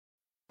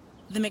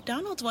The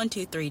McDonald's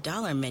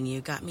 $1-2-$3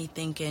 menu got me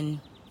thinking,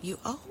 you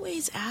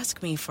always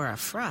ask me for a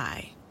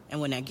fry.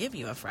 And when I give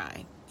you a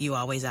fry, you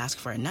always ask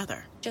for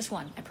another. Just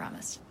one, I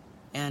promise.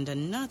 And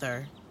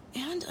another,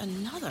 and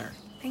another.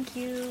 Thank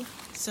you.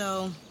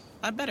 So,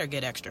 I better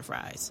get extra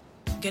fries.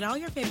 Get all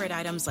your favorite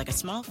items like a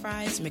small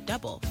fries,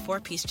 McDouble,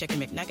 4-piece chicken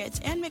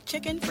McNuggets, and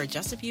McChicken for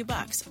just a few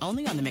bucks,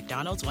 only on the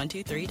McDonald's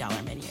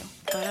 $1-2-$3 menu.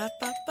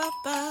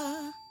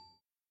 Ba-da-ba-ba-ba.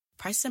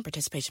 Prices and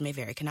participation may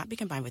vary. Cannot be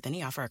combined with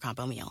any offer or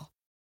combo meal.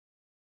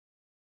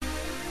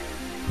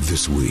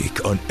 This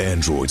week on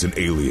Androids and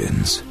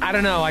Aliens. I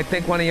don't know. I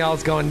think one of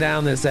y'all's going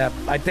down this ep.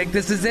 I think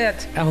this is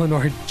it.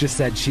 Eleanor just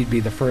said she'd be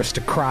the first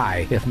to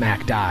cry if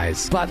Mac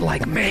dies. But,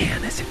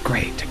 man, is it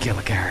great to kill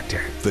a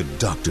character. The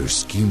Doctor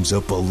schemes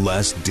up a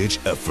last-ditch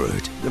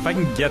effort. If I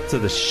can get to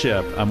the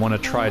ship, I want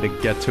to try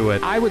to get to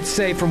it. I would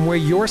say from where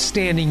you're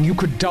standing, you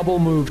could double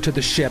move to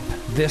the ship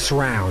this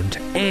round,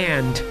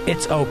 and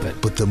it's open.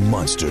 But the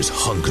monster's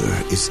hunger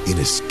is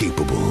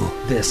inescapable.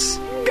 This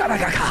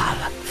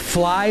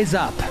flies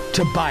up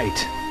to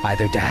bite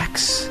either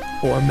Dax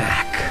or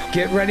Mac.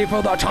 Get ready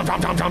for the chomp,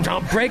 chomp, chomp, chomp,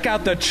 chomp. Break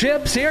out the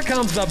chips. Here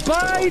comes the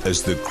bite.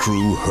 As the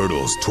crew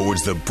hurtles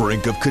towards the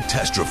brink of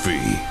catastrophe.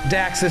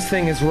 Dax, this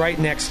thing is right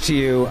next to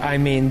you. I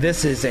mean,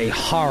 this is a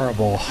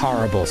horrible,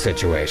 horrible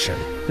situation.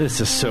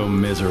 This is so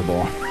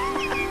miserable.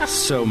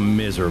 So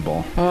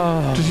miserable.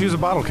 Just use a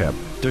bottle cap.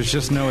 There's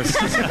just no...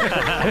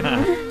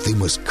 They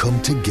must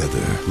come together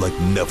like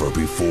never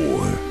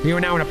before. You are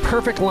now in a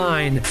perfect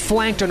line,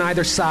 flanked on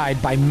either side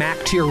by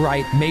Mac to your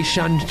right, Mei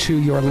Shun to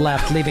your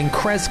left, leaving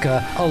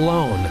Kreska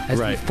alone as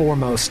the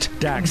foremost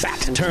Dax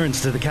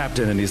turns to the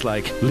captain and he's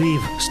like,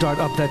 leave, start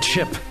up that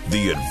ship.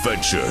 The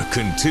adventure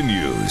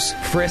continues.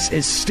 Friss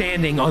is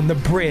standing on the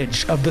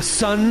bridge of the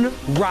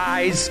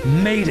Sunrise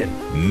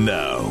Maiden.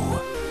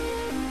 Now.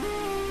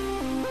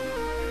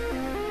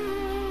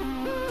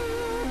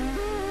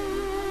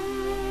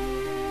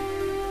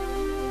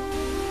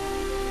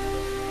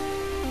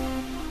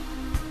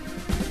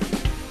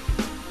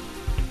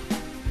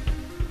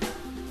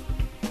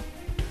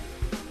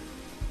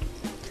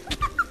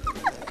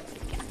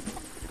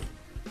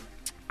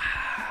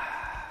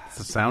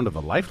 Sound of a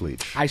life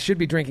leech. I should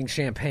be drinking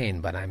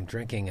champagne, but I'm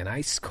drinking an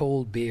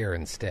ice-cold beer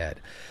instead.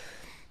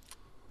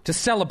 To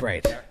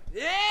celebrate.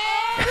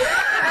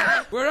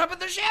 Yeah! We're up in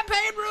the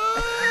champagne room,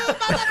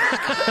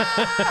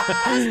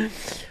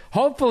 motherfuckers!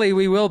 Hopefully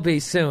we will be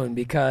soon,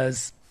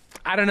 because,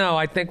 I don't know,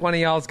 I think one of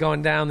y'all's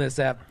going down this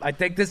ep. I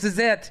think this is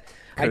it.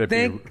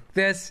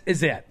 This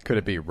is it. Could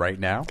it be right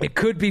now? It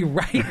could be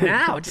right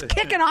now. Just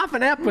kicking off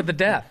an ep with the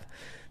death.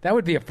 That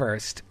would be a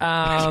first.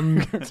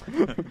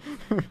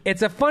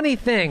 It's a funny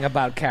thing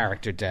about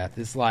character death.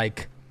 It's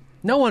like,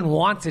 no one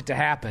wants it to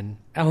happen.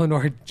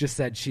 Eleanor just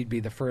said she'd be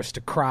the first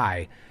to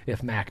cry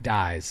if Mac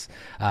dies.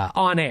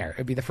 On air.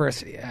 It'd be the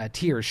first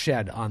tears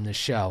shed on this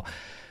show.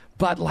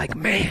 But,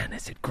 man,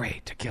 is it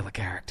great to kill a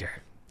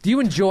character. Do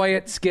you enjoy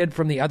it, Skid,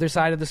 from the other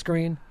side of the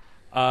screen?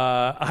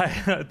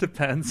 It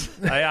depends.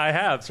 I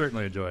have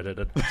certainly enjoyed it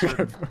at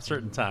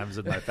certain times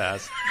in my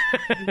past.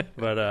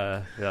 But,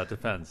 yeah, it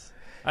depends.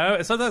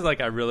 Sometimes,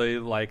 I really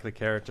like the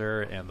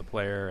character and the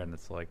player, and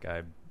it's like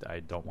I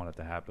don't want it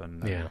to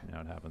happen. Yeah.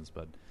 It happens,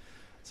 but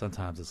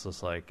sometimes it's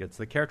just like it's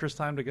the character's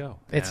time to go.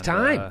 It's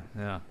time.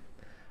 Yeah.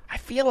 I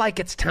feel like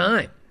it's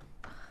time.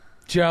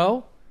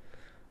 Joe,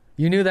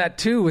 you knew that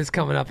 2 was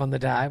coming up on the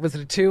die. Was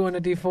it a 2 on a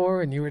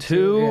D4, and you were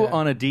 2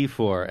 on a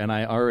D4, and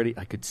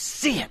I could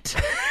see it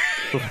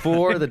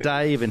before the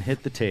die even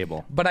hit the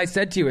table. But I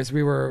said to you as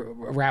we were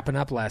wrapping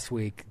up last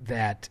week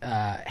that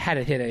had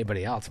it hit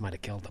anybody else, it might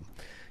have killed them.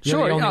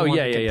 You're the only one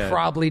that could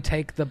probably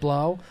take the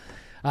blow.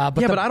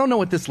 But I don't know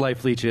what this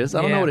life leech is.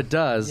 I don't know what it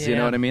does. Yeah. You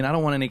know what I mean? I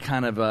don't want any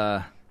kind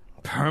of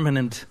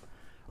permanent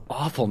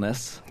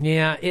awfulness.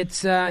 Yeah,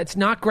 it's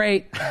not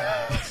great.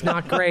 It's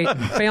not great.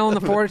 Failing the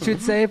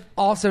fortitude save,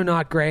 also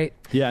not great.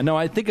 Yeah, no,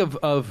 I think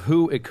of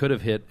who it could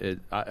have hit.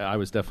 I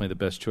was definitely the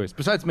best choice.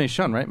 Besides Mei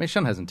Shun, right? Mei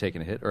Shun hasn't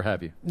taken a hit, or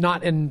have you?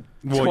 Not in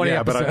 20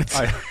 episodes.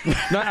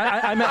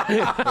 I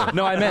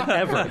meant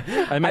ever.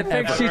 I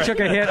think she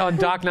took a hit on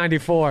Doc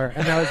 94,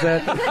 and that was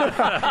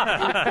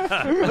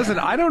it. Listen,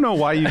 I don't know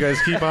why you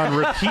guys keep on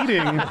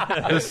repeating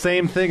the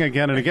same thing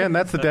again and again.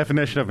 That's the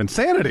definition of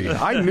insanity.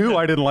 I knew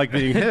I didn't like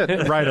being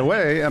hit right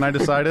away, and I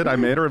decided I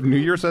made a New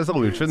Year's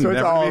resolution never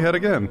to be hit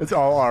again. It's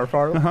all our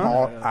fault.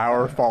 All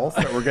our faults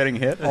that we're getting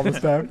hit all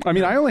this time. I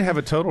mean, I only have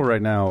a total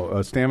right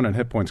now, stamina and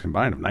hit points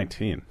combined, of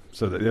 19.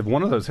 So that if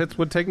one of those hits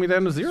would take me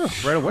down to 0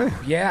 right away.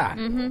 Yeah.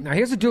 Mm-hmm. Now,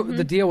 here's the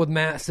deal with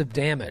massive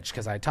damage,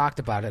 because I talked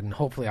about it, and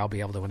hopefully I'll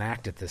be able to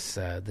enact it this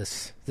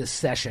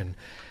session.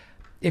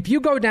 If you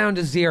go down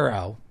to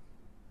 0,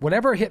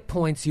 whatever hit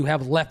points you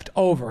have left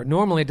over,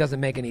 normally it doesn't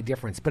make any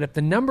difference. But if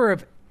the number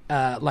of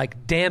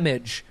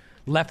damage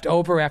left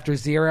over after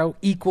 0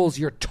 equals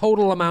your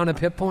total amount of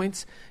hit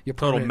points, your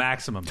total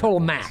maximum.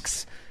 Total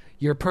max.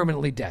 You're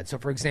permanently dead. So,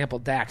 for example,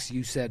 Dax,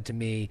 you said to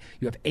me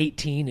you have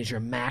 18 is your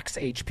max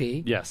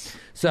HP. Yes.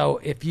 So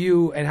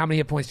and how many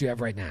hit points do you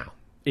have right now?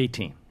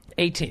 18.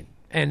 18,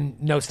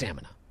 and no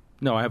stamina.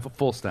 No, I have a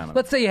full stamina.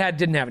 Let's say you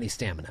didn't have any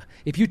stamina.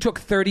 If you took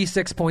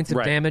 36 points of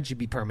Right. damage, you'd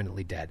be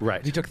permanently dead.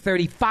 Right. If you took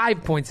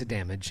 35 points of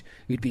damage,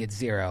 you'd be at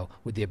 0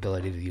 with the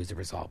ability to use a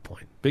resolve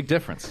point. Big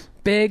difference.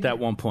 Big, That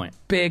 1 point.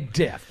 big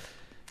diff.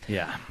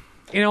 Yeah.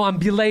 I'm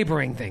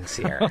belaboring things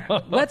here.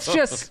 let's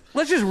just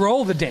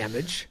roll the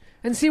damage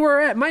and see where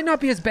we're at. It might not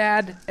be as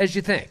bad as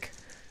you think.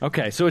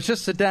 Okay, so it's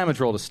just a damage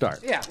roll to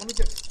start. Yeah, let me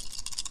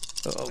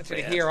just... I want you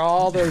to hear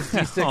all those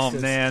D6s. Oh,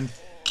 man.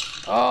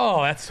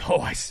 Oh, that's...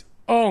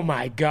 Oh,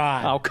 my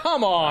God. Oh,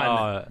 come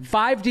on.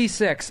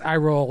 5d6, I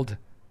rolled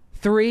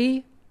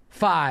 3,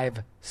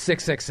 5,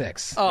 6, 6,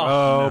 6.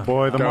 Oh,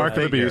 boy, the Go mark of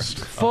the figure. beast.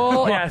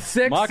 Full,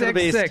 6, Mark of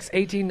the 6, beast. 6,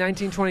 18,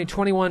 19, 20,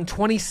 21,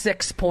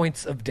 26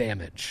 points of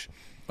damage.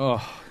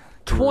 Oh,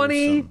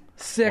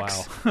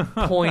 26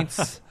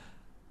 points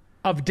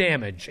of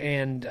damage.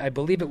 And I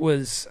believe it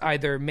was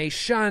either Mei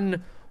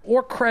Shun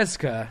or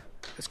Kreska,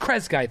 it's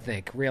Kreska, I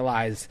think,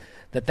 realized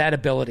that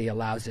ability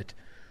allows it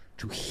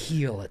to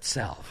heal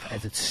itself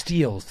as it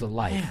steals the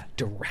life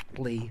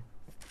directly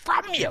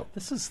from you.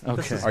 This is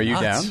Okay. Are you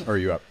down or are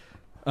you up?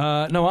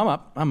 no,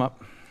 I'm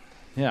up.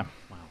 Yeah.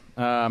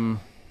 Wow.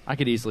 I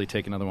could easily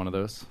take another one of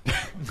those.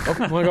 Want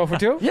to go for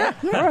 2? Yeah.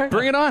 All right.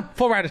 Bring it on.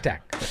 Full round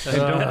attack. And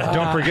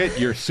don't forget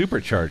you're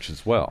supercharged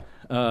as well.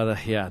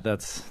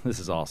 This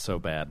is all so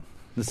bad.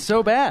 This is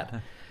so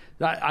bad.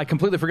 I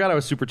completely forgot I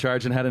was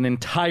supercharged and had an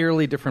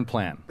entirely different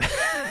plan.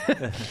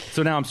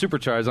 So now I'm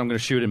supercharged. I'm going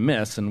to shoot and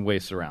miss and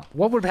waste a round.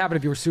 What would have happened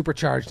if you were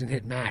supercharged and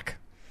hit Mac?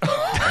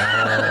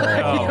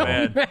 Oh,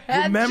 man.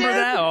 Remember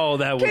that? Oh,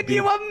 that would Can be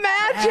you imagine?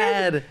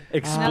 bad.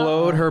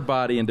 Explode her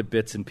body into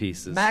bits and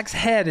pieces. Mac's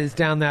head is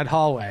down that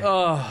hallway.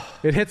 Oh.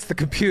 It hits the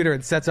computer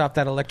and sets off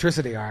that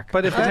electricity arc.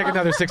 But if I that- take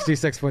another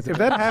 66 points. If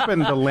that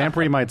happened, the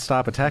lamprey might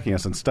stop attacking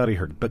us and study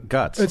her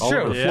guts. It's all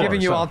true. over the floor,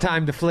 Giving you so- all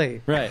time to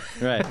flee. Right.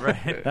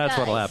 That's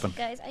what'll happen.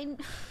 Guys,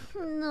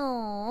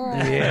 no.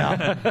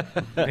 Yeah.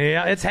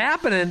 Yeah, it's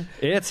happening.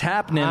 It's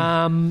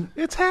happening.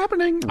 It's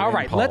happening. All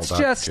right, let's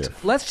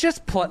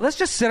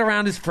just sit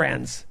around as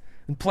friends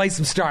and play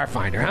some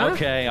Starfinder, huh?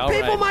 Okay, all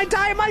People right. might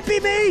die. It might be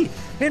me.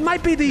 It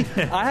might be the.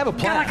 I have a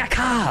plan.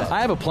 Galakaka.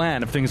 I have a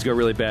plan if things go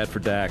really bad for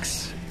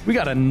Dax. We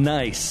got a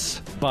nice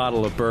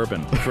bottle of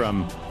bourbon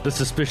from the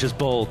Suspicious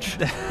Bulge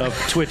of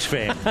Twitch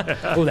fame.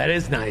 Oh, that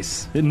is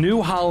nice. The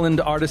New Holland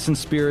Artisan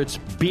Spirits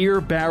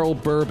Beer Barrel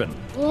Bourbon.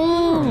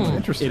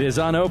 Interesting. It is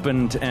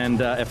unopened,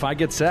 and if I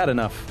get sad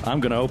enough, I'm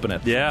going to open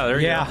it. Yeah, there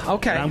you Yeah. go.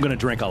 Okay. And I'm going to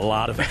drink a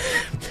lot of it.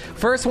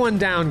 First one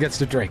down gets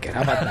to drink it.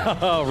 How about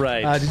that? All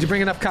right. Did you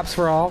bring enough cups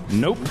for all?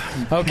 Nope.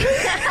 Okay.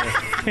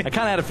 I kind of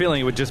had a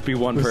feeling it would just be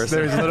one person.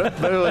 There's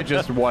literally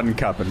just one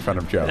cup in front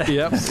of Joe.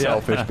 Yep.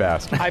 Selfish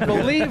bastard. I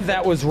believe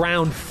that was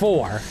round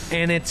 4,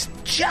 and it's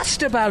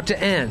just about to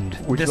end.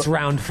 This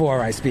round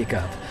 4 I speak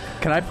of.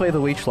 Can I play the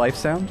leech life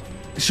sound?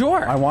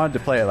 Sure. I wanted to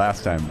play it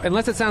last time.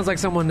 Unless it sounds like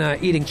someone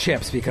eating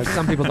chips, because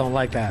some people don't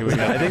like that.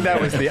 I think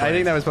that was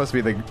supposed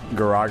to be the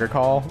Garaga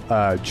call,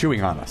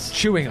 chewing on us.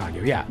 Chewing on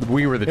you, yeah.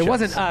 We were the It chips.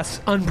 wasn't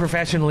us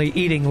unprofessionally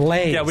eating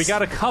Lay's. Yeah, we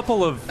got a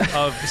couple of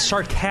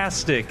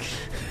sarcastic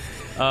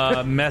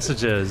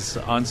messages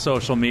on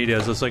social media.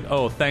 It's like,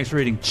 oh, thanks for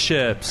eating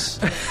chips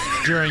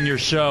during your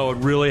show. It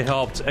really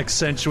helped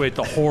accentuate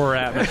the horror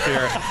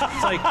atmosphere.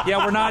 It's like,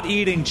 yeah, we're not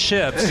eating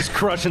chips. Just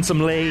crushing some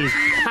Lay's.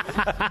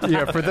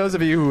 Yeah, for those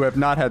of you who have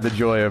not had the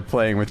joy of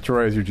playing with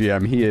Troy as your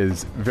GM, he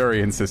is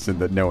very insistent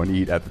that no one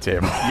eat at the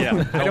table.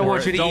 Yeah, I don't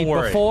want you to don't eat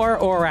worry. before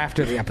or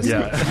after the episode.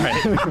 Yeah,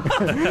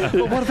 right.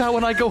 But what about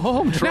when I go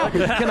home, Troy?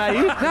 Can I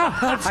eat? No,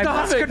 I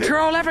must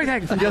control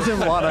everything. He doesn't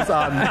want us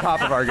on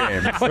top of our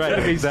game. Right,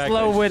 exactly.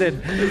 Slow-witted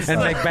and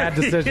make bad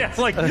decisions. Yeah, it's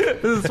like,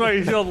 this is why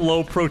you feel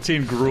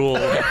low-protein gruel.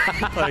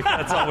 Like,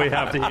 that's all we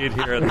have to eat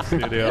here in the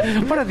studio.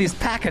 What are these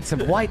packets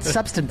of white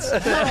substance? We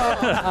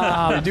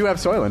do have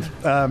Soylent.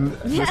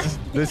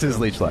 This is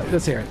Leech Life.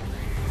 Let's hear it.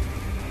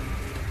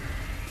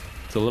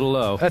 It's a little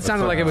low. That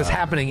sounded like it was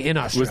happening in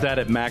Australia. Was that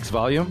at max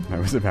volume? That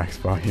was a max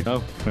volume.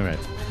 Oh, all right.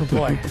 Oh,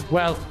 boy.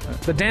 Well,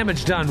 the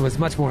damage done was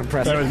much more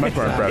impressive. That was much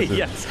more impressive.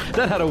 Yes,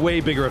 that had a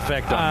way bigger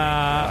effect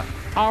on me.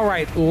 All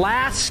right,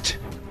 last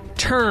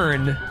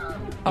turn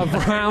of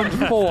round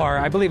 4,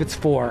 I believe it's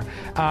 4,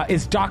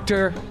 is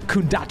Dr.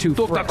 Kundatu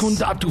Dr. Friss.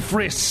 Kundatu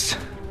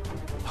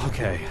Friss.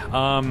 Okay.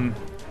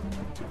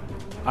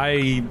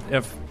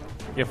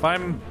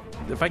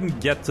 If I can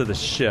get to the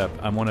ship,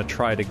 I want to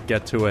try to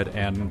get to it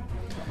and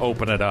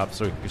open it up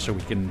so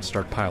we can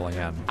start piling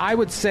in. I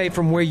would say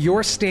from where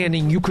you're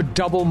standing, you could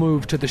double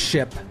move to the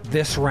ship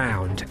this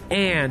round,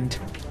 and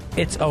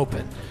it's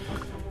open.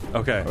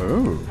 Okay.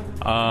 Ooh.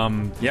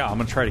 Yeah, I'm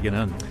gonna try to get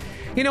in.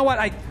 You know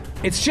what?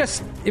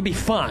 It'd be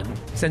fun,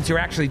 since you're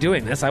actually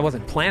doing this, I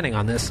wasn't planning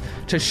on this,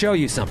 to show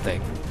you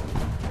something.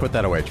 Put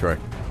that away, Troy.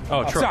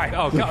 Oh, Troy. sorry.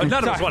 Oh, none of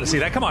us Sorry. want to see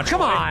that. Come on, Come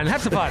Troy. on,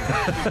 have some fun.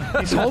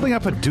 He's holding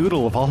up a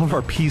doodle of all of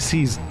our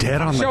PCs dead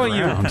on Showing the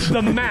you ground.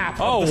 the map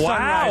Oh, of the wow.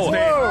 Sunrise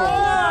Maiden. Whoa.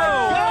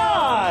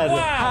 God! Wow.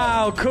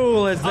 How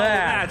cool is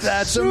that?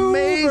 That's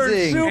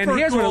amazing. super And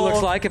here's what it cool.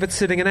 looks like if it's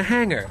sitting in a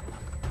hangar.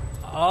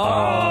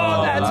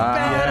 Oh, that's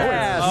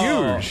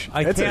badass. Huge.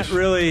 I can't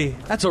really.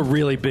 That's a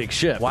really big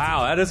ship.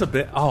 Wow, that is a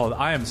bit. Oh,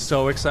 I am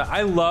so excited.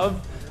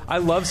 I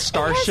love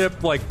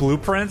Starship like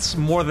blueprints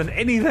more than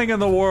anything in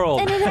the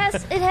world. And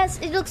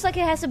it looks like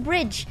it has a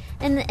bridge.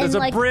 And There's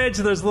like, a bridge.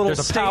 There's little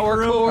There's a power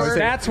staterooms. core.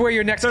 That's where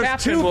your next There's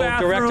captain 2 will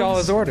direct all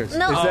his orders.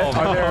 No.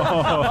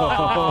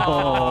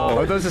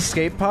 Are those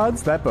escape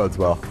pods? That bodes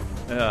well.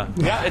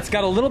 Yeah, it's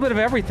got a little bit of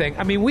everything.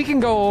 I mean, we can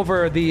go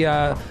over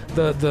the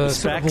sort of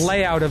specs.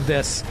 layout of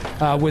this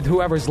with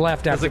whoever's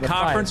left after There's a the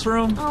conference fight.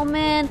 room. Oh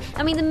man!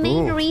 I mean, the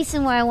main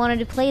reason why I wanted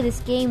to play this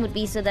game would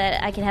be so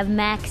that I can have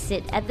Max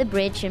sit at the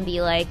bridge and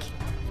be like,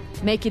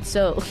 "Make it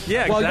so."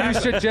 Yeah, Well, exactly.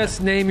 you should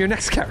just name your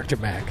next character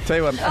Mac. Tell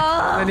you what.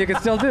 And then you can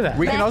still do that.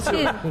 We can Back also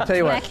to- tell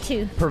you what. back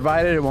to.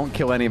 Provided it won't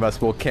kill any of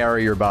us, we'll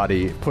carry your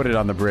body, put it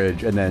on the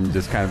bridge, and then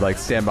just kind of like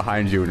stand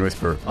behind you and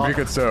whisper, "Make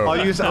it so." I'll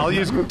use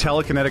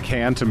telekinetic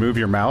hand to move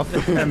your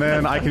mouth, and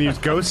then I can use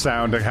ghost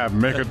sound to have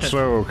 "make it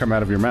so" come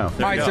out of your mouth.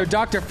 All right, so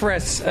Dr.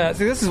 Friss,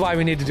 see, this is why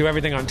we need to do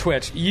everything on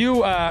Twitch.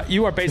 You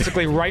are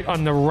basically right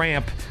on the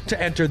ramp to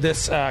enter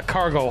this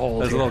cargo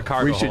hold. There's a here. little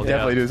cargo we should hold,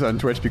 definitely do this on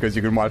Twitch because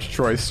you can watch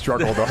Troy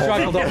struggle the whole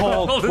Struggle to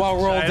hold while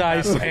roll giant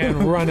dice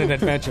and run an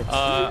adventure.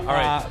 All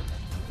right.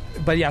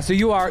 But yeah, so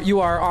you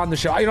are on the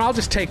show. I'll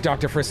just take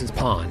Dr. Friss's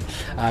pawn.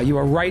 You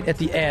are right at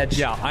the edge.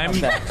 Yeah, I'm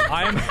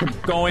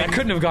going. That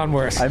couldn't have gone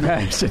worse. I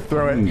managed to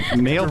throw it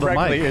Nailed the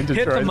directly mic. into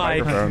Hit Troy's the mic.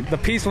 microphone. The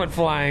piece went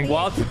flying.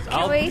 Well,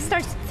 Can we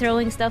start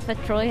throwing stuff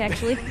at Troy?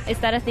 Actually, is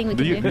that a thing we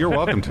can do? You're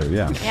welcome to,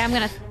 yeah. Yeah, I'm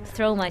gonna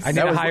throw my. I need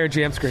a higher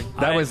jam screen.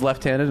 That was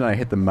left-handed, and I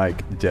hit the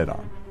mic dead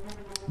on.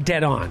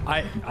 Dead on.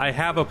 I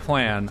have a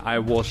plan. I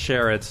will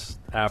share it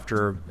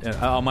after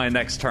on my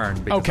next turn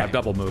because Okay. I've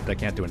double moved. I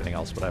can't do anything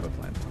else, but I have a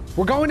plan.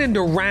 We're going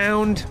into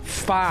round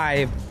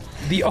 5.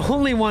 The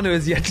only one who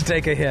has yet to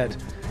take a hit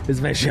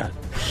is Meishan.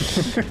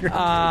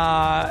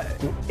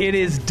 It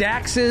is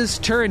Dax's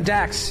turn.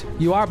 Dax,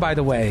 you are, by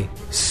the way,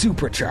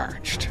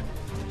 supercharged.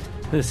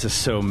 This is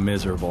so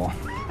miserable.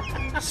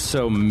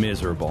 So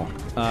miserable.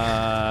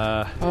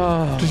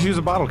 Just use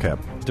a bottle cap.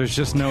 There's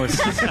just no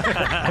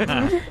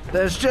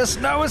There's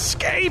just no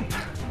escape.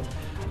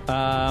 It's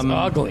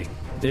ugly.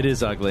 It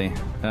is ugly.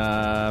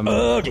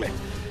 Ugly.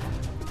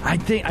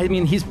 I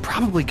mean, he's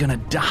probably gonna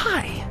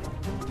die.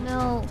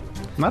 No.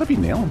 Not if you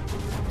nail him.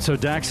 So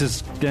Dax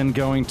is then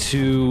going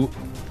to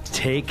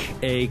take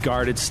a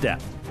guarded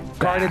step.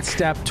 Guarded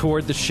step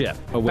toward the ship,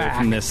 away back.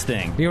 from this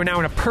thing. You are now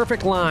in a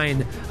perfect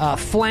line,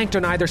 flanked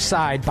on either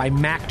side by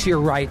Mac to your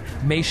right,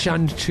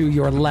 Meishun to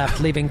your left,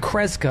 leaving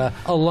Kreska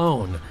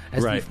alone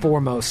as Right. the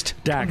foremost.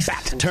 Dax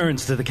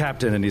turns to the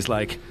captain and he's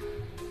like,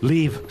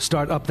 "Leave,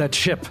 start up that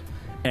ship,"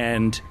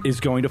 and is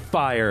going to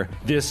fire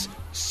this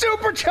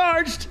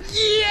supercharged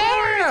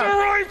laser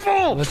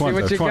rifle. Let's see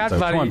what you got,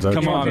 buddy.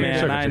 Come on,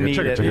 man. I need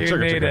it. You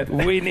need it.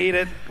 We need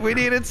it. We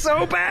need it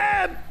so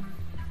bad.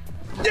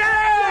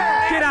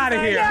 Yeah! Get out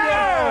of here.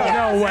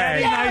 No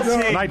way.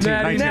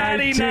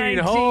 19.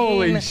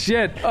 Holy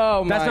shit.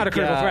 Oh, That's my not a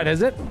critical God. threat,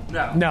 is it?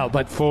 No,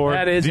 but For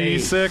that is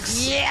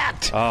D6.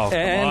 Yet. Oh, come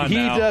And on he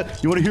now.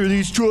 does. You want to hear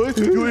these, Troy?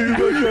 You want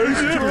to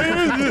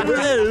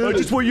hear I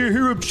just want you to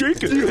hear him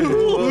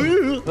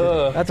shaking.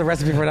 That's a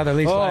recipe for another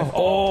leash life.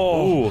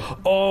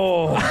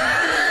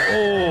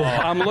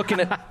 I'm looking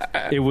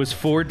at. It was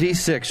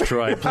 4d6,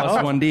 Troy,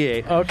 plus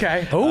 1d8.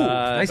 Okay. Oh,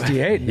 nice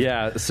D8.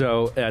 Yeah,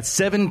 so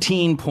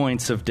 17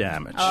 points of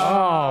damage.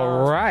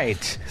 All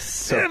right.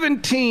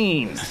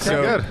 17.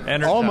 So good.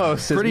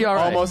 Pretty all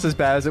right. almost as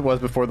bad as it was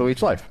before the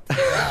leech life.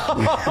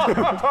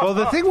 Well,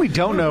 the thing we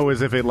don't know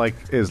is if it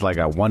is like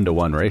a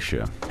 1-to-1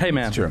 ratio. Hey,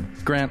 man. Sure.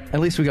 Grant, at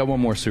least we got one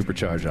more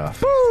supercharge off.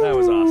 That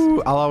was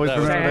awesome. I'll always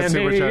remember that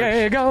San supercharge.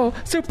 Diego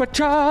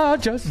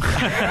Superchargers.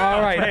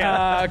 All right.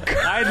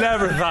 I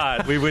never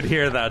thought we would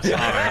hear that song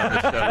on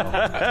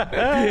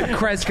the show.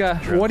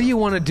 Kreska, what do you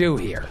want to do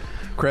here?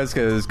 Kreska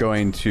is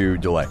going to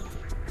delay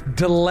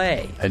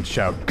Delay. and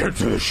shout, "Get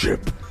to the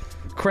ship!"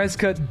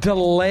 Kreska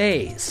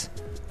delays.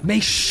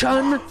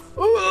 Meishun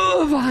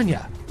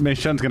Vanya.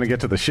 Meishun's going to get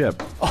to the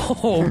ship.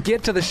 Oh,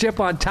 get to the ship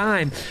on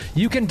time.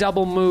 You can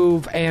double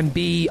move and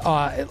be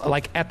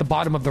like at the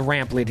bottom of the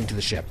ramp leading to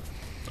the ship.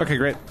 Okay,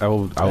 great. I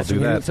will do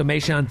that. So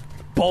Meishun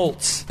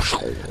bolts.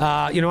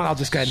 You know what? I'll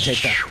just go ahead and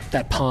take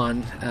that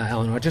pawn,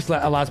 Eleanor. It just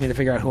allows me to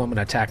figure out who I'm going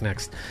to attack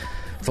next.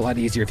 It's a lot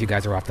easier if you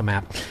guys are off the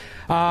map.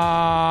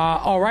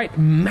 All right,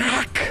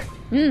 Mac.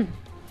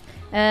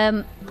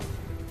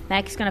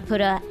 Mac's gonna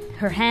put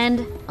her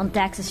hand on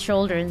Dax's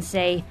shoulder and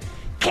say,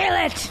 "Kill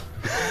it!"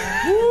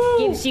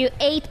 Gives you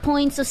 8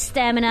 points of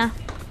stamina,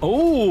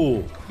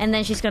 Oh, and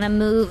then she's gonna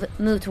move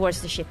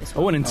towards the ship as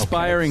well. an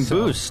inspiring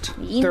boost.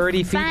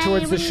 30 feet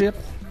towards the ship.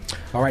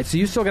 All right, so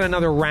you still got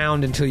another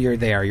round until you're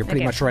there. You're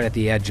pretty Okay. much right at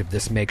the edge of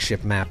this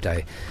makeshift map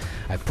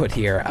I put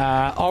here.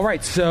 All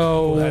right,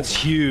 so That's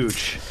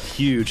huge.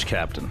 Huge,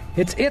 Captain.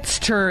 it's its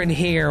turn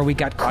here. We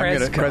got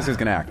Kreska. Kreska's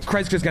going to act.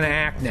 Kreska's going to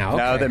act now.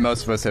 Now Okay. that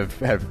most of us have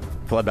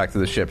fled back to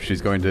the ship,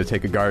 she's going to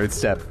take a guarded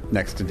step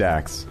next to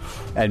Dax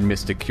and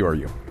Mystic Cure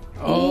you.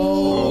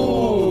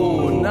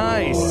 Oh,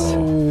 nice.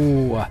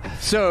 Ooh.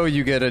 So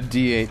you get a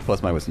D8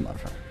 plus my wisdom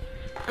modifier.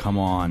 Come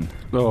on.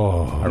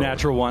 Oh.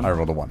 Natural 1. I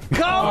rolled a 1.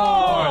 Come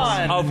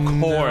on! Of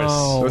course.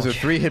 Those are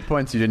 3 hit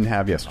points you didn't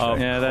have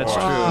yesterday. Yeah, that's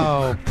true.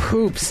 Oh,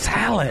 poop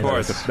salad. Of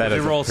course. That They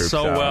is a roll poop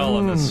so salad. well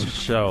on this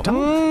show.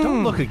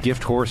 Don't look a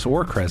gift horse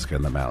or Kreska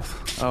in the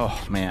mouth.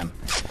 Oh, man.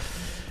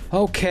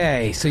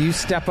 Okay, so you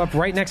step up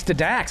right next to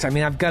Dax. I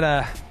mean, I've got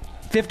a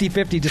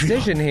 50-50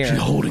 decision here.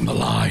 Holding the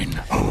line.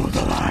 Hold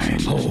the line.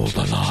 Hold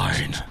the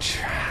line.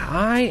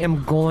 I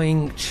am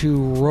going to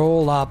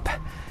roll up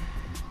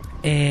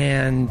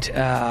and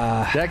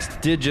Dex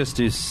did just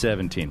do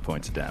 17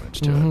 points of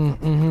damage to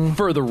it.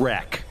 For the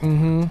wreck.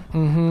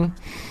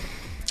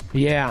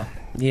 yeah,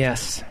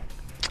 yes.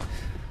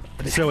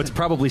 So it's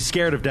probably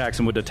scared of Dax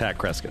and would attack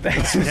Kreska.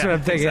 That's what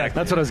I'm thinking.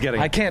 That's what I was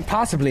getting I at. can't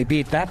possibly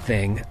beat that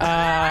thing.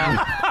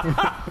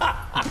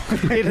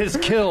 It has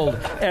killed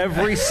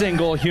every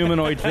single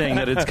humanoid thing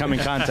that it's come in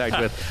contact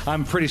with.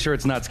 I'm pretty sure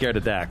it's not scared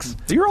of Dax.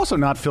 You're also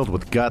not filled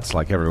with guts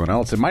like everyone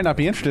else. It might not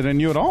be interested in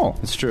you at all.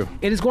 It's true.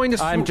 It is going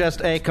to. I'm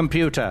just a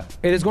computer.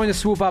 It is going to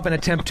swoop up and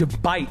attempt to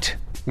bite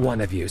one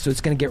of you. So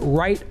it's going to get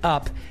right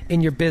up in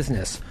your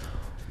business.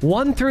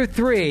 1 through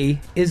 3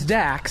 is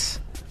Dax.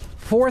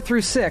 4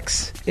 through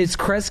 6 is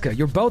Kreska.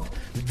 You're both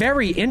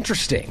very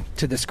interesting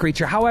to this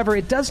creature. However,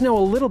 it does know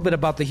a little bit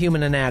about the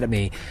human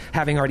anatomy,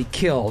 having already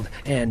killed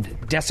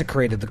and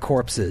desecrated the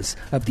corpses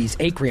of these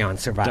Acreon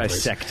survivors.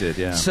 Dissected,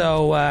 yeah.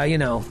 So,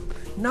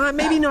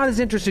 maybe not as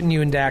interested in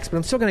you and Dax, but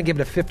I'm still going to give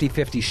it a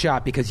 50-50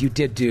 shot because you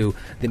did do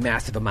the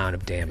massive amount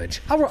of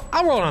damage. I'll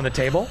roll it on the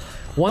table.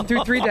 1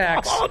 through 3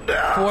 Dax,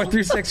 4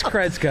 through 6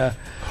 Kreska.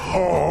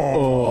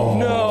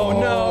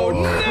 No,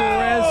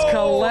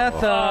 Kreska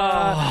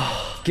Letha.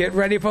 Get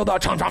ready for the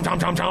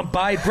chomp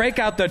bite. Break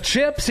out the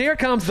chips. Here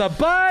comes the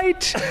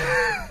bite.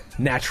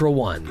 Natural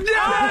 1.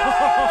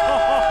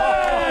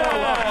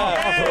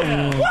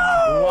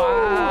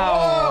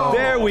 Wow.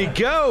 There we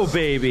go,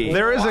 baby.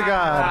 There is a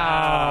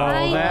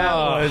god. That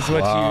was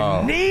what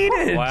you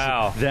needed.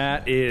 Wow.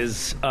 That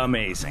is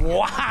amazing.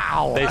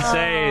 Wow. They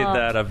say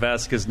that a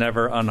Vesk is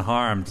never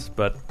unharmed,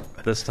 but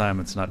this time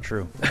it's not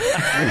true.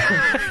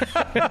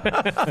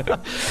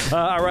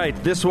 All right,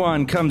 this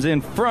one comes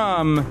in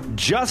from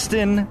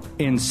Justin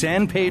in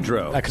San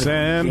Pedro.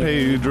 San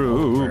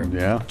Pedro.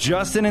 Yeah.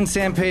 Justin in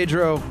San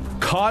Pedro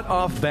caught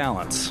off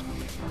balance.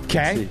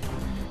 Okay.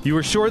 You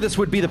were sure this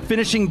would be the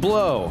finishing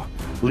blow,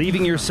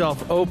 leaving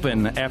yourself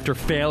open after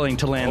failing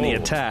to land the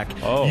attack.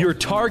 Your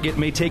target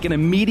may take an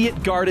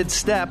immediate guarded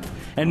step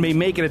and may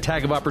make an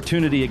attack of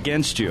opportunity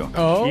against you,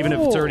 even if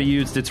it's already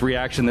used its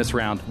reaction this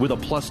round, with a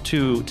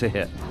 +2 to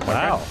hit.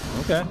 Wow.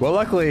 Okay. Well,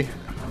 luckily,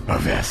 a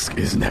Vesk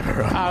is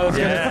never on. I was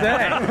going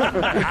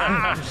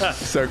to say.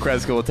 So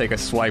Kreska will take a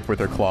swipe with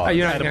her claw.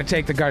 You're not going to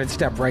take the guarded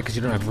step, right? Because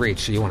you don't have reach,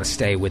 so you want to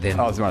stay within.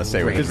 I was going to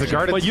stay with Because the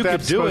guarded Well, you step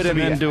could do it and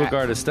then do a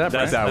guarded step,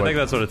 right? I think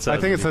that's what it says. I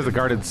think it says the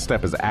guarded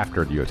step is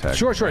after you attack.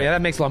 Sure. Yeah,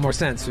 that makes a lot more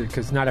sense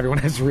because not everyone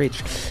has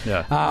reach.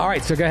 Yeah. All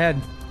right, so go ahead.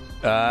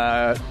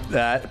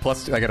 That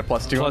plus, I got a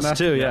 +2 on that?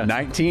 +2, yeah.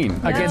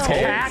 19. Against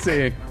Cac?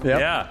 Yep.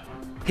 Yeah.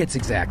 Hits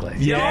exactly.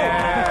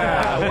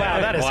 Yeah.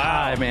 Wow, that is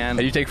high, man.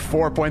 And you take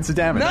 4 points of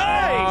damage.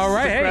 All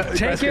right, hey,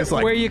 take Kreska's it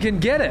like, where you can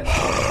get it.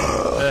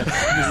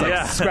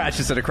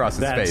 scratches it across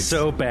his That's face.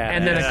 so bad.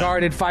 And then a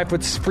guarded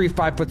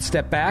 5-foot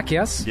step back,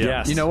 yes?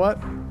 Yes. You know what?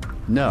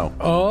 No.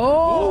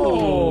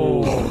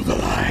 Oh. Hold the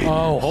line.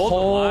 Oh,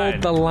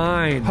 hold the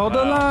line. Hold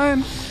the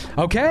line.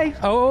 Okay.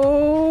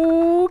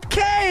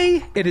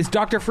 It is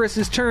Dr.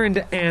 Friss's turn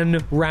to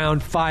end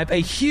round 5. A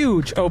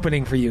huge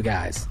opening for you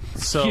guys.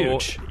 So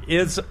Huge.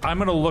 I'm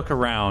going to look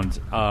around.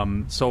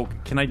 So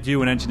can I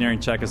do an engineering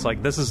check? It's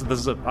like this is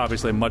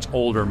obviously a much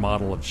older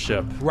model of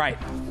ship. Right.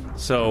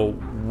 So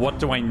what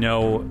do I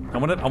know? I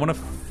want to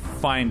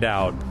find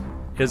out.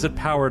 Is it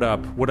powered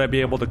up? Would I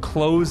be able to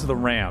close the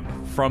ramp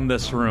from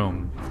this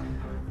room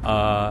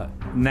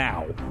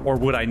now, or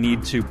would I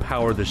need to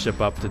power the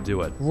ship up to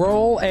do it?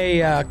 Roll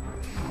a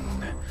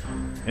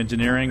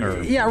Engineering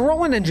or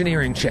roll an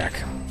engineering check.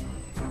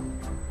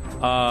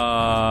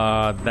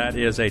 that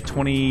is a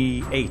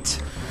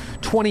 28.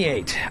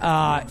 28.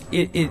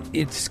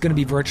 It's going to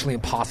be virtually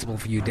impossible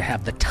for you to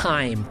have the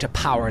time to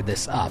power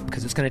this up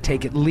because it's going to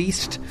take at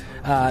least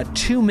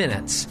 2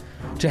 minutes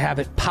to have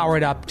it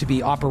powered up to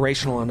be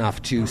operational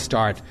enough to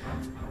start.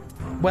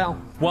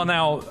 Well,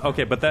 now,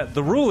 okay, but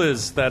the rule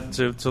is that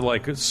to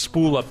like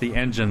spool up the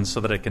engine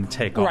so that it can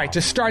take off. right,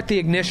 to start the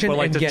ignition But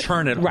like and to get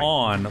turn it right.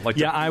 on, like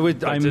Yeah, to, I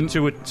would- like, I'm-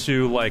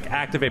 to like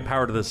activate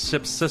power to the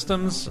ship's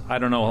systems. I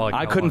don't know. Like I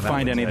how couldn't long that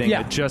find would take. anything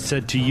Yeah. that just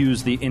said to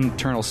use the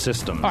internal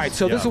systems. All right,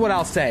 so this is what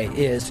I'll say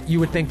is you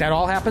would think that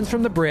all happens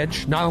from the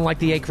bridge, not unlike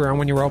the Acreon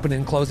when you're opening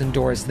and closing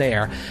doors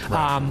there.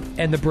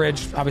 And the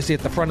bridge, obviously,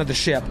 at the front of the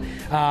ship.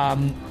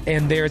 And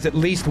there's at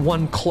least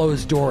one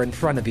closed door in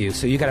front of you.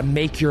 So you got to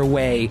make your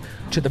way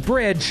to the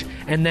bridge,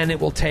 and then it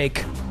will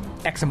take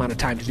X amount of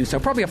time to do so.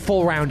 Probably a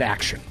full round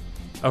action.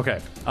 Okay.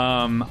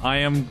 I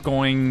am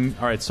going.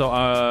 All right.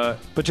 So,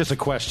 but just a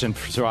question,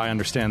 so I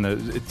understand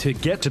that to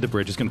get to the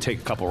bridge is going to take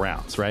a couple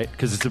rounds, right?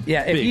 Because it's a if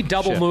big he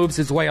double ship. moves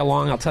his way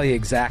along, I'll tell you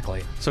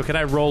exactly. So can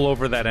I roll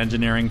over that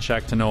engineering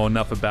check to know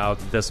enough about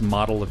this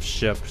model of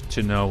ship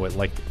to know it,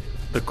 like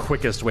the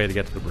quickest way to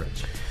get to the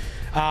bridge?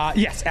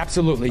 Yes,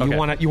 absolutely.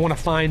 Okay. You want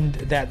to find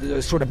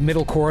that sort of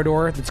middle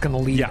corridor that's going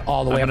to lead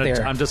all the way up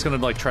there. I'm just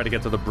going to try to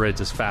get to the bridge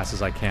as fast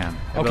as I can.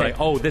 And be Okay.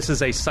 like, this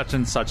is a such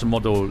and such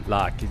model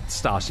like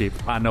starship.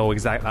 I know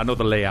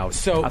the layout.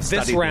 So I've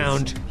this studied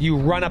round, you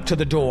run up to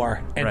the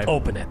door and Right.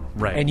 open it,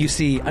 Right. and you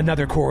see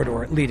another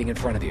corridor leading in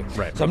front of you.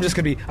 Right. So I'm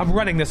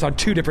running this on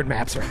 2 different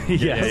maps right now.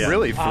 Yeah.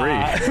 Really,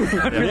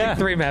 3. Really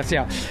 3 maps,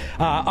 yeah.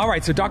 All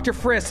right, so Dr.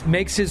 Frisk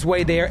makes his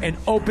way there and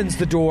opens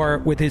the door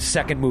with his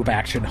second move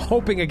action,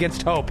 hoping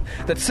against hope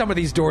that some of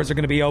these doors are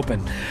going to be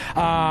open.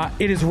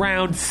 It is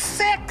round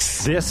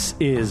 6. This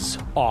is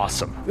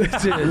awesome.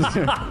 This is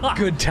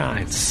good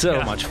times.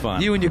 So much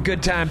fun. You and your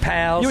good time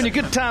pals. You and your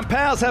good time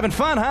pals having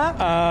fun,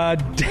 huh?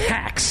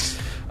 Dax.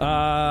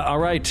 All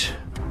right.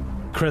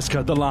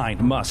 Kreska, the line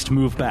must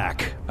move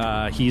back.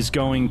 He's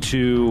going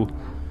to...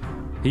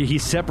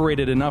 He's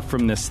separated enough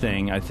from this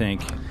thing, I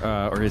think.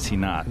 Or is he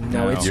not?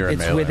 No, it's You're in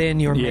melee. within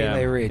your Yeah,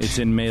 melee reach. it's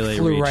in melee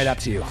Flew reach. right up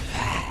to you.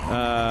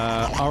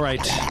 All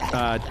right.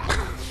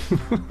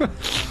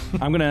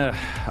 I'm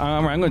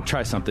gonna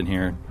try something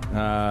here.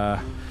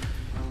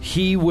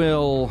 He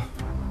will.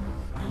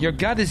 Your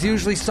gut is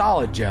usually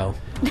solid, Joe.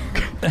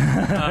 This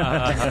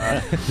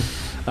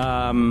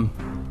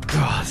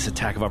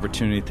attack of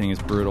opportunity thing is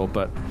brutal,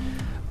 but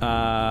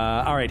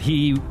all right.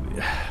 He's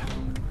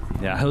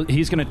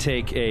gonna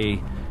take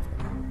a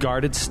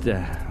guarded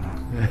step.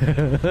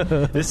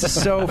 This is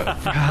so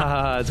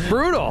it's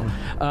brutal.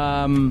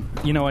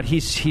 You know what?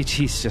 He's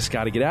just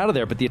got to get out of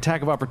there. But the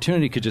attack of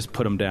opportunity could just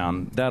put him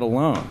down. That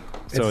alone.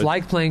 So It's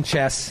like playing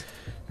chess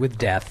with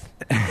death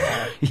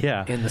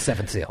yeah, in the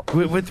Seventh Seal.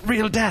 with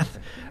real death.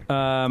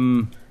 All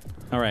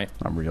right.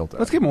 I'm real.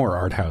 Let's get more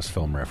art house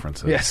film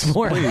references. Yes,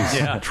 more. Please.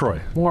 Yeah.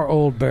 Troy. More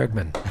old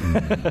Bergman.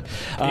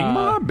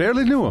 Ingmar?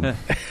 Barely knew him.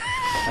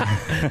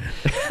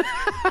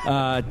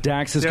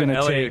 Dax is going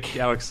to take.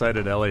 How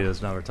excited Ellie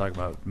is now we're talking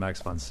about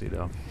Max von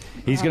Sydow.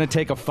 He's going to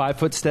take a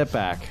 5-foot step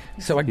back.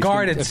 So a He's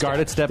guarded gonna- a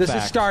guarded step This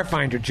back. is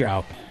Starfinder,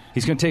 Joe.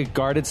 He's going to take a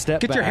guarded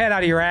step Get back. your head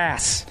out of your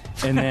ass.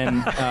 And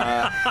then,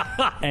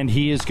 and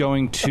he is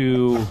going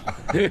to.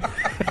 He's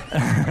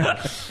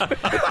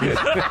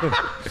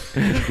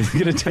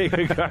going to take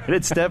a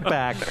guarded step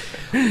back,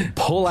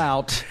 pull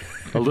out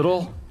a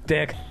little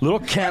cannon.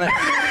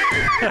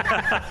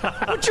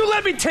 Would you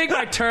let me take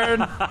my turn?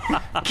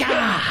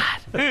 God.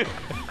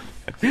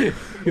 You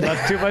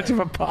left too much of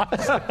a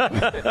pause.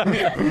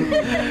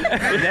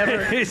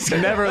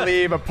 Never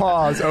leave a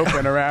pause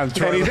open around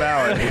Troy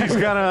Ballard. He's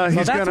gonna.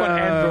 Well, that's what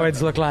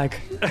androids look like.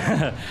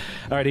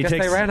 All right, he Guess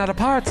takes. they ran out of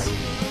parts.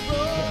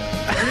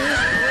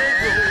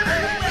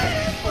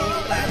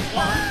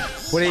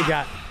 What do you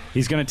got?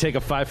 He's going to take a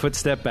 5-foot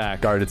step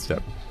back. Guarded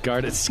step.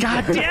 Guarded.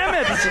 God damn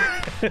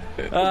it!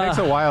 It takes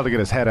a while to get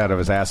his head out of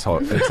his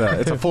asshole.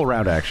 It's a full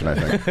round action, I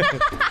think.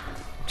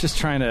 Just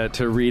trying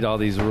to read all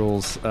these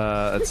rules.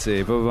 Let's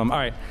see. Boom, boom. All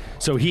right.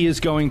 So he is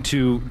going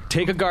to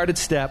take a guarded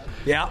step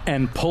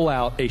and pull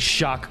out a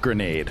shock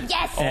grenade.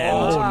 Yes!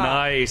 Oh,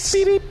 nice.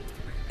 Beep, beep,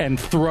 and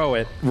throw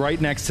it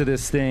right next to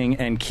this thing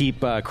and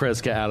keep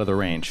Kreska out of the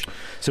range.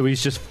 So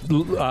he's just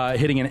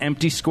hitting an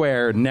empty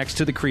square next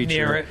to the creature.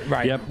 Near it,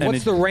 right. Yep. and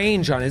What's the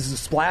range on it? Is it a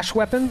splash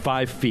weapon?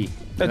 5 feet.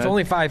 That's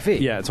only 5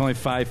 feet. Yeah, it's only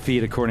 5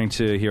 feet according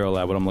to Hero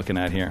Lab, what I'm looking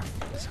at here.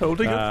 He's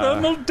holding a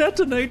thermal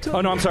detonator.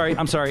 Oh, no, I'm sorry.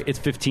 It's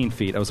 15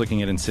 feet. I was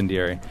looking at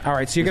Incendiary. All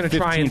right, so you're going to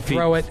try 15 and feet.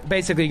 throw it.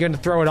 Basically, you're going to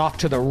throw it off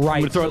to the right.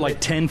 I'm going to throw it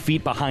like 10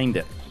 feet behind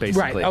it,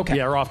 basically. Right, okay.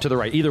 Yeah, or off to the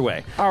right. Either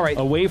way. All right.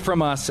 Away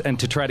from us and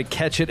to try to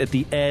catch it at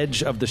the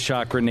edge of the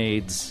shock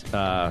grenade's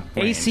range.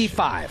 AC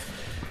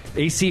 5.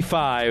 AC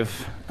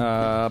 5.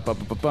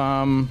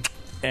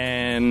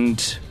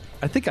 And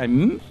I think I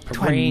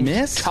Range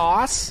missed.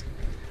 toss.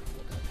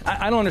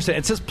 I don't understand.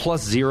 It says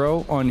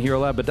 +0 on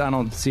Hero Lab, but I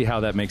don't see how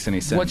that makes any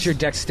sense. What's your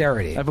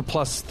dexterity? I have a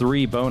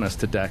 +3 bonus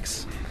to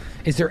Dex.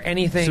 Is there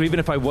anything? So even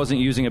if I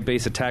wasn't using a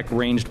base attack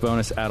ranged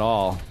bonus at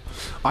all.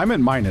 I'm at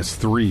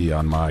 -3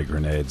 on my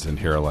grenades in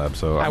Hero Lab,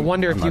 so I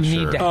wonder if you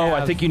need to Oh, I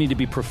have- think you need to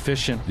be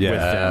proficient with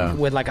them.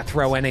 with like a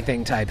throw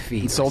anything type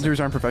feat. Soldiers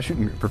aren't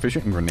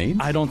proficient in grenades?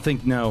 I don't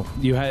think, no.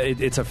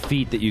 It's a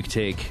feat that you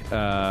take,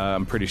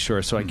 I'm pretty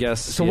sure. So I guess.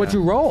 So what'd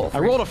you roll? I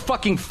rolled a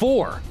fucking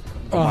 4.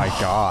 Oh, my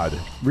God.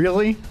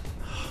 Really?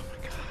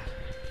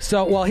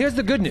 So, well, here's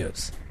the good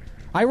news.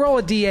 I roll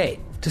a d8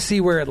 to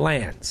see where it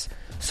lands.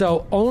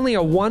 So only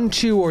a 1,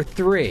 2, or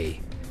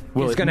 3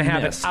 is going to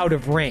have miss. it out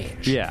of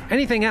range. Yeah.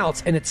 Anything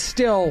else, and it's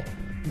still,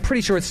 I'm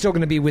pretty sure it's still going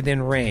to be within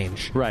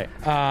range. Right.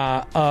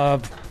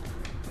 Of,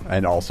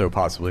 And also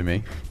possibly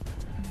me.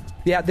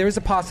 yeah, there's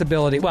a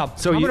possibility. Well,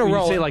 So I'm you going to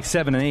roll say like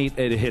 7 and 8,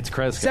 it hits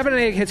Kreska. 7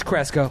 and 8 hits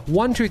Kreska.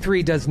 1, 2,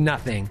 3 does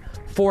nothing.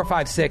 4,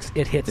 5, 6,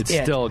 it hits It's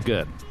it. still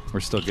good. We're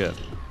still good.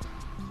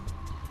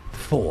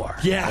 4.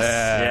 Yes.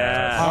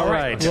 Yeah. All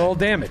right. Roll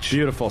damage.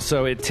 Beautiful.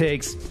 So it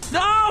takes.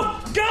 No!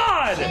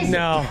 God!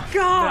 No.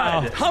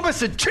 God!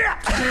 Hummus and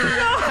chips.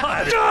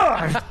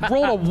 God!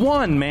 Roll a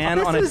 1, man,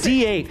 on a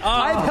D8.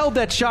 I've held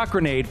that shock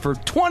grenade for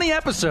 20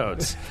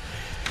 episodes.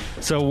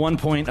 So 1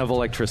 point of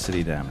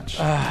electricity damage.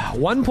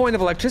 1 point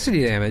of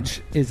electricity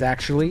damage is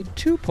actually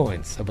 2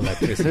 points of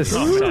electricity.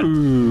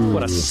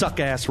 What a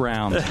suck-ass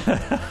round.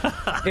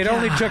 It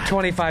only took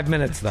 25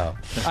 minutes, though.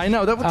 I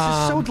know. That was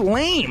just so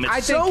lame.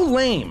 It's so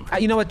lame.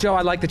 You know what, Joe?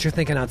 I like that you're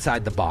thinking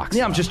outside the box.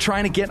 Yeah, I'm just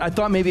trying to get... I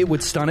thought maybe it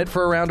would stun it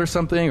for a round or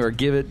something, or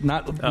give it...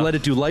 Not let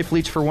it do life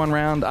leech for 1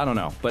 round. I don't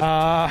know. But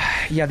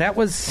yeah, that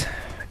was...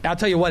 I'll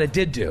tell you what it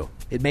did do.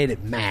 It made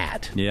it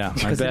mad. Yeah, I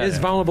because bet. it is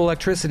vulnerable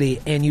electricity,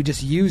 and you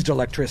just used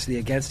electricity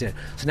against it.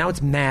 So now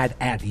it's mad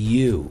at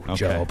you,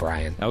 Joe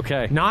O'Brien.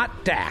 Okay.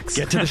 Not Dax.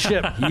 Get to the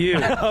ship. You.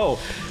 Oh.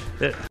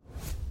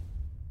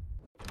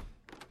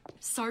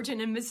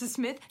 Sergeant and Mrs.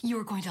 Smith,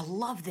 you're going to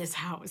love this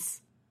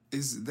house.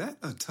 Is that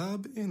a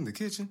tub in the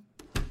kitchen?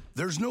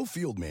 There's no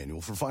field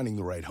manual for finding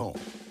the right home.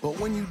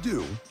 But when you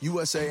do,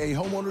 USAA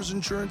Homeowners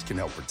Insurance can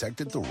help protect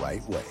it the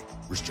right way.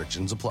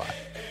 Restrictions apply.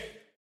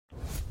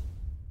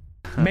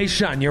 Mei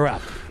Shun, you're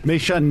up. Mei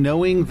Shun,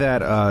 knowing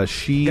that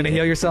she... Gonna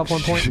heal yourself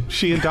 1 point?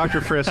 She and Dr.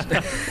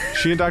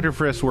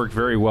 Frisk worked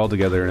very well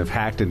together and have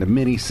hacked into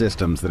many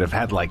systems that have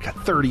had like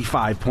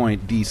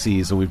 35-point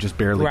DCs, and we've just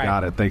barely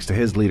got it thanks to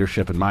his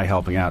leadership and my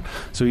helping out.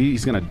 So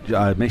he's going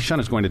to... Mei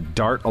Shun is going to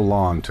dart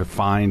along to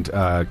find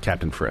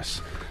Captain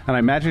Frisk. And I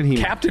imagine he...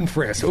 Captain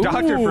Frisk.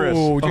 Dr. Frisk.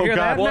 Did you hear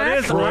that, Well, Matt? it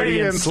is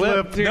Freudian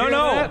slip.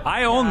 No,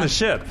 I own the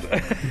ship.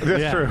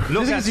 That's true.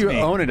 Just because you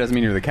own it doesn't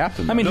mean you're the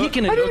captain. I mean, he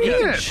can...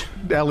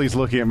 Ellie's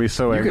looking at me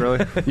so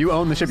angrily. You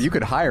own the ship. You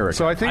could hire a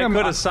So I think I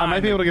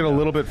might be able to get a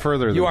little bit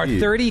further than You are he.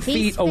 30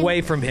 feet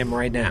away from him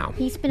right now.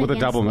 He's been With a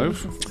against double me move?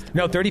 since-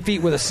 No, 30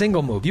 feet with a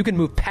single move. You can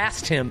move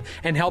past him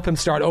and help him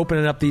start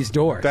opening up these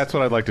doors. That's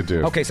what I'd like to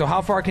do. Okay, so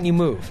how far can you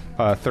move?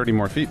 30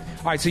 more feet.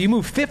 All right, so you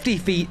move 50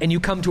 feet and you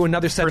come to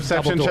another set of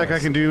Perception double check doors.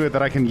 I can do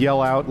that I can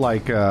yell out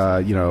like,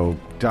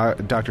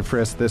 Dr.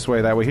 Frisk this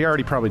way, that way. He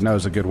already probably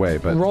knows a good way,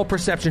 but... Roll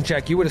perception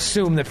check. You would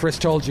assume that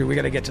Frisk told you we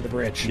got to get to the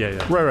bridge.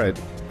 Yeah. Right.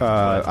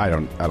 I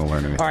don't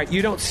learn anything. All right,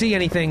 you don't see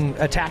anything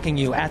attacking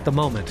you at the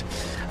moment,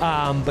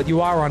 but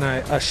you are on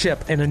a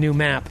ship and a new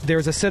map.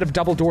 There's a set of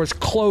double doors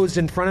closed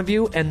in front of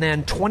you, and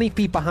then 20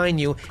 feet behind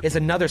you is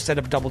another set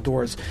of double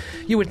doors.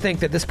 You would think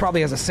that this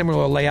probably has a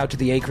similar layout to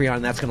the Acreon,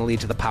 and that's going to lead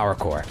to the power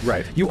core.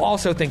 Right. You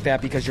also think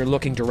that because you're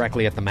looking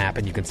directly at the map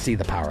and you can see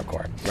the power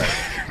core.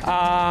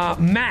 Right.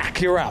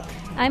 Mac, you're up.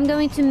 I'm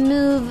going to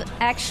move,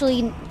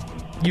 actually...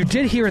 You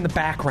did hear in the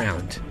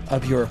background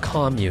of your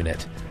comm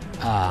unit,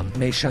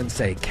 Mei Shun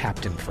say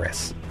Captain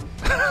Frisk.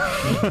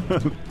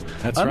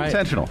 That's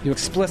Unintentional. You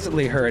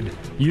explicitly heard.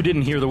 You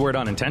didn't hear the word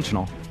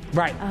unintentional.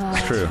 Right.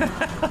 It's true.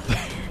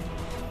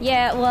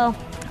 Yeah, well,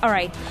 all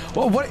right.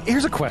 Well,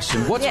 here's a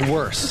question. What's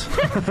worse?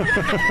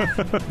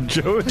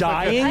 Joe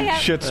Dying?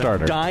 Shit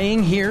starter.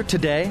 Dying here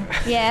today?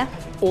 Yeah.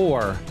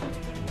 Or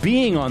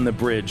being on the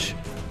bridge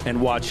and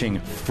watching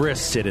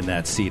Frisk sit in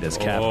that seat as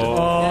captain?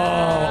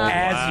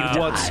 As you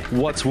die.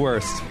 What's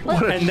worse?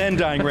 And then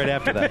dying right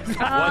after that.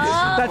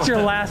 That's your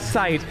last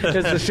sight,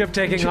 is the ship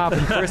taking off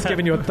and Frisk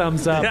giving you a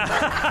thumbs up.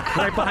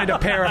 Right behind a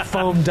pair of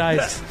foam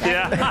dice.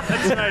 Yeah,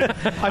 that's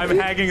right. I'm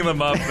hanging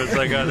them up. It's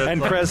like,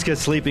 And Kreska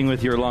sleeping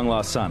with your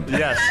long-lost son.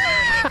 Yes.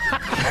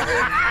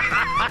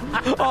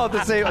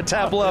 A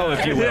tableau,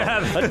 if you will.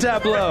 Yeah. A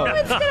tableau.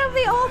 It's going to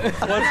be all...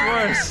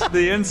 What's worse,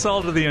 the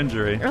insult or the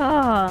injury?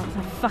 Oh, a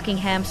fucking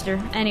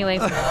hamster. Anyway.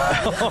 She's just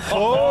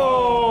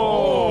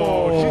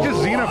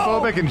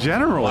xenophobic in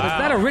general. Is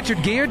that a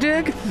Richard Gere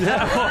dig?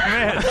 Oh,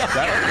 man.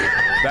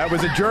 That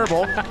was a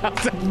gerbil.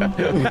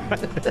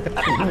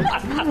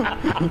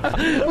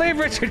 Leave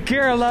Richard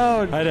Gere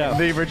alone. I know.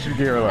 Leave Richard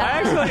Gere alone.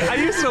 I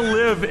used to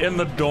live in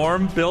the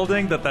dorm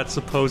building that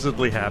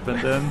supposedly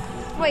happened in.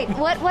 Wait,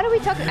 what are we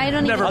talking... I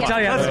don't Never even... I'll tell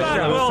you That's after the not,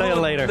 show. well, Say it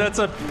later. That's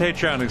a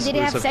Patreon exclusive Did he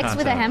have sex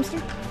with a content.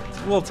 hamster?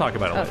 We'll talk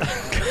about it later.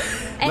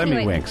 Let me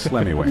Anyway, winks.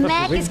 Let me winks.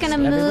 Mac is going to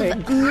move...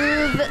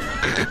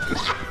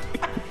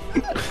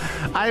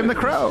 I am the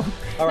crow.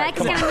 Mac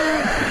is going to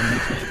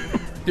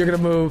move... You're going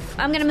to move.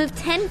 I'm going to move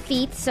 10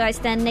 feet, so I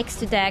stand next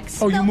to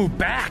Dax. Oh, you move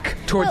back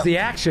towards Well, the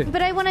action.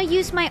 But I want to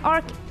use my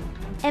arc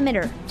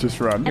emitter. Just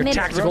run. Emitter.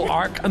 Tactical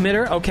arc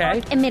emitter, okay.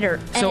 Arc emitter.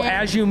 So And-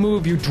 as you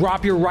move, you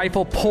drop your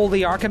rifle, pull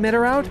the arc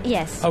emitter out?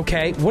 Yes.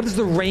 Okay. What is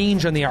the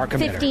range on the arc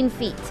emitter? 15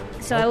 feet.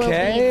 So I will be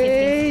 15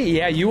 Okay. feet.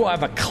 Yeah, you will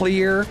have a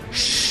clear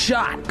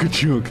shot.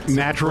 Ka-chunk.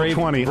 Natural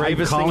 20. I'm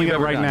bravest thing calling you've it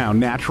ever right done. now.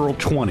 Natural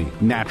 20.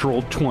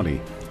 Natural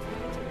 20.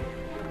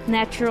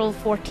 Natural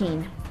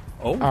 14.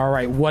 All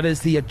right. What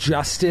is the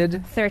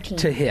adjusted 13.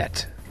 to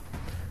hit?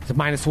 Is it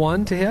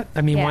 -1 to hit?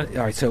 I mean, Yeah. one.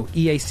 All right. So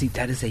EAC,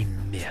 that is a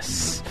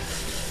miss.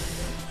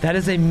 That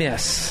is a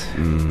miss.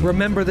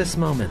 Remember this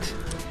moment.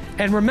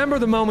 And remember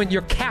the moment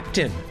your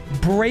captain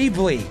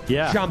bravely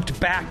jumped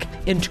back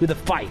into the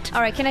fight.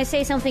 All right, can I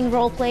say something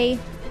role play?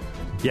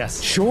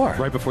 Yes. Sure.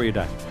 Right before you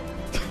die.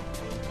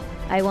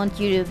 I want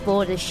you to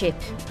board the ship.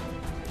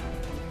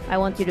 I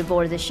want you to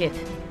board the ship.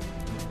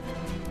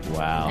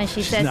 Wow. And she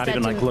She's says not that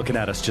even to- like looking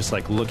at us, just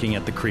like looking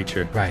at the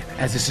creature. Right,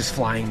 as it's just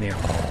flying there.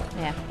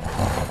 Yeah.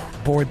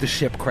 Board the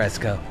ship,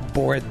 Kreska.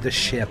 Board the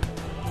ship,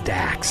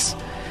 Dax.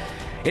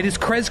 It is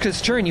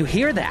Kreska's turn. You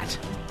hear that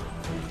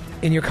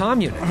in your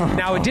comm unit.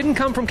 Now, it didn't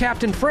come from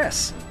Captain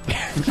Friss.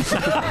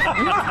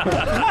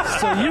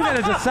 So you got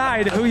to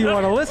decide who you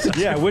want to listen to.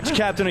 Yeah, which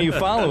captain are you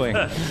following?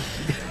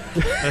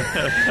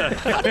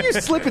 How do you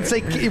slip and say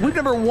we've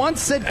never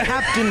once said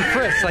Captain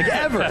Chris, like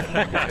ever?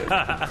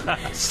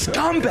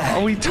 Scumbag.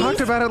 Oh, we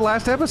talked about it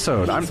last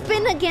episode. He's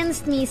been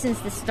against me since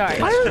the start.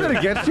 I haven't been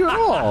against you at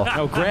all.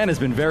 No, Grant has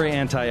been very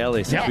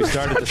anti-Ellie since we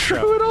started the show.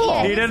 True at all.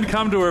 Yeah. He didn't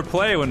come to her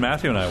play when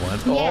Matthew and I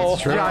went.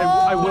 Yes. Yeah,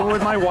 I went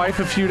with my wife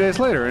a few days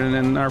later, and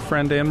then our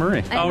friend Anne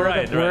Marie. Oh,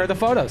 right. Where are the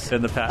photos?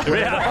 In the past.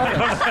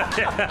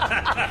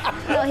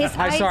 Well, his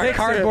I saw a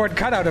cardboard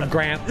cutout of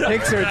Grant.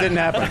 Pixar didn't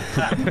happen.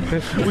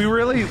 We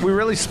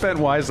really spent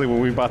wisely when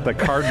we bought the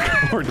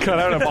cardboard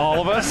cutout of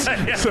all of us.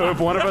 So if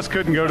one of us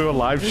couldn't go to a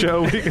live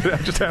show, we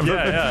could just have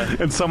them,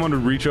 and someone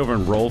would reach over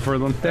and roll for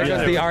them. There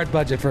goes the art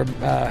budget for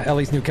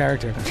Ellie's new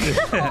character.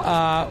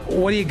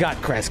 What do you got,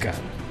 Kreska?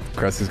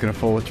 Kreska's going to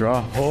full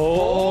withdraw.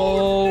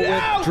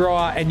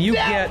 Withdraw, and you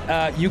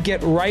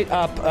get right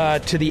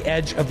up to the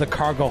edge of the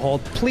cargo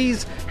hold.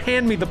 Please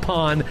hand me the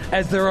pawn,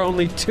 as there are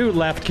only two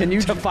left. Can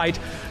you to fight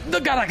the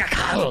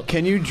Galakakal?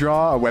 Can you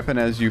draw a weapon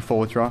as you full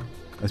withdraw?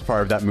 As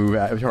part of that move,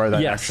 as part of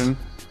that action?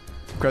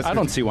 Kreska, I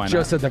don't see why not.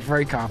 Joe said that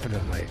very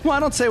confidently. Well, I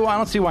don't see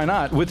why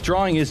not.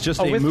 Withdrawing is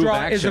just a move withdraw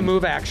action. is a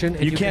move action.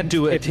 And You can't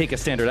do it. Take a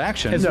standard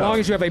action. As long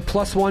as you have a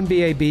 +1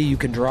 BAB, you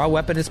can draw a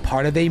weapon as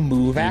part of a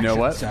move You action. know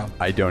what? So.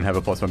 I don't have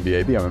a +1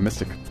 BAB. I'm a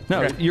mystic.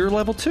 No, Okay. you're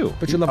level 2.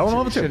 But you're level 2.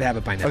 level You 2. should have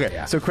it by now. Okay,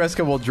 Yeah. so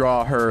Kreska will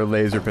draw her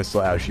laser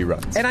pistol as she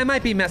runs. And I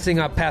might be messing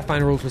up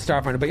Pathfinder rules with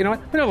Starfinder, but you know what?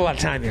 We don't have a lot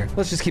of time here.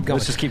 Let's just keep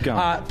going.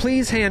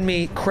 Please hand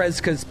me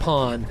Kreska's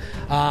pawn.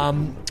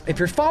 If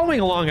you're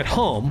following along at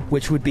home,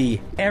 which would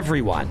be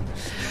everyone,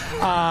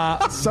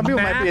 some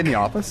people might be in the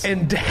office.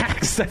 And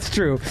Dax, that's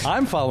true.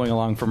 I'm following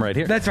along from right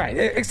here. That's right.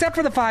 Except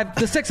for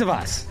the six of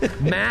us.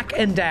 Mac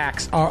and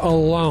Dax are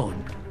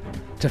alone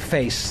to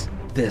face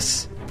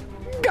this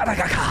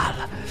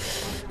Galakakal.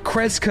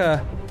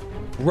 Kreska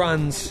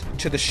runs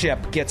to the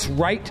ship, gets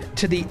right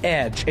to the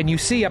edge, and you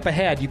see up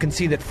ahead, you can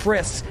see that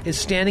Friss is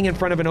standing in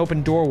front of an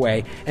open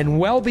doorway, and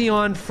well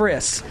beyond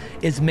Friss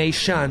is Mei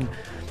Shun,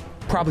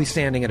 probably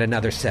standing at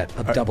another set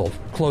of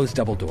closed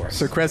double doors.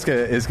 So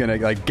Kreska is going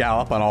to like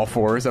gallop on all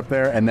fours up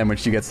there, and then when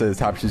she gets to the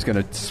top, she's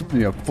going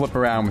to flip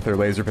around with her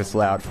laser pistol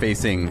out,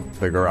 facing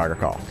the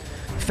Galakakal.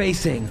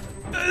 Facing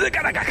the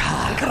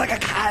Galakakal.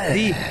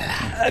 The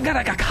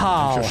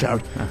Galakakal.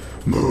 Shout,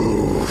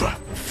 move.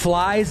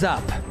 Flies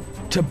up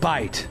to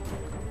bite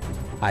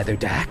either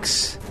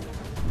Dax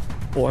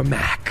or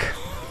Mac.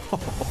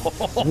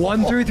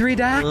 1 through 3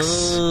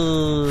 Dax,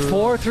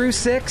 4 through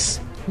 6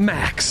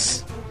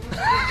 Max.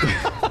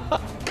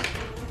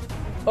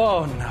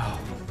 Oh no.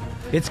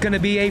 It's going to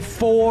be a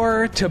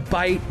 4 to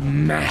bite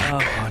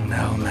Mac. Oh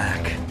no,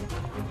 Mac.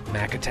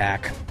 Mac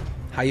attack.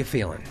 How you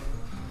feeling?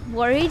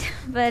 Worried,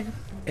 but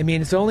I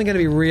mean, it's only going to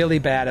be really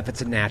bad if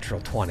it's a natural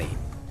 20.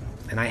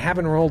 And I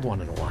haven't rolled one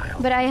in a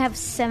while. I have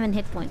 7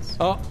 hit points.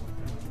 Oh.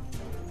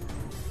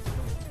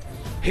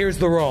 Here's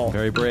the roll.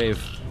 Very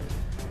brave.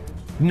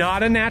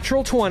 Not a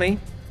natural 20,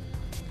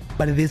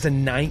 but it is a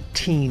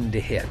 19 to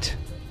hit.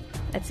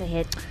 That's a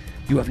hit.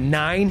 You have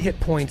 9 hit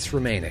points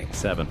remaining.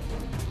 7.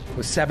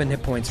 With 7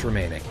 hit points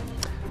remaining.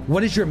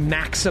 What is your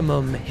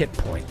maximum hit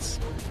points?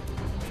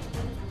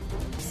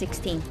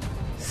 16.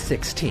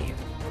 16.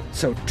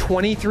 So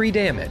 23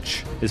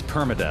 damage. Is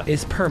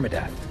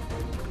permadeath.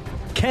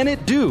 Can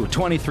it do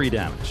 23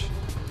 damage?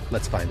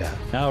 Let's find out.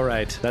 All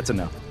right. That's a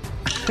no.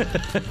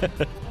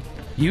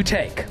 You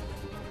take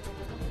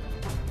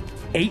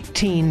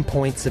 18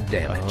 points of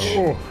damage.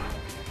 Oh.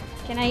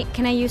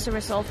 Can I use a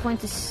resolve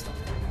point to...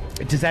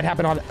 Does that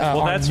happen on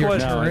that's your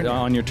what turn?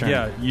 on your turn.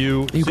 Yeah,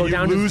 you go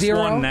down to lose 0?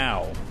 one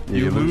now.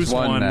 You lose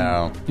one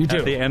now. You do.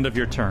 At the end of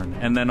your turn,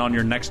 and then on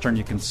your next turn,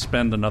 you can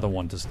spend another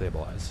one to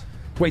stabilize.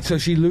 Wait, so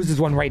she loses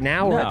one right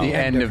now, or No. at the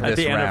end of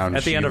this round,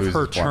 at the she end of her loses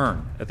one.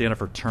 turn. At the end of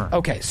her turn.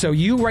 Okay, so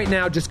you right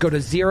now just go to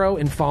 0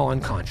 and fall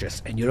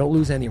unconscious, and you don't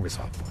lose any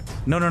resolve points.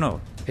 No.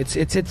 It's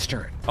its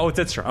turn. Oh, it's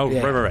its turn. Oh,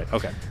 Yeah. right.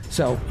 Okay.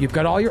 So you've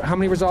got all your. How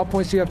many resolve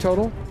points do you have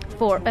total?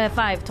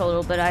 5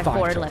 total, but I have 5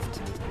 4 total. left.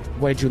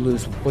 What did you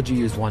lose? What'd you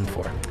use 1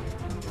 for?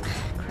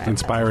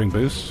 Inspiring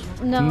boost?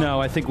 No.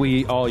 I think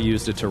we all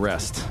used it to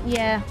rest.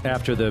 Yeah.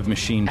 After the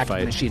machine After fight.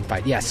 the machine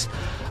fight, yes.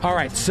 All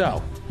right,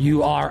 so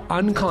you are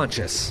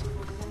unconscious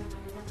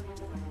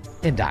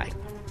and die.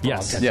 For all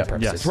intents and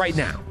purposes. Right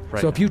now.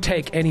 Right So if you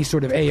take any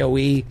sort of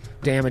AoE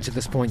damage at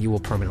this point, you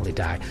will permanently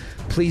die.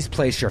 Please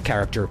place your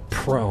character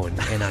prone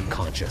and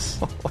unconscious.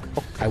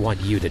 I want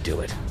you to do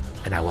it,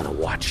 and I want to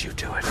watch you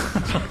do it.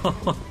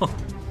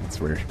 That's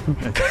weird.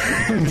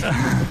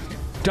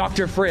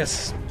 Dr.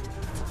 Friss.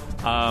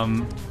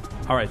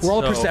 All right.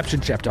 Roll a perception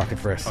check, Dr.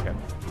 Friss. Okay.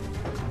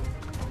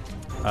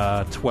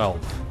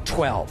 12.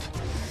 12.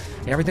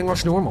 Everything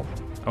looks normal.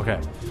 Okay.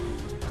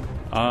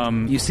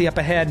 You see up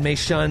ahead, Mei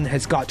Shun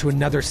has got to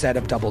another set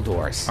of double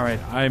doors. All right,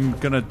 I'm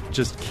going to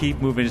just keep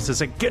moving. It's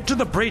just like, get to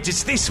the bridge.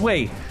 It's this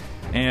way.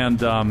 And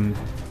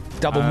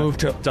double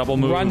move.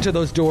 Run to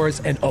those doors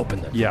and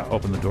open them. Yeah,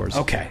 open the doors.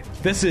 Okay.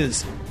 This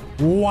is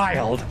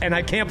wild, and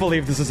I can't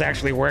believe this is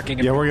actually working.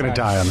 Yeah, we're going to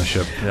die on the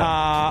ship.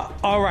 Yeah.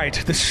 All right.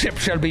 The ship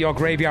shall be your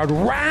graveyard.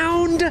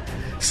 Round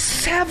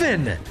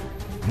 7.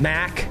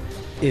 Mac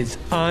is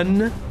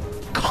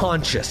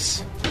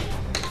unconscious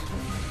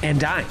and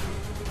dying.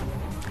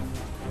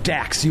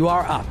 Dax, you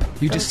are up.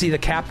 You just see the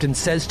captain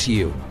says to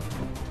you,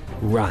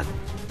 run.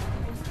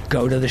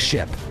 Go to the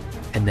ship.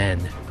 And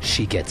then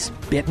she gets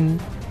bitten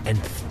and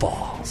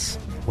falls.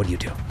 What do you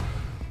do?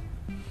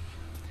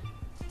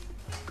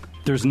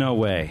 There's no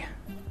way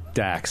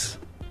Dax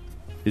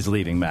is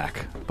leaving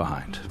Mac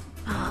behind.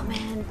 Oh,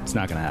 man. It's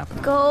not going to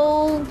happen.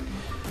 Go.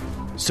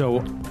 So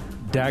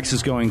Dax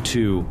is going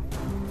to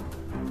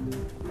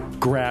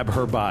grab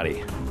her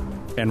body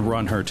and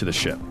run her to the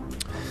ship.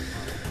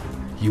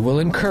 You will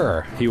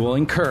incur. He will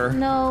incur.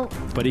 No.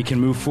 But he can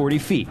move 40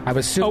 feet. I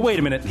was Oh, wait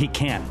a minute. He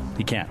can't.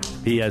 He can't.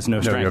 He has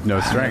no strength. You have no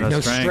strength. No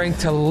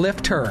strength to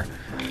lift her.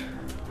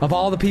 Of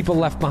all the people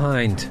left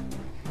behind.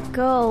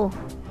 Go.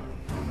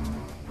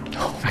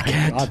 Oh my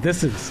God,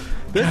 this is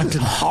a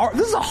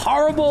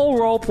horrible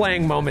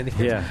role-playing moment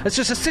here. Yeah. It's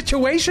just a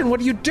situation. What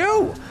do you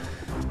do?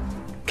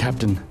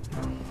 Captain,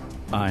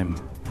 I'm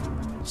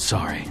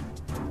sorry.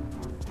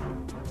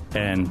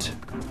 And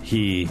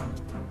he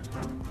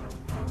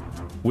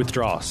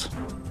withdraws.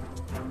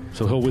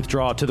 So he'll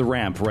withdraw to the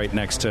ramp right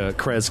next to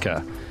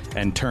Kreska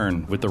and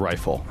turn with the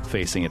rifle,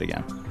 facing it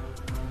again.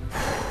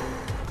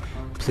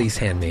 Please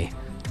hand me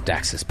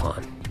Dax's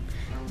pawn.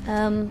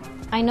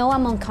 I know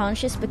I'm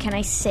unconscious, but can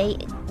I say...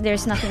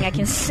 There's nothing I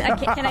can...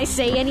 Can I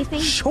say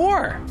anything?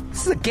 Sure.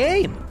 This is a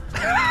game.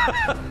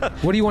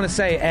 What do you want to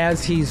say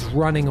as he's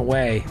running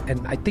away?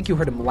 And I think you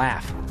heard him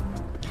laugh.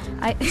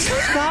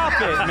 Stop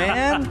it,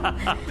 man.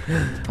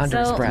 Under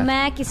his So breath.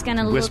 Mac is going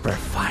to look... Whisper,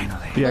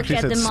 finally. He look actually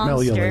at said, the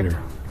smell you monster.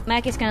 later.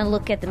 Mac is going to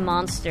look at the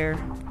monster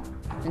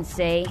and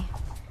say,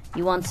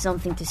 you want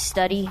something to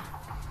study?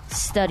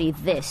 Study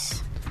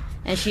this.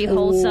 And she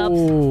holds up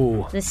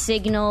the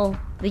signal,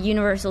 the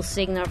universal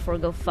signal for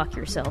go fuck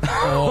yourself.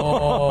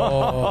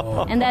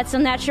 Oh. And that's a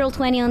natural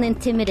 20 on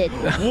Intimidate.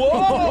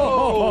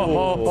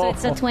 Whoa! So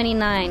it's a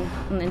 29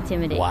 on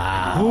Intimidate.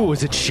 Wow. Ooh,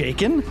 is it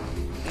shaken?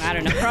 I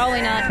don't know,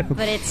 probably not,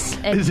 but it's...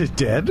 Is it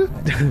dead?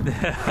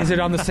 Is it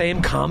on the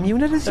same comm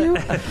unit as you?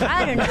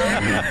 I don't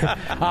know.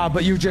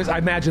 But I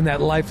imagine that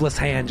lifeless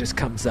hand just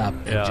comes up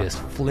and just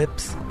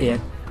flips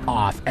it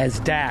off as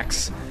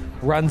Dax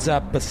runs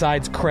up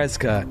besides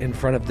Kreska in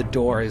front of the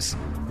doors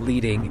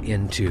leading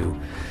into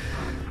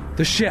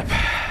the ship.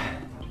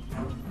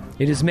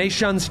 It is Mei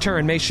Shun's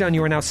turn. Mei Shun,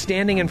 you are now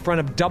standing in front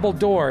of double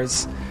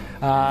doors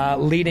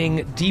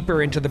leading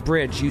deeper into the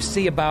bridge. You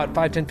see about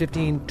 5, 10,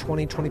 15,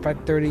 20,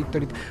 25, 30,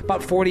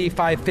 about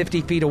 45,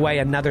 50 feet away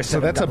another set So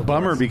of that's a double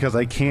bummer doors. because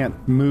I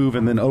can't move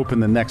and then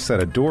open the next set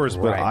of doors,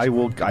 but Right.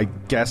 I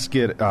guess,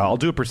 I'll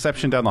do a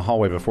perception down the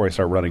hallway before I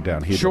start running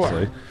down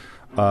heedlessly.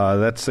 Sure.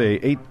 That's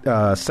a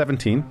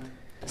 17.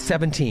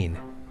 17.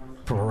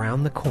 From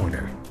around the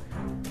corner,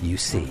 you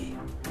see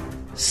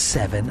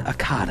 7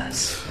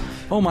 Akadas.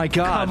 Oh my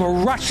God.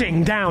 Come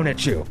rushing down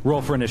at you.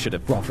 Roll for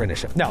initiative. Roll for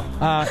initiative. No.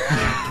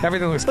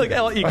 Everything looks Look,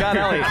 Ellie, you got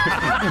Ellie.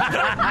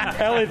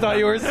 Ellie thought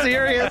you were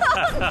serious.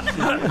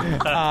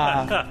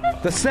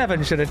 The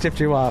 7 should have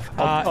tipped you off.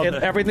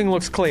 Everything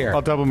looks clear.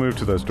 I'll double move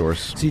to those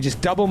doors. So you just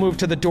double move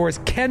to the doors.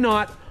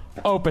 Cannot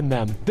open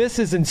them. This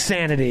is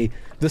insanity,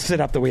 the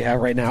sit-up that we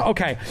have right now.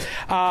 Okay.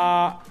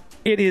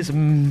 It is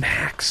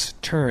Mac's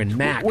turn.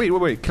 Mac.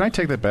 Wait. Can I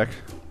take that back?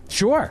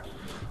 Sure.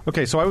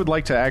 Okay, so I would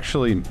like to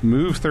actually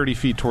move 30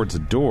 feet towards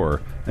the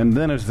door, and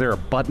then is there a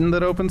button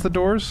that opens the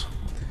doors?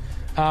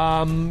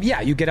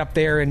 Yeah, you get up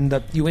there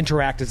and you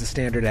interact as a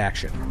standard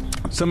action.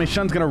 So Mei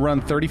Shun's going to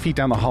run 30 feet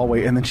down the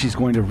hallway, and then she's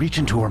going to reach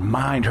into her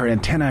mind, her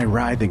antennae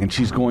writhing, and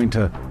she's going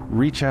to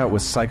reach out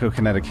with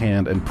psychokinetic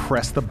hand and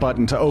press the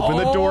button to open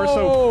the door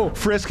so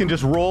Frisk can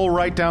just roll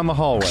right down the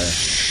hallway.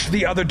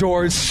 The other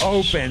doors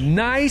open.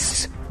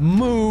 Nice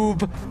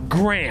move,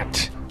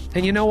 Grant.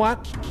 And you know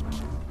what?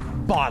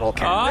 Bottle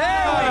cap.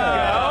 There we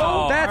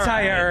go. That's how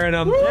you earn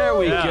them. There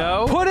we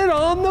go. Put it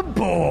on the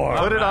board.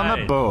 Put it on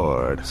the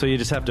board. So you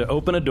just have to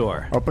open a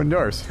door. Open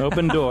doors.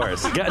 Open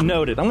doors. Got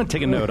noted. I'm going to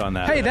take a note on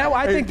that. Hey,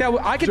 I think that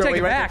I can Joey, take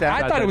it write back. that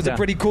down. I thought it was a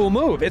pretty cool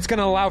move. It's going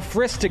to allow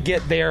Frisk to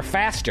get there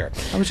faster.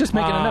 I was just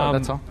making a note,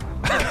 that's all.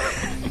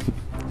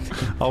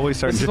 Always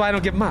starting This is why I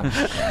don't give them up.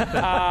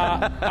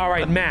 All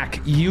right, Mac,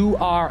 you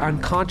are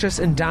unconscious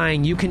and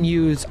dying. You can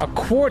use a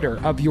quarter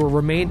of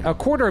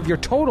your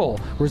total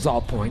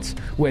resolve points,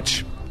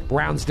 which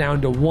rounds down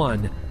to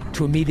 1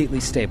 to immediately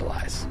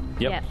stabilize.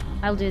 Yep. Yeah,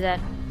 I'll do that.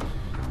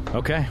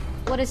 Okay.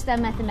 What does that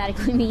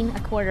mathematically mean? A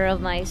quarter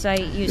of my... So I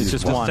use... It's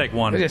just Just one. take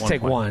one. Just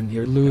take point. 1.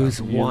 You lose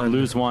You 1.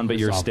 lose one, but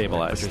you're resolve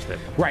point. stabilized.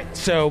 Right,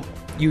 so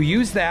you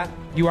use that.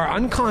 You are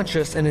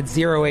unconscious and it's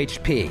 0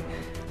 HP.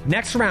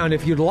 Next round,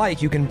 if you'd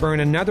like, you can burn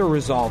another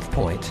resolve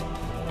point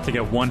To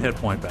get 1 hit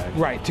point back.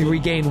 Right, to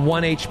regain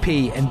 1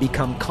 HP and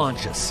become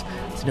conscious.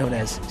 It's known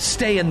as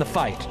stay in the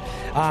fight.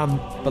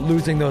 But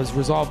losing those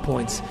resolve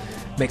points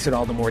makes it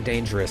all the more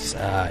dangerous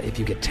if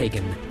you get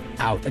taken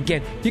out.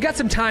 Again, you got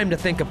some time to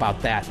think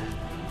about that.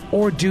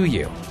 Or do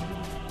you?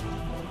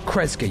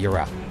 Kreska, you're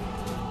up.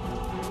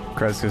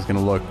 Kreska's going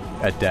to look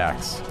at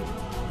Dax.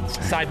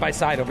 Side by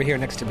side over here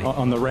next to me.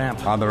 On the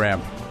ramp. On the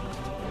ramp.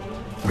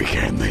 We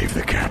can't leave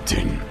the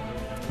captain.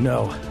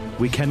 No,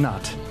 we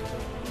cannot.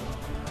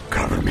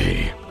 Cover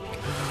me.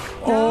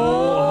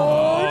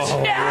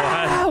 Oh,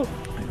 no!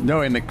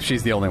 Knowing that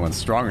she's the only one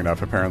strong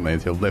enough, apparently,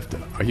 to lift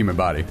a human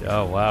body.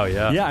 Oh, wow,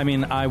 yeah. Yeah, I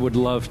mean, I would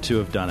love to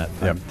have done it.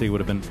 I Yep. think it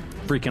would have been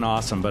freaking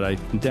awesome, but I'm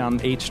down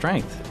 8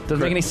 strength. Doesn't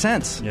make any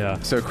sense. Yeah.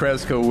 So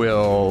Kreska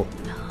will,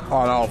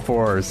 on all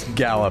fours,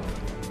 gallop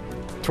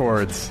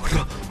towards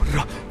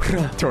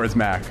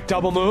Mac.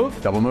 Double move?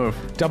 Double move.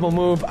 Double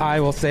move, I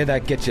will say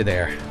that gets you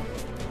there.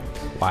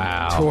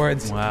 Wow.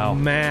 Towards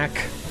Mac.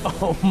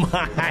 Oh,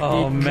 my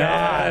God.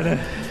 Man.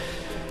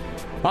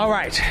 All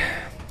right.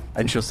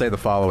 And she'll say the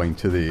following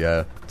to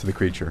the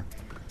creature.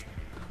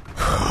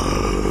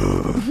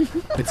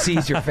 It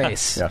sees your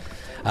face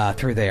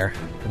through there,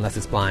 unless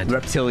it's blind.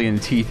 Reptilian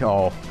teeth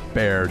all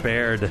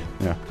bared.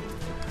 Yeah.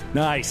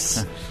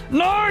 Nice.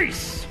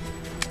 Nice!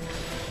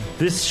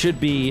 This should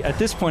be, at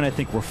this point, I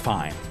think we're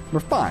fine. We're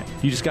fine.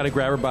 You just got to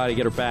grab her body,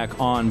 get her back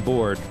on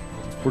board.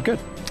 We're good.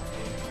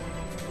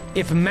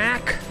 If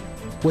Mac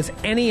was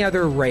any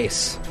other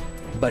race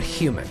but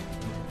human,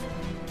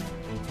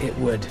 it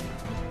would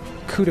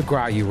coup de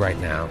grace you right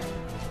now,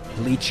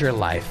 leech your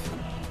life,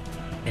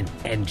 and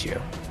end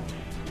you.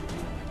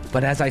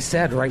 But as I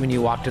said right when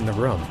you walked in the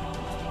room,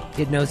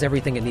 it knows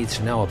everything it needs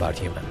to know about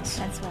humans.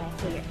 That's what I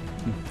figured.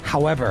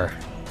 However,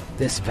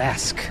 this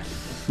Vesk...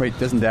 Wait,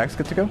 doesn't Dax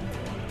get to go?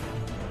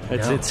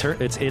 It's No. its turn.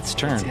 It's its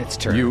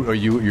turn.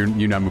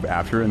 You now move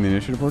after in the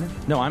initiative order?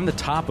 No, I'm the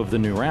top of the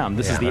new round.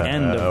 This is the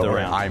end of the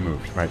round. I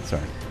moved. Right,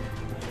 sorry.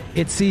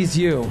 It sees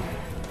you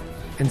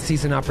and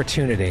sees an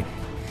opportunity.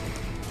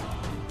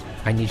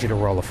 I need you to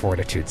roll a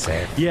fortitude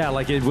save. Yeah,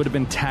 like it would have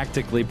been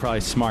tactically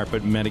probably smart,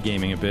 but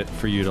metagaming a bit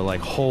for you to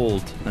like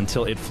hold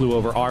until it flew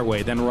over our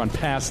way, then run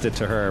past it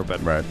to her. But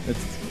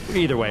it's,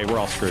 either way, we're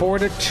all screwed.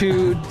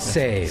 Fortitude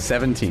save.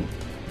 17.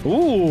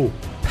 Ooh.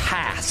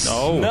 Pass.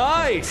 Oh.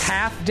 Nice.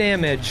 Half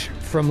damage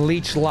from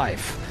leech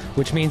life,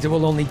 which means it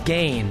will only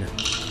gain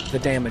the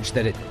damage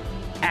that it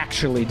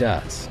actually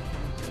does.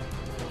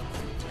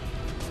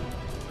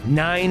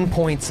 9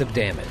 points of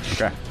damage.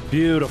 Okay.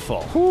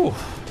 Beautiful. Whew.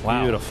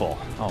 Wow. Beautiful.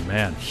 Oh,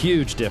 man.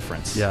 Huge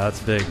difference. Yeah,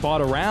 that's big.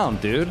 Bought a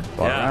round, dude.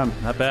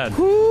 Not bad.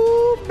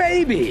 Ooh,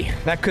 baby.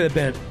 That could have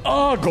been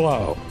a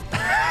glow.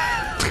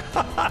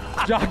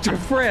 Dr.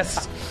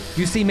 Frisk,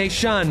 you see Mei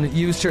Shun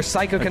used her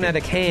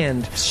psychokinetic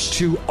hand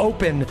to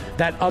open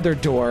that other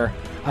door.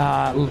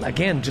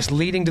 Again, just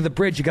leading to the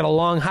bridge. You got a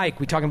long hike.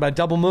 We talking about a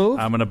double move?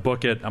 I'm going to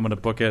book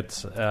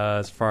it.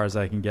 As far as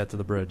I can get to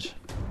the bridge.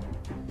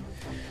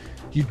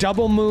 You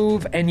double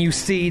move, and you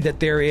see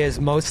that there is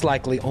most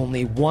likely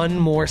only one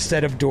more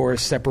set of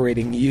doors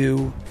separating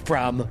you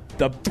from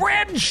the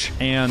bridge.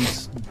 And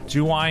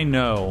do I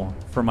know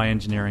from my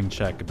engineering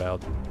check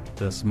about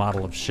this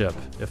model of ship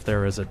if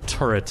there is a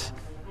turret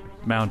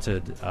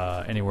mounted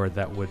anywhere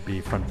that would be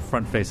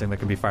front facing that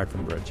can be fired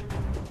from the bridge?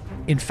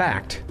 In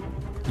fact,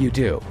 you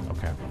do.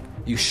 Okay.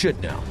 You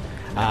should know.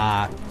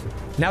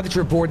 Now that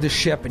you're aboard the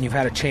ship and you've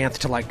had a chance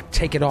to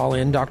take it all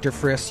in, Dr.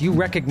 Frisk, you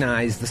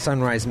recognize the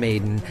Sunrise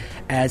Maiden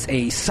as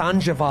a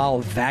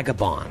Sanjaval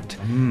vagabond,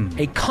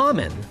 a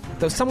common,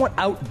 though somewhat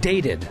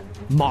outdated,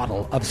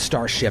 model of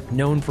starship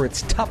known for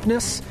its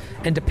toughness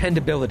and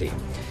dependability.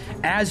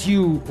 As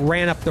you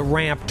ran up the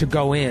ramp to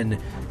go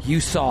in, you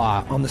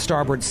saw on the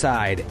starboard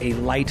side a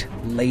light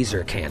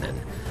laser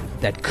cannon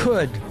that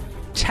could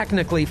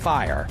technically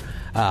fire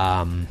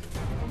from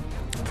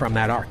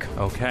that arc.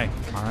 Okay.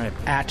 All right.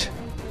 At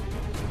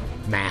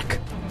Mac.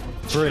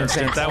 For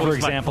instance, That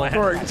was my plan.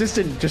 Or just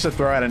to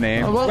throw out a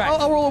name. Well, Right.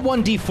 I'll roll a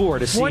 1d4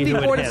 to see who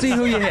 1d4 it to hits. see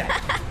who you hit.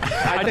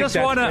 I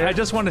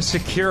just want to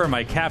secure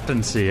my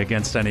captaincy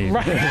against any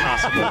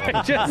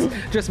possible.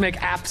 just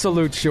make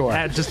absolute sure.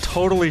 Just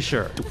totally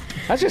sure.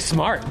 That's just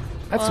smart.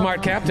 That's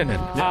smart captaining.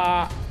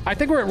 I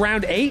think we're at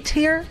round 8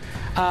 here.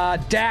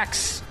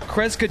 Dax,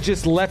 Kreska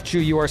just left you.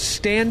 You are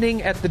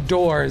standing at the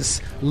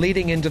doors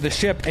leading into the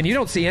ship, and you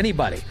don't see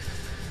anybody.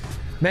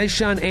 Mei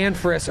Shun and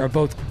Frisk are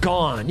both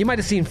gone. You might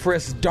have seen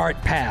Frisk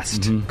dart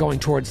past, going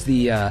towards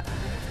the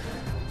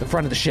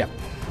front of the ship.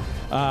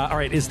 All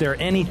right, is there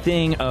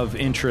anything of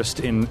interest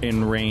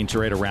in range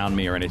right around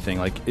me or anything?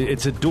 Like,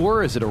 it's a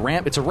door? Is it a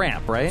ramp? It's a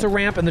ramp, right? It's a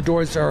ramp, and the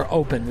doors are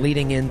open,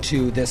 leading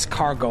into this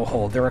cargo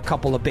hold. There are a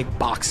couple of big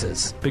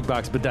boxes. Big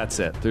box, but that's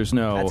it. There's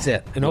no... That's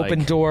it. An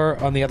open door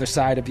on the other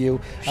side of you.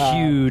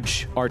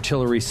 Huge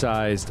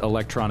artillery-sized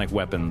electronic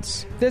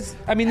weapons. There's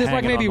like hanging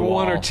maybe on the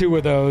one wall. or two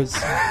of those.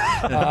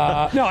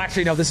 No,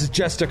 actually, no. This is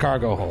just a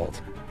cargo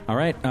hold. All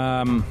right,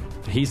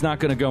 he's not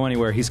going to go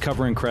anywhere. He's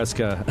covering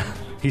Kreska.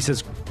 He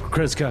says,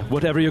 Kreska,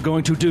 whatever you're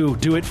going to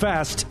do it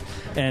fast.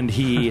 And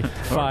he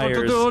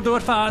fires. Do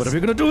it fast. Whatever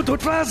you're going to do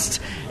it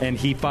fast. And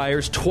he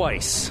fires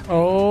twice in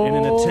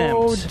an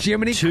Oh, attempt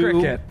Jiminy to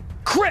Cricket.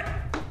 crit.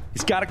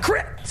 He's got a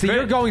crit. So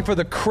you're going for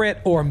the crit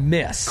or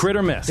miss. Crit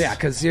or miss. Yeah,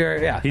 because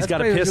He's got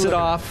to piss it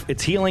off.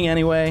 It's healing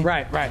anyway.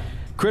 Right.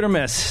 Crit or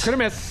miss. Crit or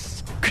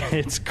miss.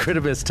 It's crit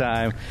or miss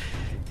time.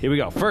 Here we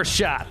go. First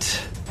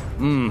shot.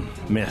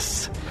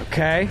 Miss.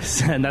 Okay.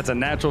 And that's a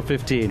natural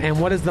 15. And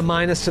what is the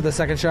minus to the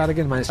second shot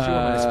again? -2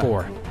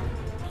 or -4?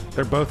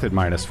 They're both at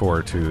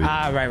 -4 to the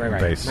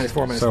right. base.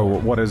 -4, So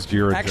what is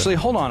your... Actually,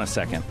 hold on a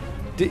second.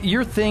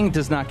 Your thing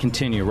does not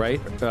continue, right?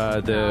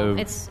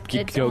 It's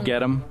go on-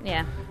 get him?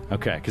 Yeah.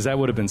 Okay, because that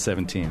would have been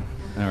 17.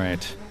 All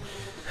right.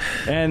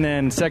 And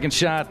then second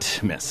shot,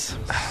 miss.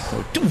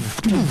 So,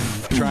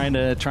 trying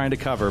to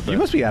cover. But, You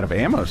must be out of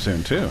ammo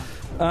soon, too.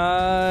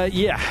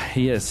 yeah,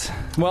 he is.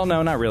 Well,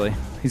 no, not really.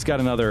 He's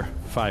got another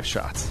 5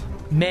 shots.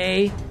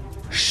 May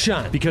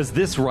Shun. Because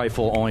this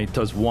rifle only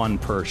does 1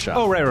 per shot.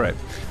 Oh, right.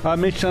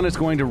 Mei Shun is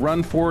going to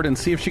run forward and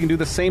see if she can do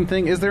the same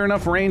thing. Is there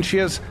enough range? She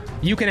has...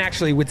 You can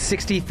actually, with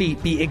 60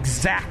 feet, be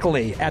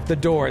exactly at the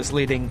doors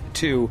leading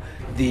to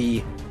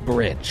the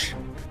bridge.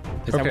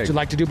 Is that what you'd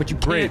like to do? But you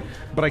can't. Great.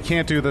 But I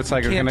can't do the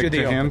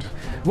psychokinetic hand?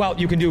 Well,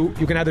 you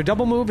can either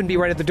double move and be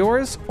right at the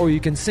doors, or you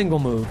can single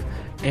move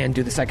and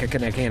do the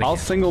psychokinetic hand. I'll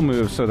single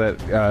move so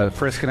that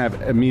Frisk can have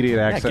immediate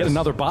access. Get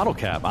another bottle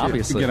cap,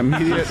 obviously. Get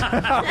immediate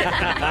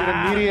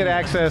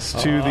access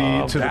to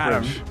the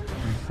bridge.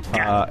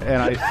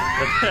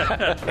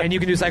 And you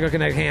can do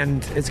psychokinetic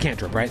hand. It's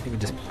cantrip, right? You can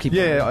just keep.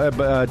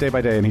 Day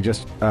by day, and he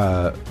just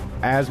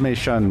as Mei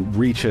Shun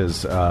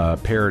reaches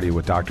parity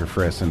with Dr.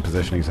 Frisk in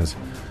positioning, he says,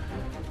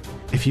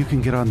 "If you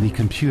can get on the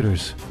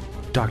computers,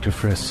 Dr.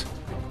 Frisk,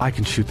 I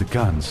can shoot the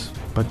guns,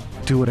 but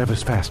do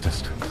whatever's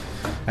fastest."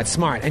 That's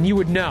smart, and you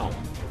would know.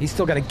 He's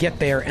still got to get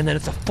there, and then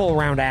it's a full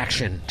round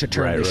action to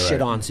turn this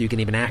shit on, so you can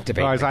even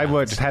activate. I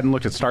just hadn't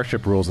looked at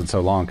Starship rules in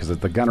so long because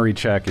the gunnery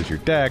check is your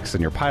dex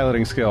and your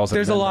piloting skills.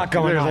 There's a lot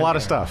going on. There's a lot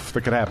of stuff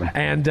that could happen,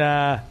 and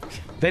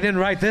they didn't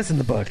write this in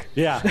the book.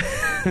 Yeah,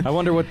 I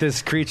wonder what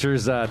this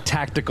creature's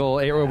tactical.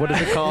 What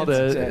is it called?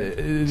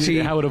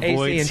 How it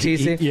avoids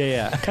AC and TC.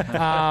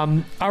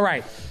 Yeah. All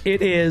right,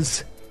 it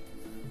is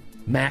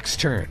Mac's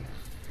turn.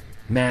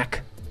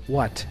 Mac,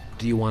 what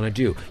do you want to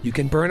do? You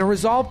can burn a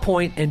resolve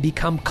point and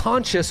become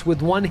conscious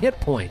with 1 hit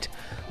point,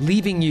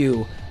 leaving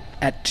you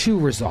at 2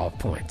 resolve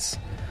points.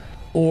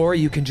 Or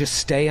you can just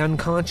stay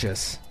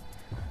unconscious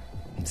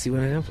and see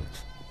what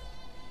happens.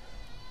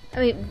 I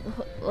mean,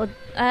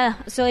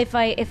 so if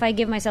I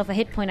give myself a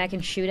hit point, I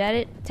can shoot at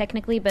it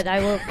technically, but I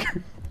will.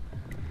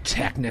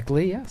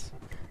 Technically, yes.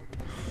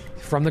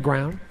 From the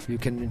ground, you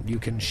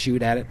can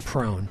shoot at it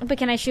prone. But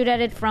can I shoot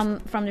at it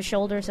from the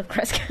shoulders of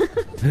Kreska?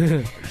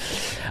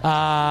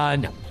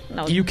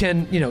 No. You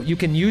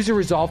can use a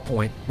resolve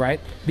point, right?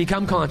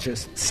 Become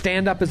conscious,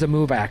 stand up as a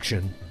move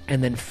action,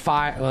 and then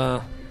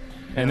fire.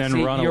 And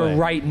then run away. You're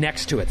right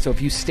next to it, so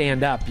if you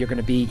stand up, you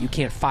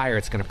can't fire.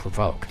 It's going to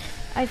provoke.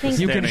 I think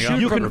you can shoot.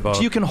 You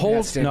can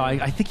hold. No,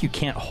 I think you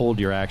can't hold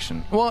your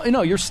action. Well,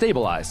 no, you're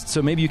stabilized,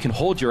 so maybe you can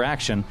hold your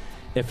action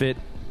if it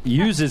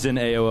uses an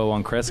AOO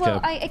on Kreska.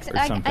 Well,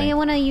 or something. I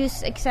want to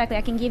use exactly.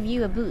 I can give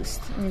you a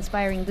boost, an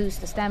inspiring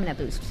boost, a stamina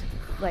boost,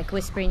 like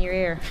whisper in your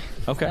ear.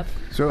 Okay. Stuff.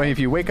 So if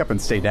you wake up and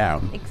stay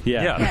down,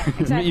 Yeah,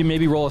 exactly. You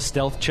maybe roll a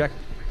stealth check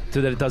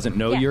so that it doesn't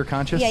know you're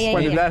conscious.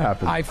 When did that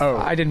happen?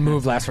 I didn't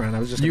move last round. I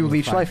was just. You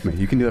leech life me.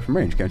 You can do that from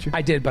range, can't you?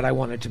 I did, but I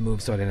wanted to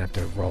move, so I didn't have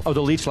to roll. Oh,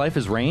 the leech life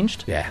is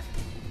ranged? Yeah.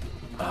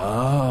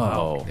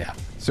 Oh. Yeah.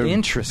 So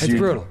interesting. It's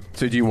brutal.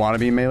 So do you want to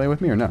be in melee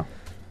with me or no?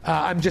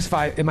 I'm just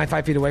 5. Am I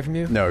 5 feet away from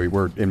you? No,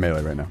 we're in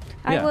melee right now.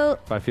 I will.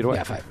 5 feet away.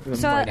 Yeah, 5. I'm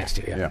So right next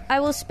to you. Yeah. I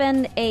will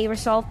spend a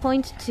resolve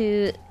point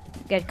to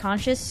get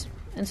conscious,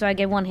 and so I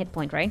get 1 hit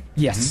point, right?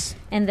 Yes.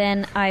 And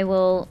then I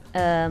will.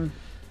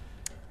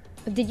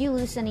 Did you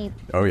lose any?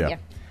 Oh yeah.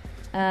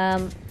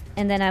 And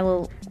then I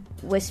will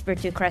whisper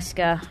to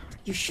Kreska,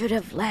 "You should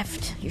have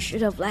left. You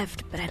should have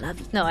left, but I love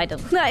you." No, I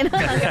don't. No, I don't.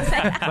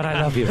 But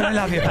I love you. I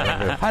love you.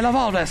 I love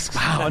all this.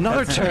 Wow,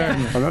 another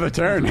turn. Another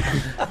turn.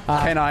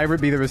 Can I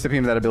be the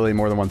recipient of that ability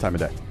more than 1 time a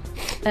day?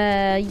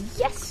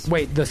 Yes.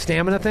 Wait, the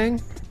stamina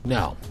thing?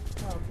 No.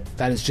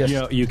 That is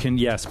just. You can,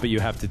 yes, but you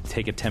have to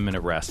take a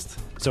 10-minute rest.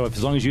 So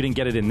as long as you didn't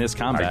get it in this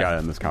combat. I got it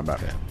in this combat.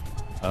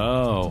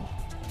 Oh.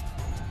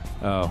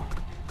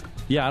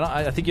 Yeah,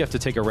 I think you have to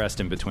take a rest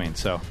in between.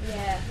 So.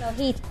 Yeah. No,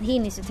 he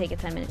needs to take a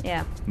 10-minute.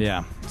 Yeah.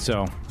 Yeah.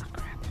 So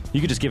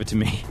you could just give it to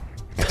me.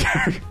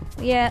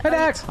 Yeah.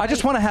 I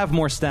just want to have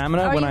more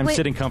stamina when I'm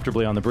sitting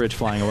comfortably on the bridge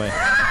flying away.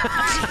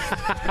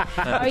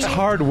 It's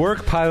hard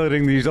work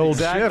piloting these old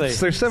ships.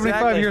 They're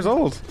 75 years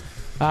old.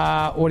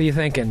 What are you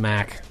thinking,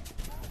 Mac?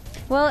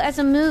 Well, as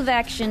a move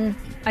action,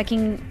 I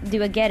can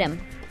do a get him.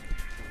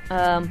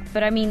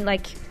 But I mean,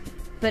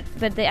 but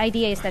the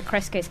idea is that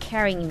Kreska is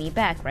carrying me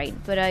back, right?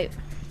 But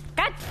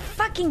God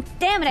fucking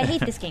damn it! I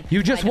hate this game.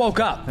 You just woke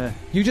up.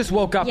 You just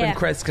woke up Yeah. and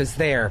Kreska's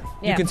there.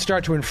 Yeah. You can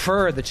start to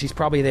infer that she's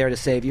probably there to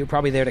save you,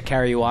 probably there to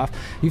carry you off.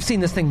 You've seen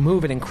this thing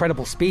move at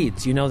incredible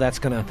speeds. You know that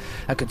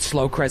could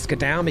slow Kreska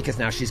down because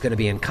now she's going to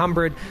be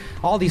encumbered.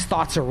 All these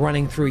thoughts are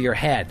running through your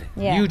head.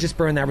 Yeah. You just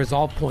burn that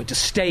resolve point to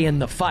stay in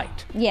the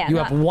fight. Yeah, You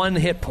no- have 1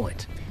 hit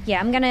point. Yeah,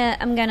 I'm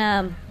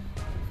gonna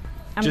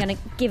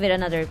give it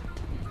another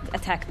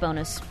attack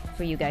bonus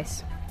for you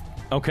guys.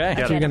 Okay.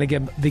 So you're going to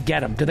give the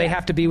get 'em. Do they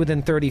have to be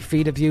within 30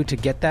 feet of you to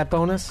get that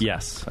bonus?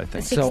 Yes, I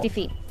think. 60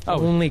 feet.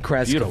 Only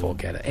Kreska beautiful. will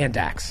get it. And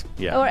Dax.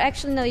 Yeah. Or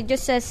actually, no, it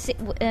just says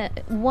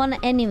one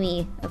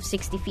enemy of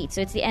 60 feet.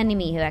 So it's the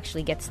enemy who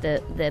actually gets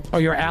the... Oh,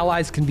 your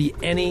allies can be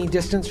any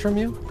distance from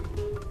you?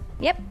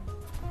 Yep.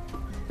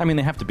 I mean,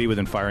 they have to be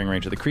within firing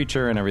range of the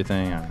creature and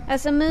everything.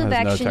 As a move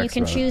There's no action, you text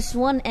can about it. choose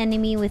one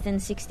enemy within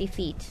 60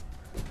 feet.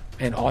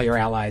 And all your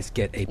allies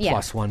get a Yeah.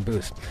 +1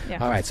 boost. Yeah.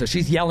 All right, so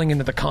she's yelling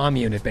into the comm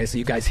unit, basically.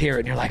 You guys hear it,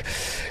 and you're like,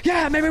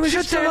 yeah, maybe we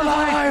should stay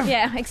alive!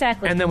 Yeah,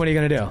 exactly. And then what are you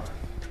going to do?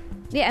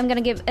 Yeah, I'm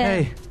gonna give...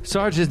 Hey,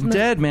 Sarge is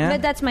dead, man.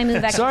 But that's my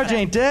move action. Sarge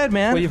ain't dead,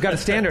 man. Well, you've got a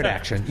standard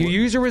action. You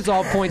use a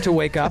resolve point to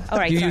wake up. All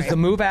right, you sorry. use the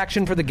move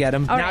action for the get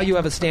 'em. All Now right. you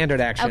have a standard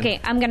action.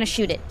 Okay, I'm gonna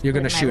shoot it. You're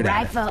gonna with my shoot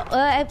at it. rifle.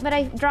 But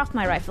I dropped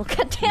my rifle.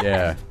 God damn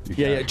it.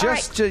 Yeah. Yeah.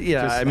 Just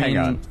Just I mean, hang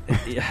on.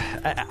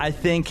 I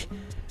think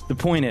the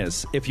point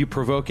is, if you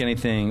provoke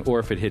anything or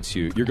if it hits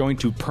you, you're going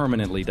to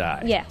permanently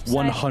die. Yeah, so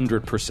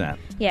 100%.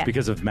 Yeah.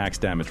 Because of max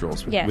damage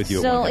rolls Yeah, with you.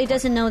 at so one hit it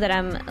doesn't know that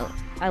I'm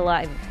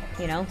alive,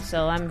 you know?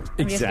 So I'm just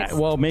Exactly.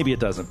 gonna- Well, maybe it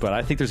doesn't, but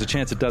I think there's a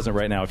chance it doesn't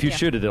right now. If you Yeah.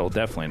 shoot it, it'll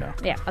definitely know.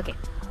 Yeah, okay.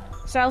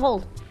 So I'll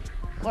hold.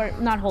 Or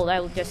not hold,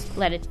 I'll just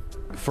let it...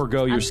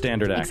 Forgo your I'm-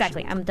 standard action.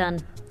 Exactly, I'm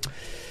done.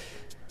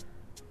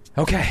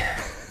 Okay.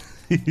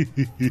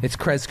 It's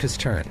Kreska's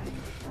turn.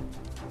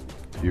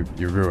 You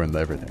ruined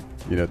everything.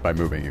 You know, by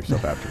moving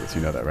yourself afterwards.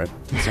 You know that, right?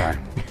 Sorry.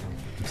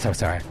 I'm so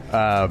sorry.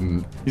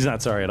 He's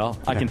not sorry at all.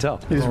 I can tell.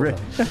 He's red.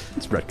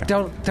 It's retcon.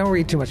 Don't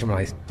read too much of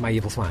my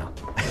evil smile.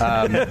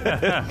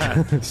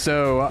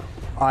 So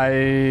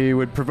I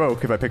would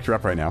provoke if I picked her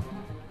up right now.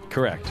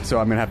 Correct. So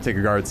I'm going to have to take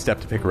a guard step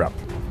to pick her up.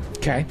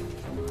 Okay.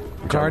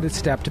 Guarded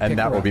step to pick her And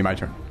that up. will be my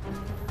turn.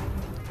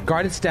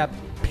 Guarded step,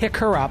 pick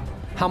her up.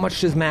 How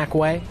much does Mac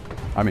weigh?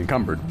 I'm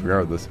encumbered,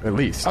 regardless, at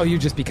least. Oh, you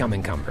just become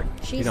encumbered.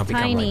 She's you don't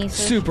become tiny, like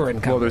so super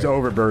encumbered. Well, there's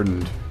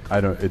overburdened.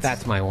 I don't. It's.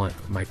 That's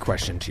my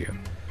question to you.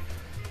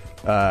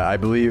 I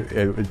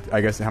believe.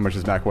 I guess how much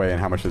does Mac weigh and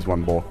how much does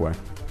one bulk weigh?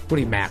 What do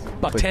you, Mac?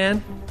 Buck 10?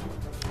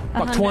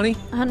 Buck 100 20?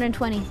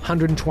 120.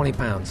 120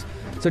 pounds.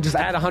 So just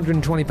add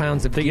 120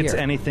 pounds of I think gear. it's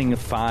anything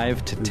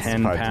 5 to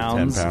 10 5 to 10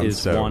 pounds is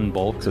so, one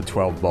bulk. So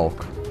 12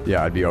 bulk.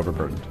 Yeah, I'd be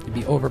overburdened. You'd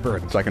be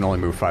overburdened. So I can only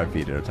move 5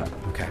 feet at a time.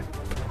 Okay.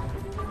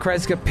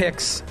 Kreska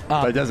picks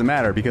up. But it doesn't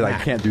matter because I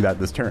Mac. can't do that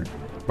this turn.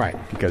 Right.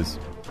 Because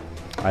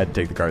I had to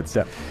take the guard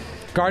step.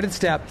 Guarded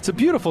step, It's a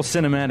beautiful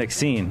cinematic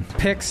scene.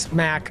 picks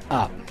Mac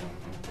up.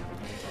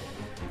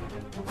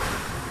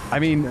 I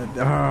mean,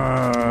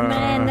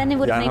 Man, then it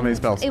would yeah, I don't have any have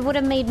spells. it would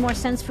have made more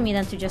sense for me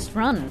than to just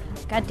run.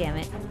 God damn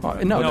it.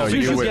 No, if you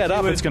you just would- get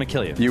up, you it's going to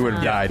kill you. You would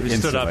have died If you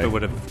instantly. stood up, it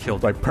would have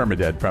killed like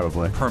permadead,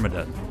 probably.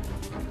 permadead.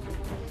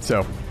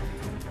 So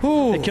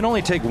Ooh. It can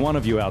only take one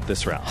of you out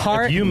this round.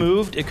 Heart- If you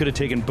moved, it could have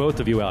taken both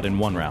of you out in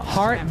one round.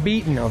 Heart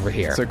beating over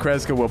here. So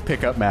Kreska will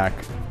pick up Mac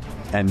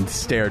and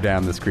stare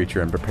down this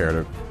creature and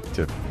prepare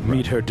to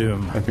Meet her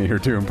doom. meet her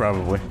doom,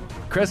 probably.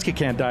 Kreska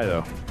can't die,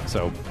 though,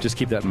 so just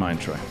keep that in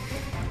mind, Troy.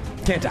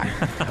 Can't die.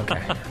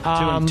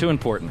 Okay. Too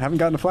important. Haven't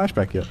gotten a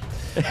flashback yet.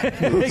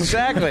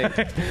 Exactly.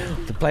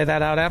 To play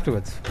that out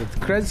afterwards with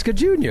Kreska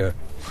Jr.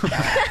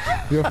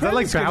 Your friends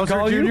like could Bowser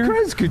call you Jr.?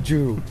 Kreska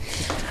Jew.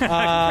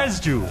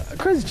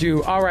 Kreska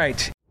Jew. All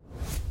right.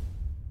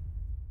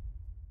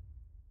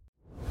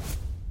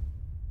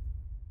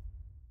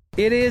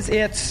 It is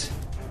its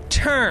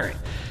turn.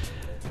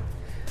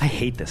 I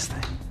hate this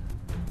thing.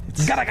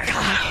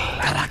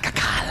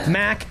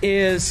 Mac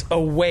is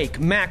awake.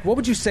 Mac, what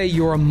would you say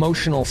your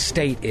emotional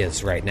state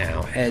is right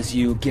now as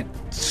you get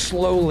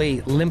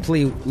slowly,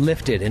 limply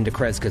lifted into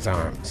Kreska's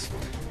arms?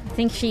 I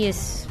think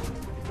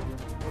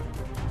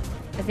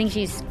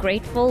she's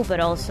grateful, but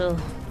also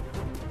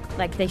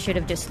like they should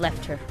have just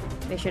left her.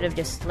 They should have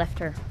just left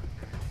her.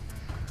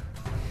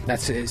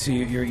 That's it. So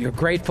you're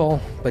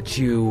grateful, but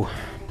you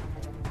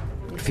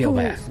feel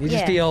bad. You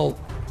just Yeah. feel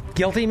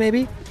guilty,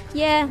 maybe?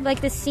 Yeah,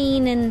 like the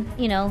scene in,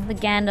 the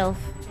Gandalf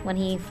when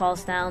he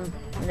falls down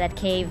in that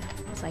cave.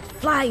 It's like,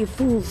 fly, you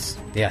fools.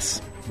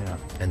 Yes. Yeah.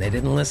 And they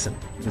didn't listen.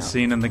 The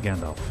scene in the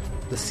Gandalf.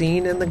 The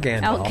scene in the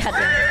Gandalf. Oh,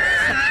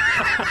 goddamn.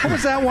 What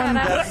was that one?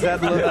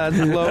 that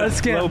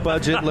low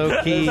budget,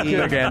 low key.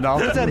 The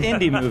Gandalf. What's that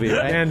indie movie,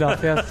 right?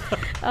 Gandalf, yes.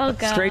 Oh,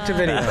 God. Straight to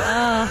video.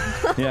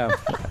 Yeah.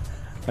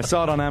 I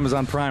saw it on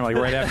Amazon Prime, like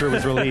right after it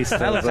was released.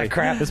 That I looks was like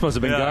crap. This must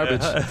have been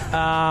garbage.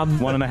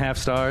 1.5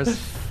 stars.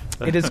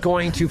 It is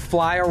going to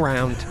fly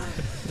around,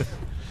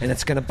 and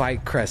it's going to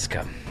bite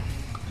Kreska.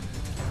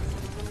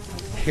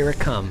 Here it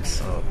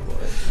comes. Oh, boy.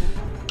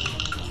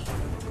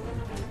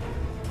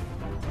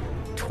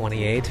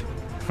 28.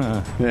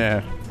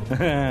 Yeah.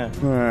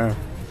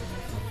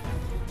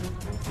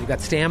 You got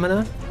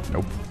stamina?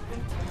 Nope.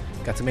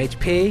 Got some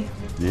HP?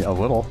 Yeah, a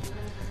little.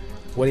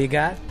 What do you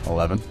got?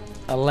 11.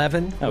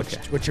 11?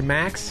 Okay. What's your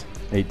max?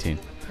 18.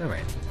 All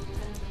right.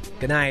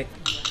 Good night.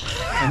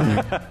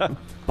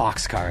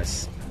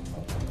 Boxcars.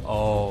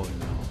 Oh,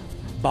 no.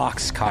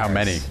 Boxcars. How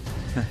many?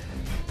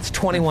 It's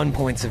 21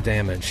 points of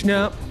damage.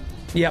 No.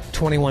 Yep,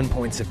 21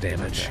 points of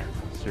damage.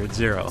 So you're at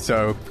 0.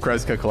 So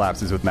Kreska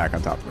collapses with Mac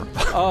on top of her.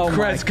 Oh, my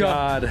Kreska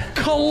God.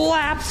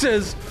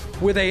 collapses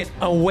with a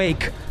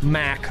awake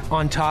Mac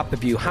on top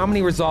of you. How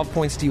many resolve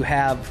points do you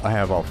have? I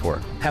have all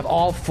 4. Have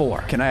all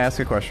 4. Can I ask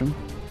a question?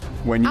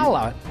 When you, I'll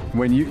allow it.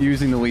 When you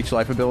using the leech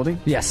life ability?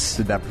 Yes.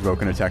 Did that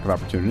provoke an attack of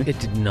opportunity? It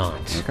did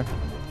not. Okay.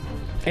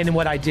 And then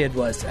what I did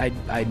was I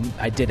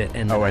did it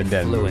and then I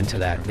flew into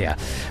that. Yeah.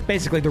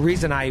 Basically, the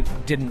reason I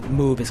didn't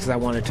move is because I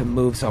wanted to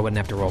move so I wouldn't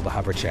have to roll the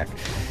hover check.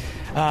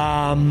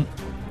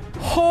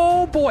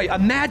 Oh boy,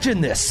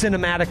 imagine this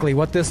cinematically,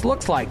 what this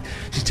looks like.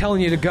 She's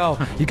telling you to go.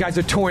 You guys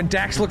are torn.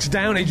 Dax looks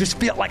down and you just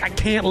feel like I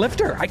can't lift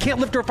her. I can't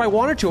lift her if I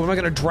wanted to. Am I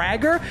going to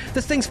drag her?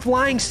 This thing's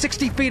flying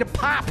 60 feet a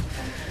pop.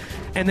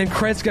 And then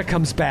Kreska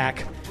comes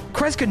back.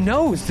 Kreska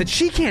knows that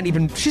she can't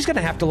even, she's going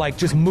to have to like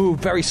just move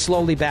very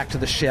slowly back to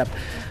the ship.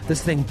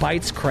 This thing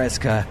bites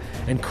Kreska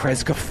and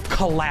Kreska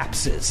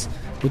collapses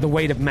with the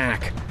weight of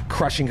Mac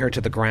crushing her to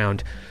the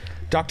ground.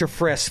 Dr.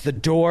 Friss, the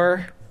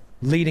door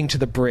leading to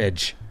the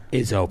bridge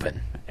is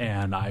open.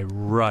 And I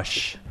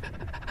rush.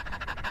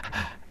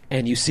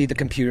 And you see the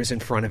computers in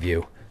front of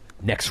you.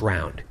 Next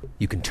round,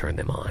 you can turn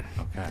them on.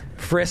 Okay.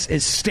 Friss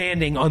is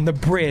standing on the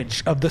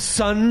bridge of the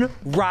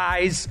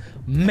Sunrise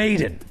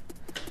Maiden.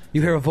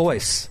 You hear a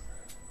voice.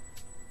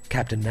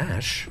 Captain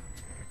Nash,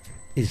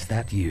 is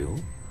that you?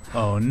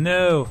 Oh,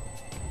 no.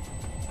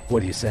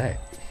 What do you say?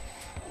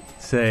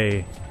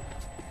 Say,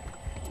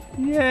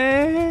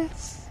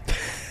 yes.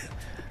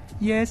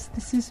 Yes,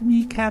 this is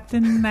me,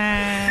 Captain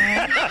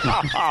Nash.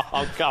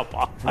 Oh, come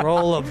on.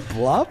 Roll a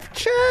bluff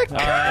check?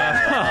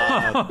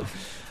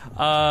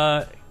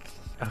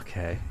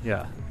 Okay,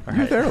 yeah. All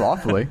You're right. there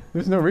lawfully.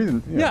 There's no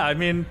reason. Yeah, I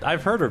mean,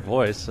 I've heard her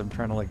voice. I'm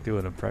trying to like do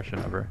an impression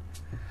of her.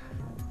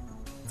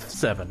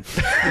 7.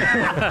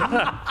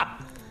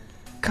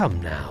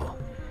 Come now.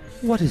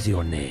 What is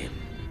your name?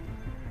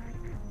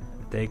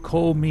 They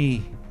call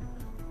me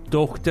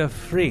Dr.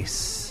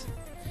 Friss.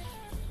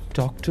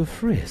 Dr.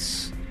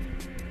 Friss.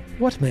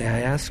 What, may I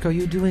ask, are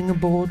you doing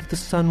aboard the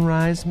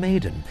Sunrise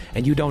Maiden?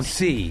 And you don't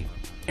see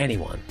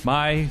anyone.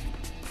 My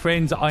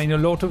friends are in a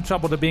lot of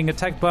trouble. They're being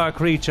attacked by a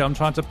creature. I'm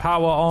trying to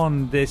power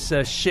on this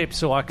ship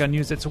so I can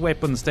use its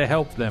weapons to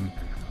help them.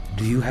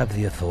 Do you have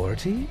the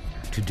authority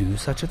to do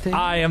such a thing?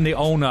 I am the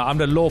owner. I'm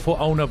the lawful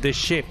owner of this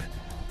ship.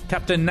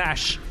 Captain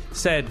Nash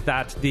said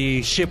that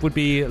the ship would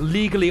be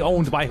legally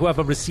owned by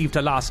whoever received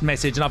her last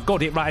message, and I've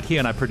got it right here,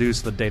 and I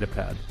produced the data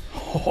pad.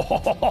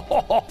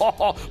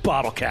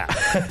 Bottle cap.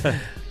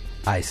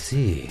 I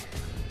see.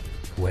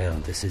 Well,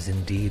 this is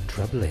indeed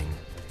troubling.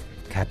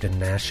 Captain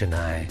Nash and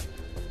I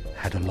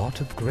had a lot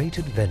of great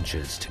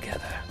adventures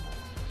together.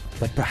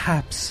 But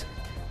perhaps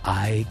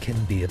I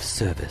can be of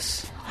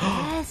service.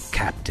 Yes.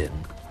 Captain.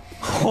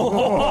 And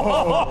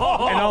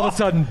all of a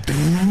sudden,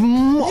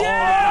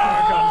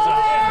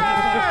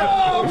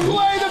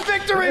 Play the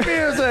victory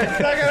music!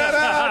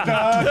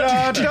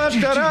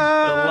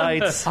 The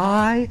lights.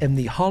 I am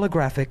the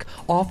holographic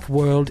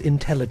off-world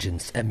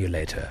intelligence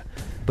emulator,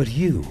 but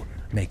you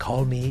may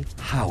call me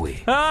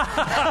Howie.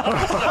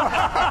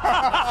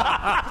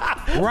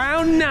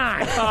 Round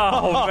 9.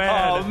 Oh,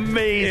 man.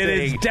 Amazing. It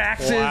is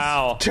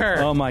Dax's turn.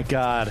 Oh, my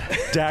God.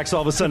 Dax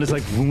all of a sudden is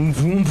like, boom,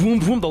 boom, boom,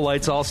 boom. The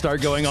lights all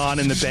start going on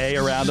in the bay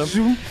around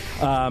him.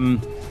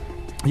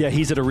 Yeah,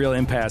 he's at a real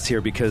impasse here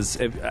because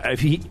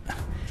if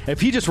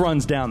he just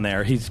runs down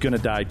there, he's going to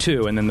die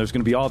too, and then there's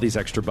going to be all these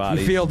extra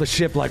bodies. You feel the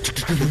ship like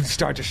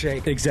start to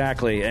shake.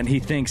 Exactly, and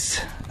he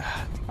thinks...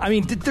 I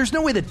mean, there's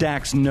no way that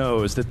Dax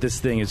knows that this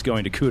thing is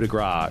going to coup de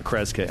grace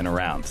Kreska in a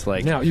round.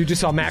 Like, no, you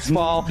just saw Max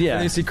fall, yeah. and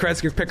then you see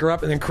Kreska pick her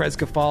up, and then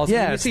Kreska falls.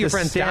 Yeah, and you it's see the your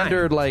friends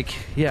standard, dying. like,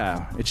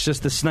 yeah, it's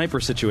just the sniper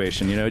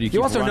situation, you know? You keep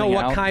You also know running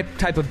what out.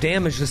 type of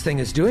damage this thing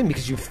is doing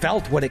because you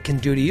felt what it can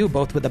do to you,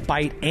 both with a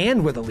bite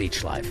and with a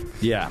leech life.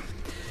 Yeah.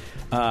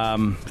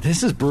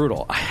 This is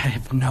brutal. I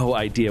have no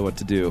idea what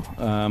to do.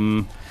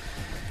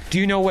 Do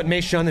you know what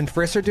Mei Shun and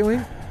Friss are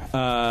doing?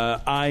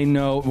 I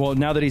know. Well,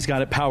 now that he's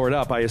got it powered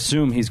up, I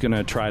assume he's going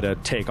to try to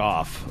take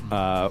off.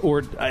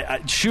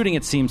 Shooting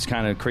it seems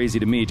kind of crazy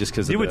to me, just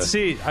because you would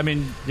see. I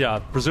mean, yeah.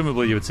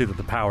 Presumably, you would see that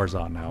the power's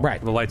on now.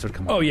 Right. The lights would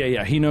come on. Oh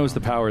yeah. He knows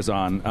the power's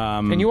on.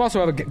 And you also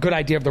have a good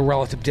idea of the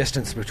relative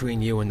distance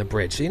between you and the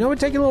bridge, so you know it would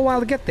take you a little while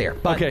to get there.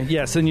 But Okay.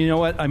 Yes, and you know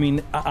what? I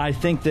mean, I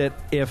think that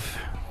if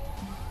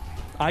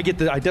I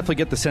definitely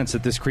get the sense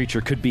that this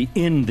creature could be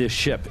in this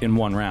ship in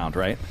one round,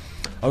 right?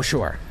 Oh,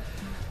 sure.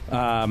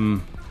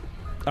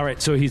 All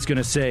right, so he's going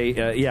to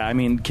say, yeah, I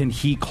mean, can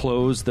he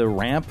close the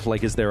ramp?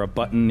 Like, is there a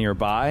button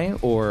nearby,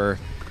 or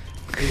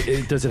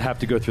does it have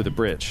to go through the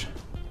bridge?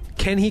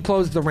 Can he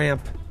close the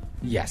ramp?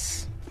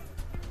 Yes.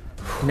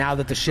 Now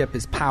that the ship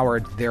is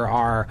powered, there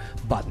are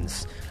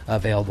buttons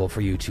available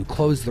for you to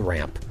close the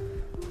ramp.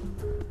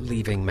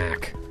 leaving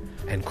Mac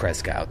and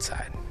Kreska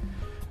outside?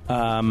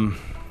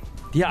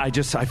 Yeah,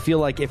 I feel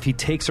like if he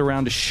takes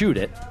around to shoot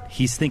it,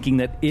 he's thinking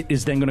that it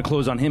is then going to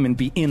close on him and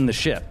be in the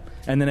ship.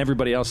 And then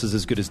everybody else is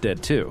as good as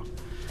dead, too.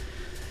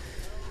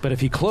 But if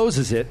he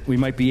closes it, we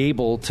might be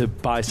able to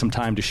buy some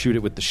time to shoot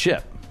it with the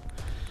ship.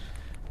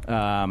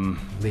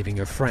 Leaving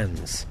your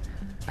friends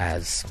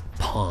as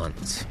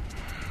pawns.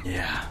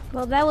 Yeah.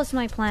 Well, that was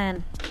my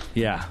plan.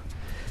 Yeah.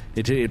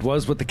 It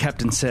was what the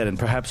captain said, and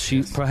perhaps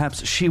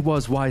she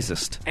was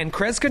wisest. And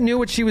Kreska knew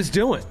what she was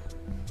doing.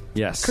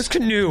 Yes. Kreska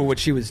knew what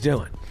she was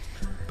doing.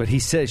 But he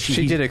said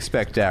she did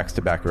expect Dax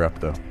to back her up,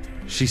 though.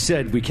 She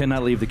said, we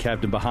cannot leave the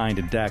captain behind,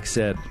 and Dax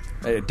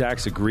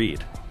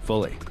agreed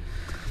fully.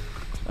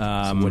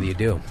 So what do you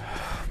do?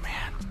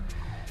 Man.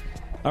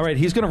 All right,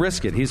 he's going to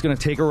risk it. He's going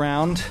to take a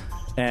round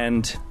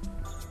and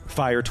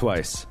fire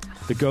twice.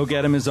 The go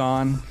get him is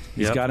on.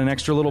 He's got an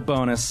extra little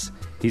bonus.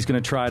 He's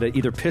going to try to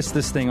either piss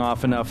this thing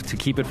off enough to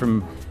keep it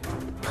from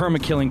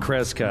perma-killing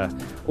Kreska,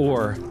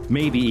 or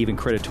maybe even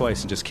crit it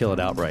twice and just kill it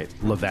outright.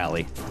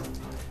 LaValle.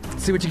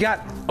 See what you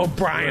got,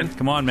 O'Brien.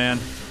 Come on, man.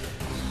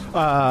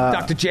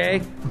 Dr.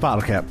 J.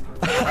 Bottle cap.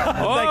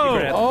 Thank you,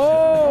 Grant.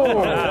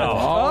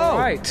 All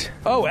right.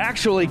 Oh,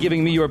 actually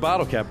giving me your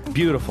bottle cap.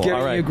 Beautiful. Giving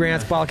All right. you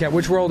Grant's bottle cap.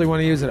 Which roll do you want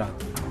to use it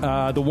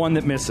on? The one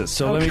that misses.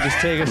 So let me just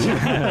take it.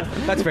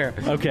 That's fair.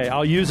 Okay,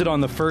 I'll use it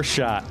on the first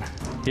shot.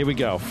 Here we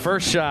go.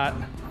 First shot,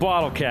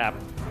 bottle cap,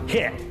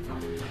 hit.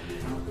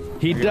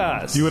 He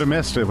does. You would have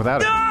missed it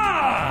without it.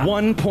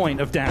 1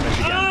 point of damage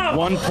again.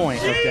 1 point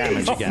of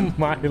damage again. Oh,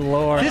 my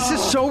Lord. This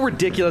is so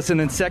ridiculous. And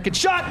then second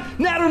shot,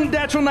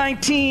 natural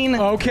 19.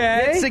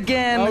 Okay. Hits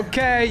again.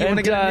 Okay. You and want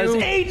to get does a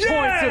new 8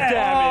 points of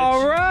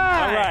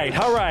damage.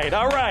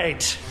 All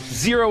right.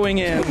 Zeroing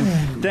in.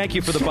 Thank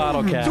you for the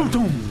bottle cap.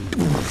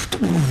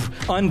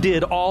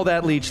 Undid all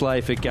that leech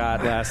life it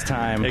got last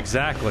time.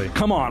 Exactly.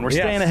 Come on, we're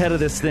staying ahead of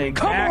this thing.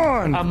 Come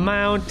on!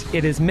 Amount.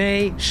 It is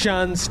Mei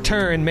Shun's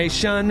turn. Mei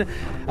Shun,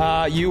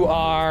 you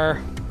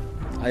are...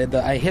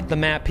 I hit the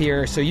map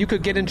here, so you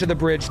could get into the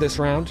bridge this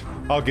round.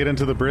 I'll get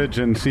into the bridge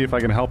and see if I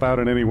can help out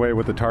in any way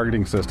with the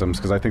targeting systems,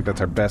 because I think that's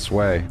our best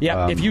way.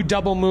 Yeah, if you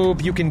double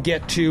move, you can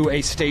get to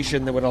a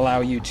station that would allow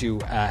you to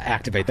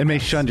activate them. And Mei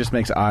Shun just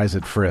makes eyes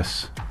at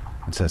Friss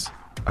and says,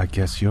 I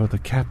guess you're the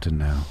captain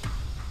now.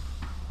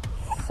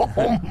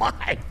 Oh,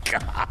 my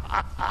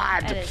God.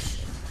 That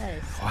is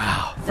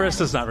Wow. Friss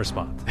does not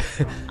respond.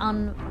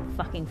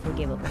 unfucking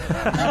forgivable.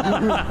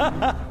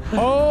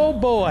 Oh,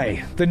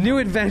 boy. The new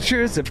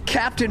adventures of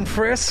Captain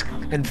Frisk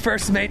and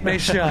First Mate Mei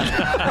Shun.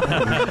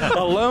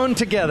 Alone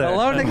together.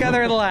 Alone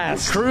together at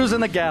last.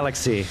 Cruising the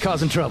galaxy,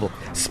 causing trouble.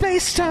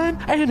 Space-time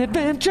and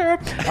adventure.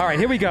 All right,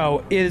 here we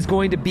go. It is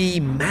going to be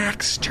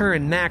Mac's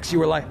turn. Mac, you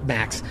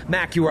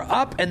were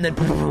up and then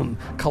boom,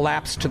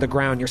 collapsed to the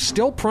ground. You're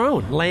still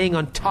prone, laying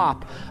on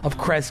top of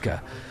Kreska.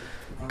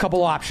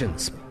 Couple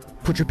options.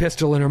 Put your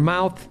pistol in her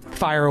mouth,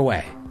 fire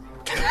away.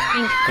 In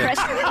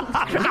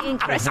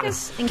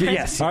Kreska's?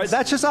 Yes. All right,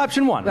 that's just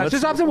option one. That's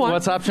just option one.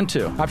 What's option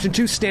two? Option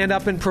 2, stand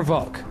up and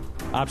provoke.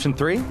 Option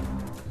 3?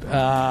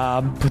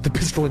 Put the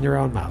pistol in your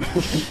own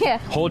mouth. Yeah.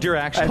 Hold your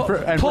action.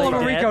 Pull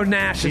a Rico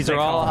Nash. These are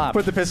all options.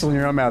 Put the pistol in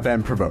your own mouth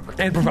and provoke.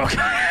 And provoke.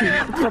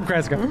 From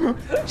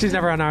Kreska. She's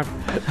never unarmed.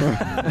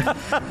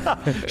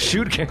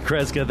 Shoot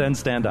Kreska, then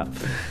stand up.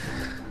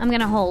 I'm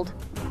going to hold.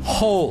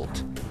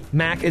 Hold.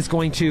 Mac is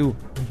going to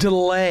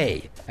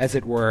delay, as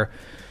it were.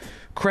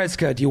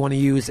 Kreska, do you want to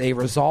use a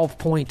resolve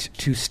point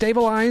to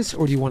stabilize,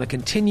 or do you want to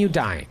continue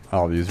dying?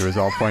 I'll use a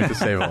resolve point to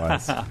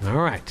stabilize. All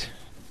right.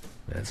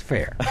 That's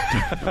fair.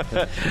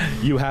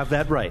 You have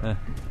that right.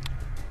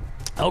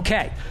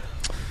 Okay.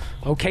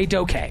 Okay,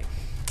 dokay.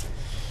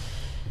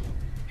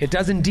 It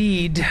does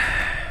indeed...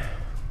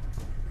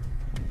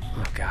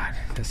 Oh, God.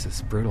 This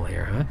is brutal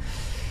here, huh?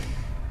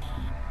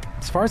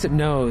 As far as it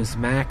knows,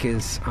 Mac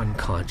is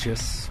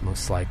unconscious,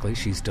 most likely.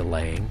 She's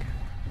delaying,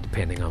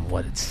 depending on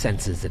what it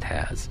senses it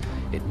has.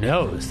 It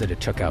knows that it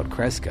took out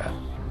Kreska.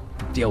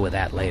 Deal with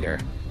that later.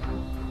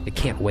 It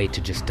can't wait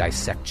to just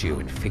dissect you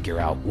and figure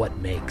out what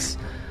makes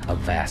a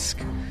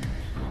Vesk.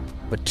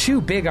 But 2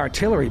 big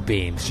artillery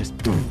beams just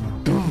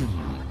boom,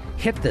 boom,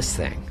 hit this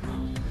thing.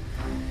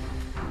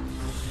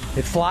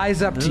 It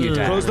flies up to you,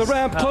 Dax. Close the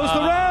ramp! Close the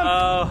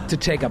ramp! To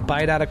take a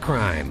bite out of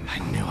crime. I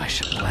knew I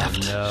should have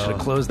left. Should have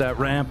closed that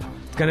ramp.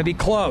 It's going to be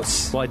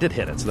close. Well, I did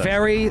hit it. So that's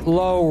Very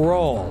low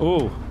roll.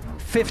 Ooh.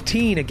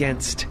 15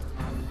 against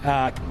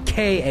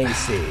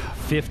KAC.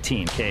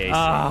 15 KAC.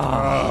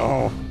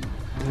 Oh.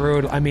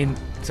 Brutal. I mean,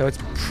 so it's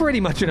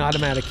pretty much an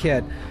automatic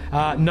hit.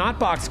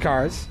 Not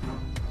boxcars.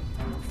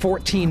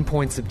 14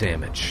 points of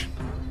damage.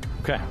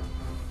 Okay.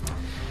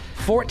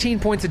 14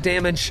 points of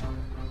damage.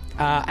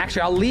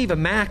 Actually, I'll leave a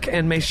Mac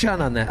and Mei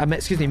Shun on that.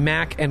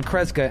 Mac and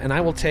Kreska, and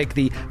I will take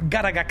the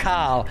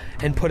Garagakal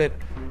and put it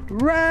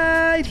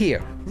right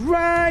here,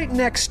 right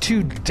next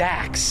to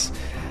Dax.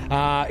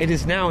 It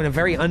is now in a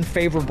very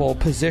unfavorable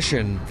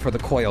position for the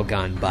coil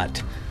gun,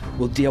 but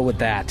we'll deal with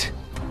that.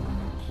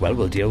 Well,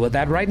 we'll deal with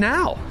that right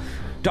now.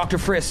 Dr.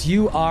 Friss,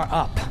 you are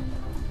up.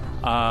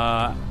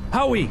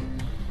 Howie,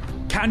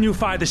 Can you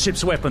fire the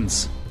ship's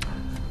weapons?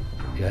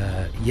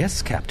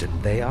 Yes, Captain.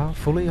 They are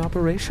fully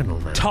operational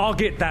now.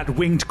 Target that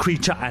winged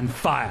creature and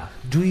fire.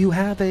 Do you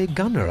have a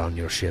gunner on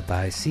your ship?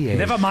 I see a...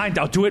 Never mind,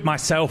 I'll do it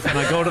myself. And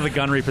I go to the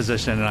gunnery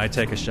position and I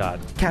take a shot.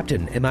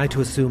 Captain, am I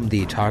to assume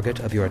the target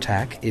of your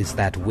attack is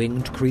that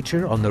winged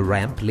creature on the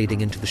ramp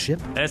leading into the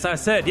ship? As I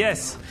said,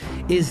 yes.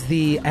 Is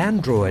the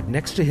android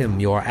next to him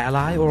your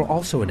ally or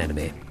also an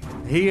enemy?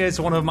 He is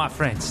one of my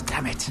friends,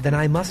 damn it. Then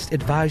I must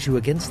advise you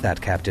against that,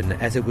 Captain,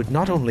 as it would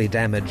not only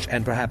damage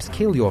and perhaps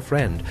kill your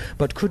friend,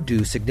 but could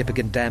do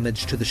significant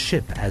damage to the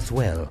ship as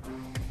well.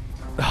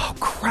 Oh,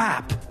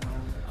 crap.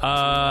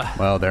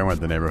 Well, there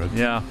went the neighborhood.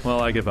 Yeah,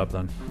 well, I give up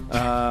then.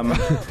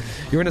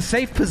 You're in a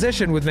safe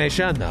position with Mei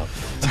Shun, though.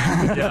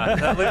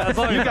 Yeah, as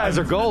long You guys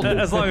are golden.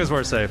 As long as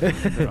we're safe.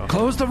 You know.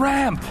 Close the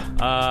ramp.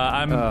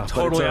 I'm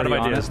totally out of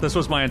already on ideas. it. This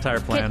was my entire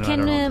plan.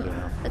 Can and I don't know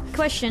what to do now.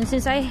 question,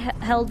 since I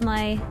held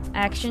my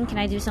action, can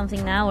I do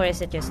something now, or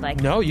is it just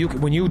like... No,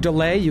 when you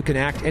delay, you can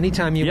act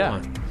anytime you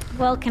want.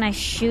 Well, can I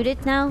shoot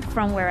it now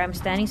from where I'm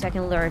standing so I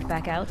can lure it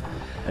back out?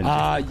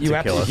 You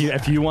have to...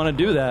 If you want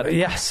to do that.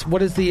 Yes.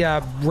 What is the...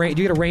 do you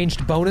get a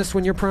ranged bonus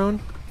when you're prone?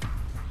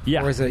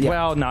 Yeah. Or is it,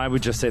 Well, no, I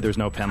would just say there's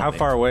no penalty. How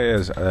far away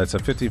is... it's a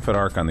 50-foot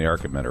arc on the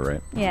arc emitter,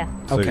 right? Yeah.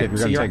 So Okay, you're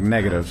so going to you're- take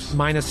negatives.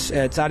 Minus...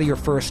 it's out of your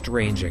first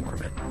range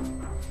increment.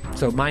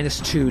 So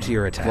 -2 to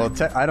your attack.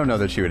 Well, I don't know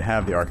that she would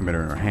have the arc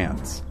emitter in her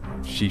hands.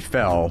 She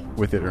fell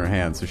with it in her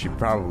hands, so she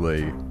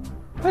probably...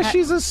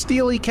 She's a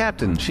steely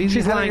captain.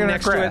 She's lying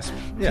next to it.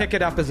 Pick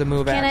it up as a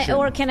move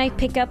action. Can I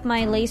pick up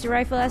my laser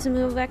rifle as a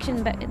move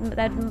action? That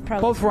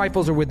probably... Both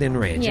rifles are within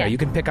range. Yeah, you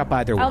can pick up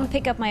either I'll one.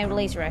 pick up my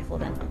laser rifle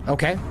then.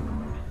 Okay.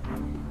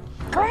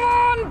 Come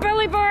on,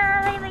 Billy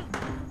Bird!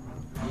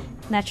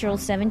 Natural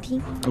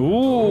 17.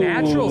 Ooh.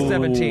 Natural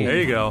 17. There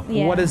you go.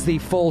 Yeah. What is the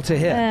full to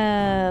hit?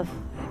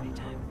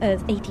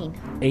 18.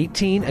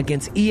 18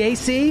 against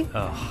EAC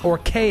or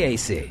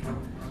KAC?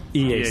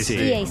 EAC.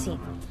 EAC.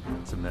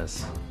 It's a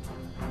miss.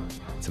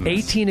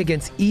 18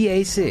 against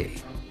EAC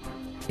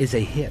is a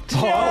hit.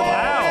 Oh,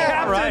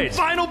 wow. All right.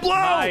 Final blow.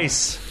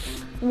 Nice.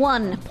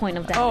 1 point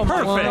of damage. Oh, my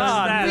Perfect.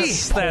 God.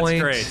 That's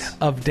Point great.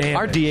 of damage.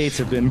 Our D8s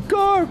have been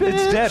garbage.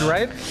 It's dead,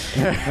 right?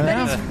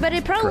 But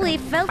it probably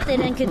felt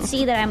it and could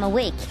see that I'm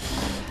awake.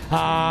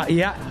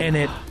 Yeah, and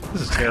it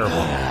This is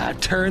terrible.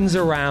 turns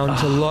around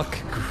to look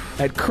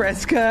at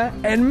Kreska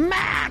and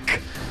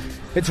Mac.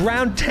 It's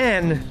round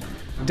 10.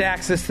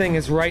 Dax, this thing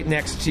is right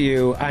next to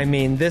you. I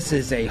mean, this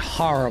is a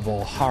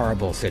horrible,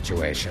 horrible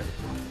situation.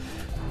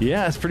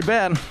 Yeah, it's pretty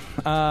bad.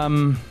 Oh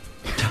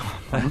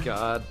my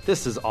God,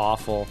 this is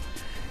awful.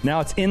 Now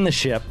it's in the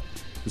ship.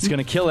 It's going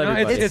to kill No,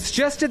 everybody. it's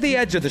just at the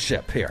edge of the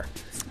ship here.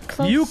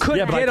 Close. You could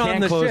Yeah, but I get on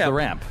can't the close ship. the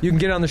ramp. You can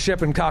get on the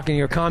ship and cock in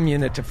your comm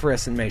unit to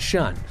Friss and Mei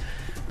Shun,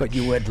 but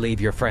you would leave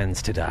your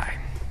friends to die.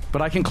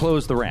 But I can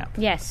close the ramp.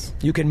 Yes.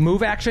 You can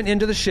move action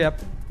into the ship.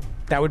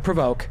 That would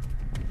provoke.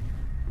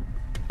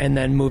 And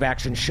then move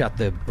action shut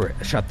the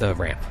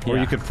ramp. Or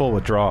you could full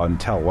withdraw and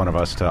tell one of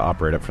us to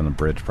operate up from the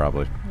bridge,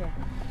 probably. Yeah.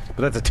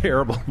 But that's a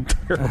terrible,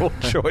 terrible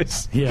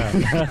choice. Yeah,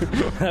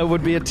 that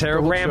would be a The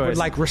terrible ramp choice.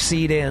 would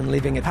recede in,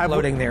 leaving it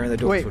floating there, and the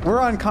doors Wait, would... we're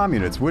on comm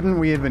units. Wouldn't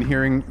we have been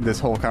hearing this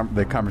whole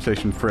the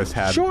conversation Friss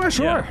had?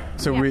 Sure.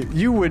 So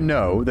you would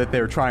know that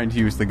they're trying to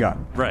use the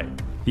gun. Right.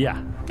 Yeah,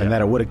 And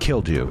that it would have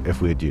killed you if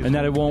we had used and it.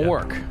 that it won't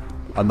work.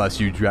 Unless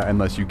you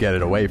get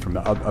it away from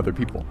the other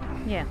people.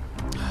 Yeah.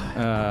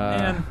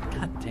 Man,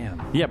 God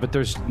damn. Yeah, but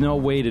there's no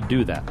way to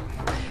do that.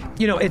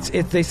 You know, it's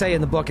they say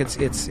in the book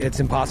it's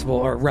impossible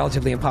or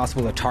relatively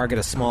impossible to target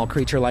a small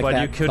creature like But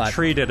that. you could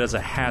treat it as a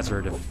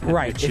hazard if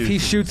right. you If he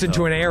choose to shoots do into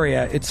so. an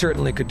area, it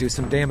certainly could do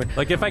some damage.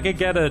 Like if you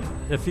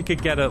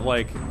could get it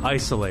like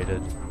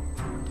isolated,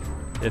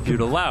 if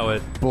you'd allow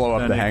it, Blow up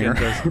then the it hangar.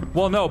 does-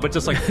 well, no, but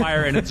just like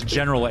fire in its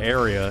general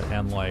area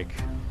and like,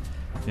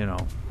 you know.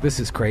 This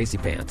is crazy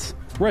pants.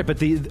 Right, but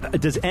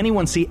does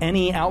anyone see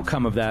any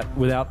outcome of that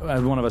without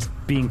one of us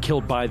being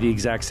killed by the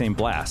exact same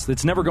blast?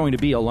 It's never going to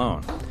be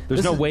alone.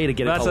 There's no way to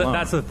get it alone.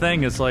 That's the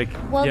thing. Is like,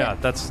 Well,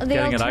 that's the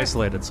getting it alter-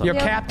 isolated. Your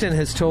Somehow. captain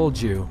has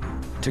told you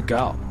to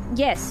go.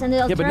 Yes, and the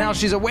yeah, but now alternative-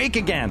 she's awake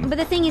again. But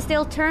the thing is, the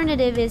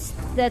alternative is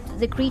that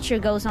the creature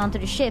goes onto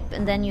the ship,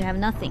 and then you have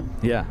nothing.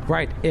 Yeah.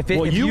 Right. If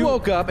you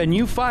woke up and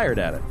you fired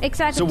at it.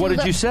 Exactly. So what to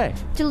did you say?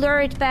 To lure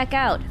it back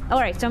out. All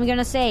right, so I'm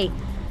gonna say,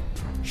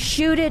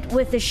 shoot it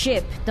with the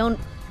ship. Don't.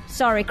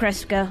 Sorry,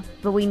 Kreska,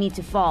 but we need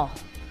to fall.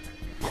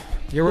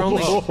 You're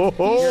only. You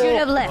should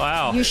have left.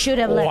 Wow. You should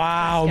have left.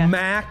 Wow, Kreska.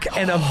 Mac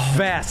and a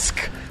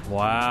Vesk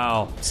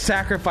Wow.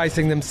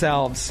 sacrificing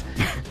themselves.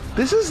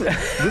 This is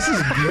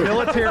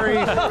military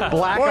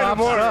black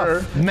ops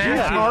stuff.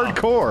 Mac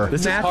Hardcore.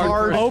 This is Mac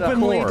hardcore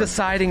openly stuff.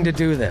 deciding to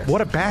do this.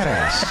 What a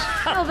badass.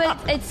 No, but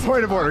it's.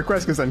 Point of order,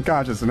 Kreska's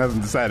unconscious and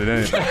hasn't decided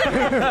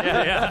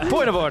anything.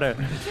 Point of order.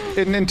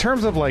 In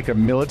terms of like a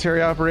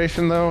military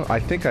operation, though, I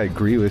think I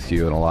agree with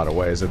you in a lot of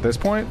ways at this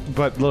point.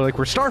 But like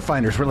we're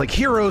starfinders, we're like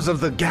heroes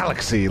of the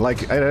galaxy.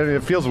 Like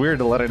it feels weird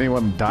to let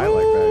anyone die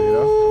like that, you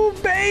know? Ooh,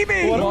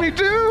 baby! What do we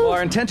do? Well,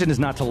 our intention is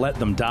not to let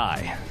them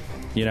die,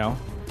 you know?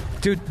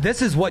 Dude,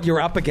 this is what you're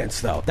up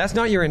against, though. That's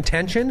not your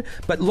intention,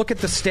 but look at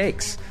the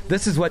stakes.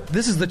 This is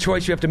the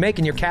choice you have to make,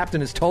 and your captain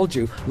has told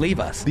you,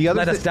 leave us.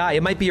 Let us die.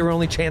 It might be your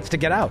only chance to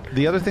get out.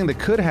 The other thing that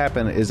could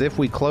happen is if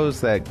we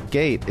close that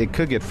gate, it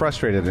could get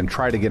frustrated and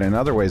try to get in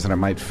other ways, and it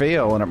might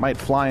fail, and it might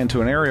fly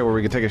into an area where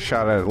we could take a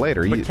shot at it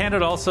later. But can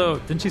it also...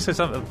 Didn't you say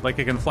something like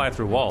it can fly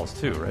through walls,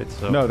 too, right?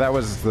 So no, that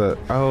was the...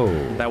 Oh.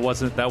 That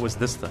was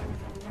this thing.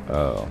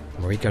 Oh.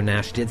 Mariko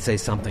Nash did say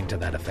something to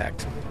that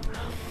effect.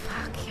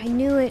 Fuck, I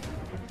knew it.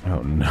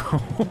 Oh,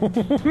 no.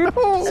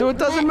 No. So it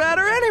doesn't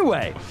matter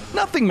anyway.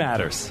 Nothing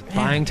matters.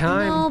 Buying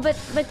time. No, but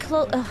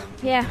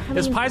yeah.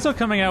 Is Paizo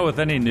coming out with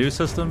any new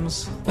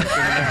systems like, in the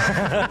next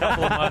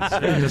couple of months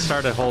to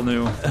start a whole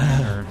new...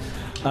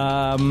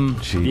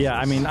 Yeah,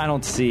 I mean, I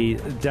don't see...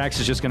 Dax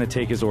is just going to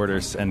take his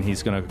orders, and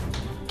he's going to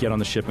get on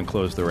the ship and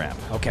close the ramp.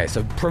 Okay,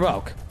 so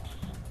provoke.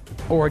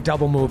 Or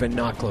double move and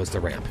not close the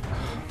ramp.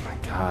 Oh, my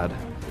God.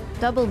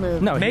 Double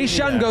move. No, Mei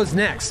Shun goes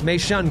next. Mei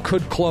Shun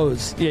could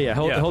close. Yeah,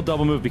 he'll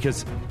double move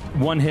because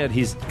one hit,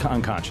 he's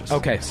unconscious.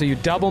 Okay, so you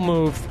double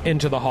move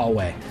into the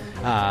hallway.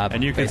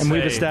 And you can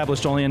we've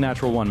established only a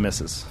natural one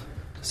misses.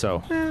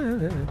 So...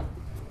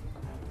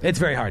 It's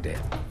very hard to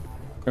hit.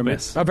 Or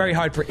miss. Very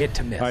hard for it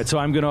to miss. All right, so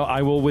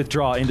I will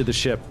withdraw into the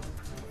ship.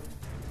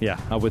 Yeah,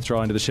 I'll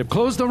withdraw into the ship.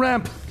 Close the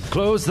ramp!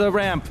 Close the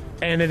ramp!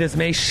 And it is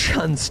Mei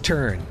Shun's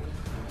turn.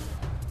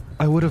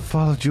 I would have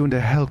followed you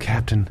into hell,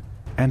 Captain,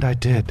 and I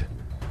did.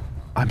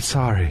 I'm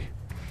sorry.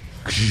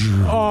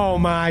 Oh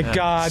my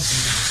God.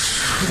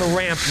 The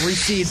ramp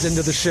recedes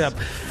into the ship,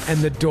 and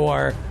the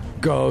door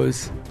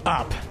goes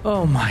up.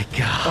 Oh my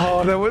God.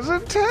 Oh, that was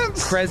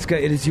intense. Kreska,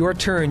 it is your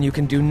turn. You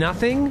can do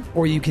nothing,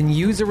 or you can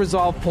use a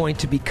resolve point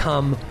to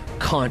become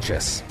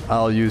conscious.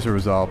 I'll use a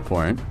resolve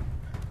point.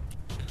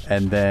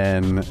 And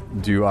then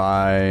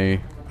I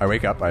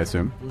wake up, I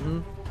assume. Mm-hmm.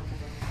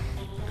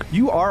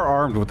 You are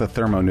armed with a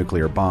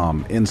thermonuclear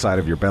bomb inside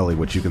of your belly,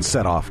 which you can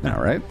set off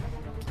now, right?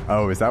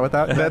 Oh, is that what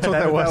that? That's what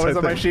that was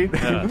on my sheet.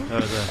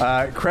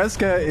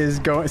 Kreska is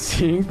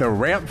seeing the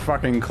ramp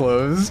fucking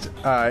closed.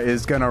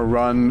 Is gonna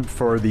run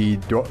for the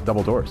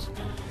double doors.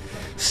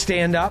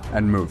 Stand up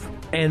and move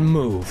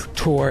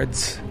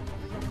towards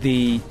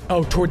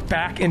towards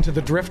back into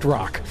the drift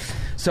rock.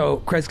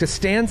 So Kreska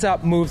stands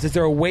up, moves. Is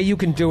there a way you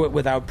can do it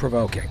without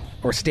provoking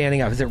or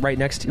standing up? Is it right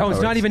next to you? Oh, it's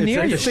not even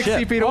near you.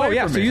 60 feet away. Oh,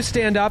 yeah. From so me. you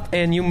stand up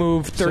and you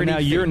move 30. So now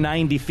you're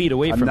 90 feet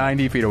away from it.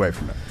 90 feet away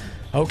from it.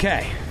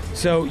 Okay.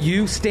 So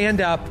you stand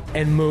up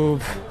and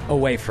move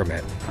away from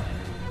it.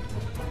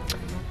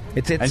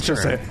 It's its and turn.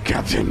 she'll say,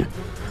 Captain,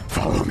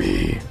 follow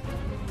me.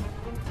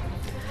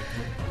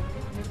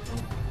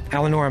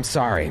 Eleanor, I'm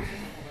sorry.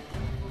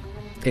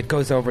 It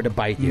goes over to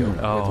bite you with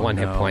one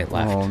hit point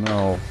left. Oh,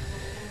 no.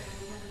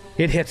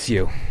 It hits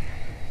you.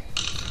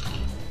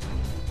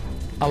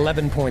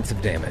 11 points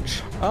of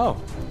damage. Oh.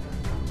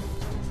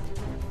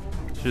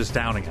 She's just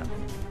down again.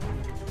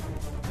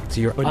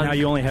 So you're but now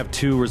you only have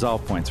 2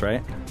 resolve points,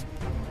 right?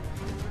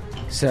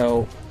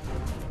 So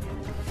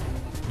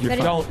you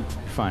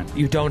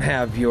don't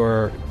have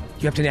your...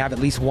 You have to have at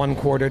least 1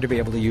 quarter to be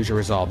able to use your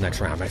resolve next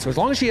round, right? So as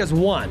long as she has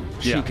 1,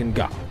 she can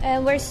go.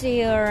 Where's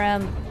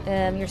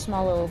your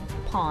small little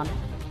pawn?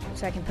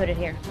 So I can put it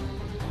here.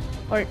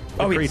 Or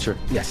creature.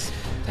 Yes.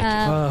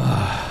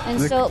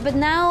 But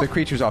now the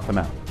creature's off the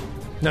map.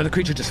 No, the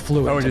creature just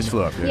flew. Oh, it just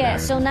flew up. Yeah.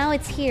 So now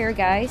it's here,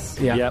 guys.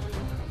 Yeah. Yep.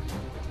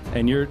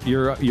 And you're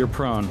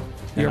prone.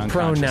 You're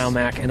prone now,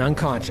 Mac, and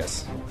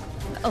unconscious.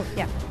 Oh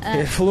yeah.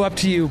 It flew up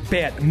to you,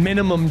 bit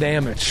minimum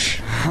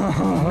damage.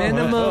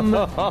 Minimum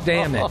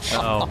damage.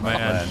 Oh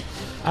man.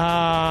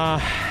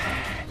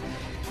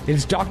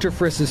 It's Dr.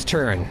 Friss's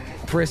turn.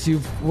 Friss,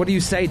 what do you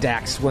say,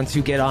 Dax, once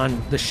you get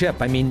on the ship?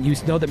 I mean, you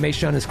know that Mei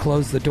Shun has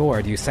closed the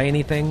door. Do you say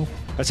anything?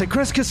 I say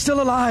Kreska's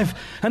still alive,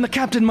 and the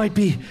captain might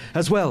be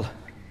as well.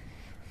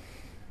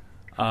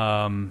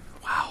 Wow.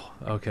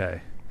 Okay.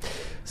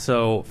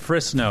 So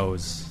Friss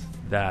knows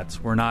that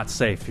we're not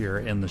safe here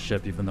in the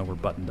ship, even though we're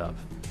buttoned up.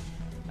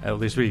 At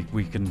least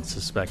we can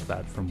suspect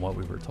that from what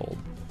we were told.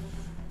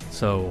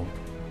 So,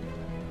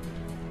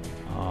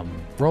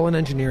 roll an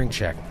engineering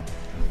check.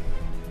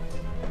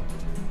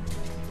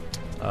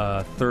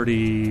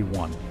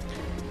 31.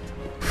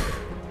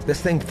 This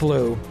thing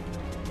flew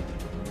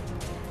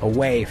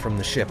away from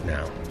the ship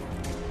now.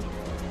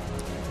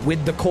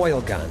 With the coil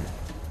gun,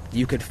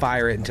 you could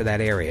fire it into that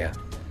area,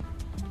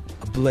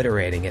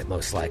 obliterating it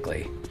most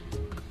likely.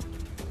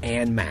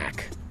 And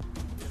Mac.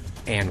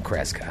 And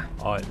Kreska.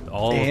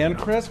 All and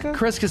Kreska?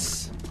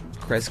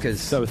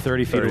 Kreska's so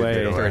 30 feet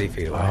away. 30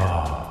 feet away.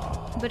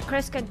 Oh. But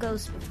Kreska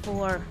goes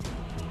before.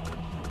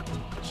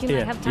 She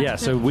might have time. Yeah,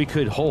 so we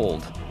could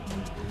hold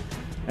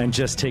and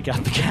just take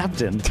out the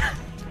captain.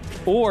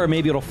 Or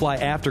maybe it'll fly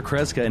after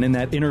Kreska, and in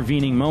that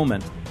intervening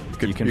moment,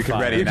 you can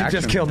ready you can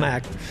just kill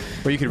Mac.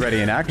 Well, you could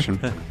ready in action.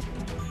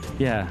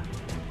 Yeah.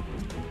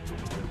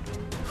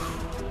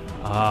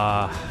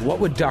 What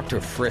would Dr.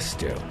 Friss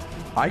do?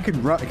 I could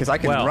run, because I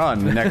can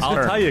run the next turn.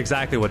 I'll tell you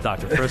exactly what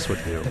Dr. Friss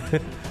would do.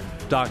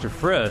 Dr.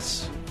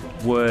 Friss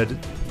would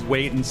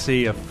wait and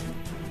see if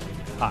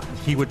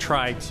he would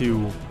try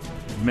to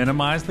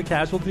minimize the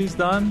casualties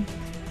done,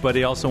 but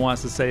he also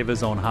wants to save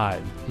his own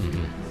hide.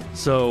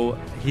 So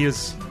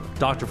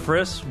Dr.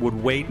 Friss would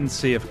wait and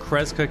see if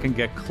Kreska can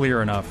get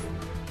clear enough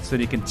so that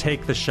he can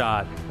take the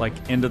shot like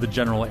into the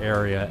general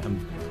area and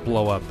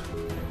blow up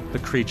the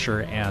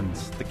creature and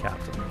the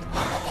captain.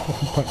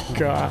 Oh my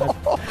god.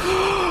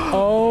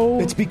 Oh,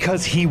 it's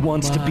because he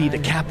wants to be the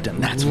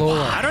captain. That's why.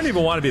 I don't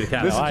even want to be the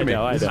captain. I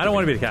don't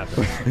want to be the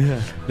captain.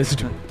 Listen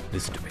to me.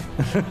 Listen to me.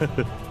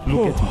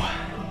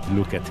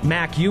 Look at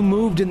Mac, you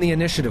moved in the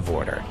initiative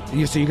order.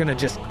 So you're going to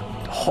just,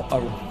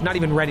 not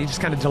even ready,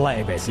 just kind of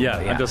delay, basically. Yeah,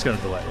 I'm just going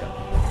to delay,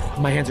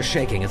 My hands are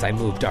shaking as I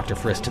move Dr.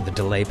 Friss to the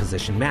delay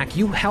position. Mac,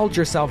 you held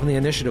yourself in the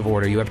initiative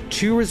order. You have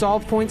 2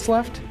 resolve points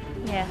left?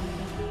 Yeah.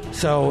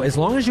 So as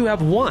long as you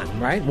have 1,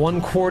 right?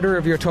 1/4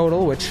 of your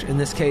total, which in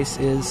this case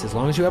is, as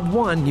long as you have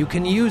 1, you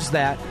can use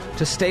that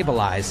to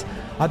stabilize.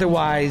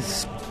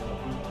 Otherwise,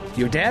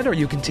 you're dead or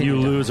you continue.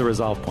 You lose a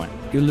resolve point.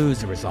 You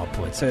lose a resolve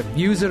point. So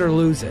use it or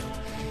lose it.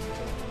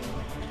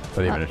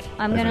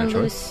 I'm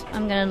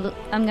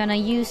gonna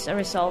use a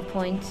resolve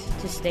point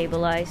to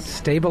stabilize.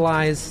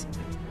 Stabilize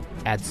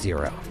at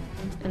 0.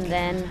 And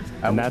then...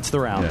 And that's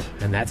the round. Yeah.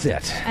 And that's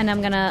it. And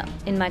I'm gonna,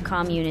 in my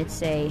comm unit,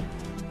 say,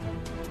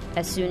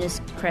 as soon as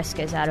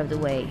Kreska is out of the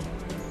way,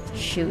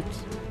 shoot.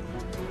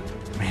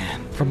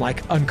 Man. From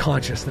like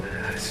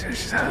unconsciousness.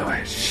 She's out of the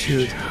way.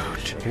 Shoot.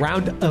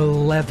 Round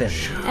 11.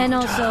 Shoot. And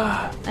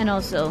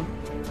also,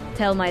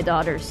 tell my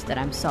daughters that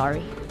I'm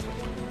sorry.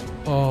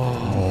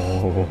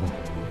 Oh.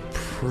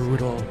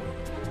 Brutal.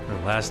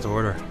 Their last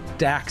order.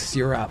 Dax,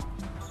 you're up.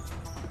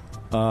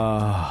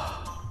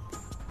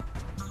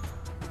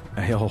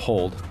 He'll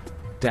hold.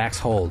 Dax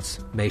holds.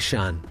 Mei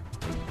Shun.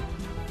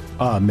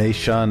 Mei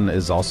Shun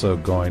is also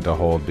going to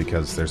hold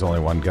because there's only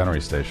one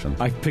gunnery station.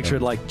 I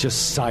pictured like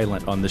just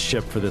silent on the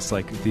ship for this,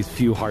 like these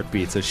few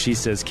heartbeats as she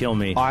says, "Kill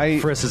me."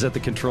 Friss is at the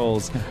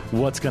controls.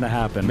 What's going to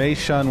happen? Mei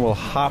Shun will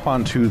hop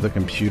onto the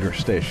computer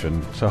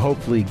station to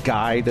hopefully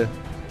guide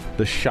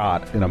the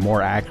shot in a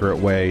more accurate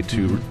way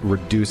to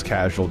reduce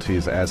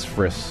casualties, as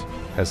Friss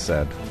has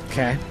said.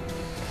 Okay.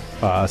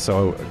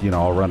 So,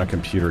 I'll run a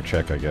computer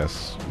check, I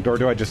guess. Or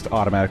do I just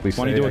automatically say...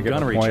 Why don't you do a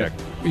gunnery check?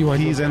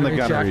 He's in the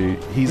gunnery.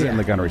 He's in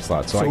the gunnery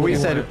slot. So we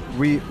said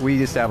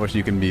we established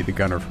you can be the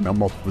gunner from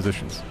multiple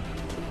positions.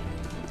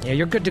 Yeah,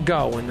 you're good to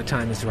go when the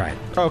time is right.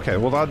 Okay,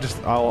 well,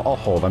 I'll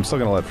hold. I'm still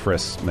going to let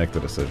Friss make the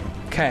decision.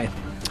 Okay.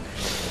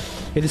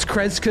 It is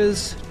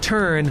Kreska's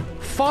turn,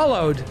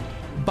 followed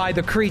by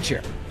the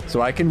creature.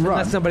 So I can run.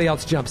 Unless somebody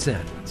else jumps in.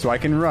 So I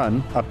can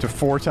run up to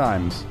 4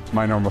 times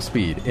my normal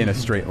speed in a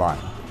straight line.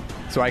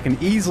 So I can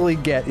easily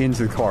get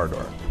into the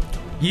corridor.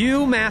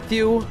 You,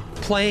 Matthew,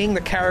 playing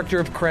the character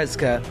of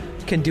Kreska,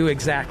 can do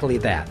exactly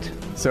that.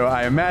 So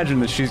I imagine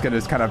that she's going to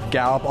just kind of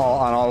gallop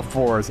on all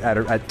fours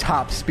at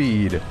top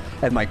speed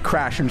and like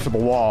crash into the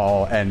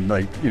wall and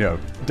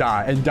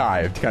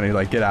dive to kind of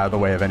like get out of the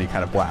way of any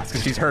kind of blast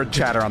because she's heard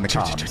chatter on the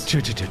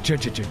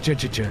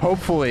comms.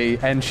 Hopefully,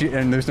 and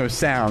there's no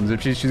sounds.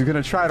 If she's going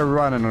to try to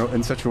run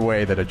in such a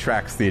way that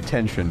attracts the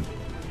attention,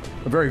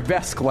 a very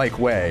Vesk-like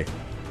way.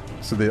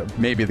 So that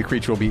maybe the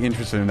creature will be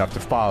interested enough to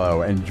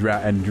follow and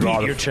draw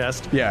your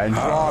chest. Yeah, and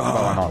draw the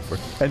bow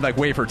off and like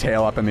wave her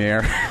tail up in the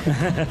air,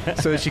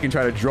 so that she can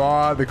try to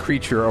draw the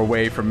creature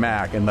away from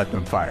Mac and let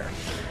them fire.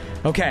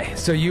 Okay,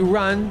 so you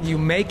run, you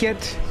make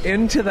it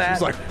into that.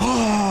 She's like,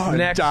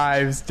 and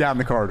dives down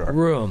the corridor.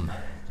 Room.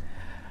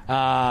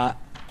 The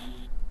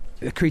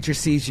creature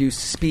sees you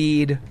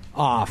speed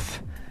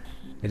off.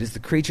 It is the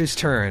creature's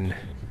turn.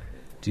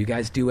 Do you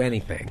guys do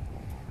anything?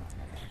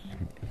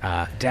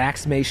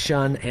 Dax, Mei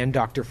Shun, and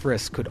Dr.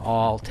 Friss could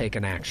all take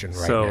an action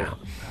right now.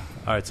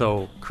 All right,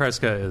 so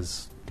Kreska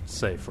is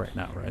safe right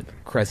now, right?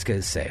 Kreska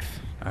is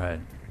safe. All right.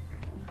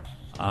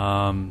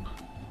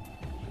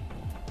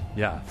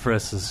 Yeah,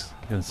 Friss is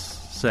going to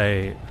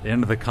say at the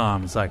end of the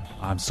comms, like,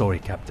 "I'm sorry,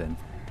 Captain."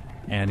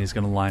 And he's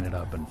going to line it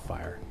up and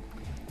fire.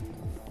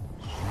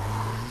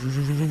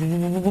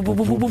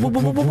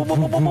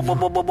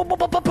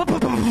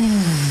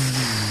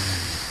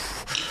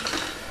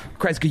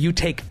 Kreska, you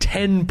take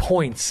 10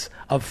 points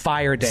of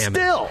fire damage.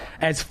 Still!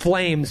 As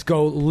flames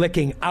go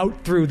licking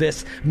out through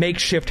this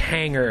makeshift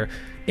hangar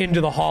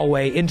into the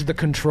hallway, into the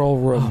control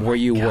room where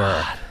you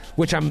were.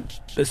 Which I'm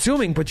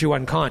assuming put you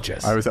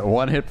unconscious. I was at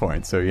 1 hit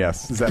point, so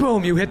yes.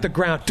 Boom, you hit the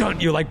ground.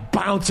 Dun, you like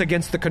bounce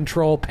against the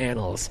control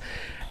panels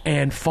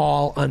and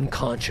fall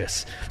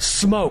unconscious.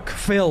 Smoke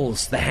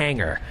fills the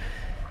hangar.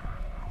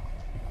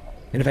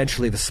 And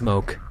eventually the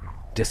smoke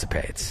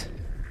dissipates.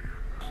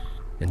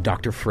 And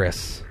Dr.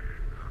 Friss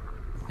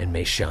and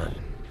Mei Shun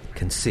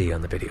can see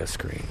on the video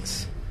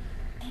screens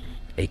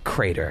a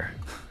crater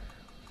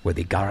where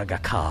the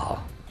Garagakal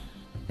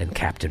and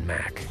Captain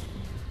Mac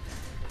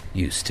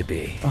used to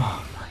be.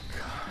 Oh my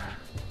god.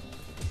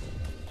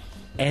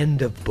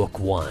 End of book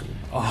 1.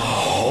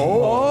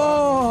 Oh.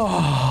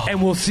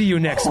 And we'll see you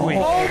next week.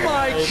 Oh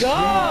my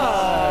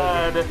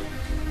god.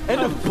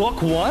 End of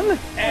book 1?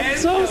 I'm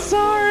so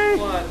sorry.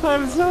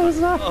 I'm so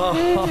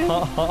sorry.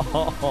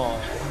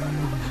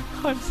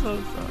 I'm so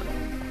sorry.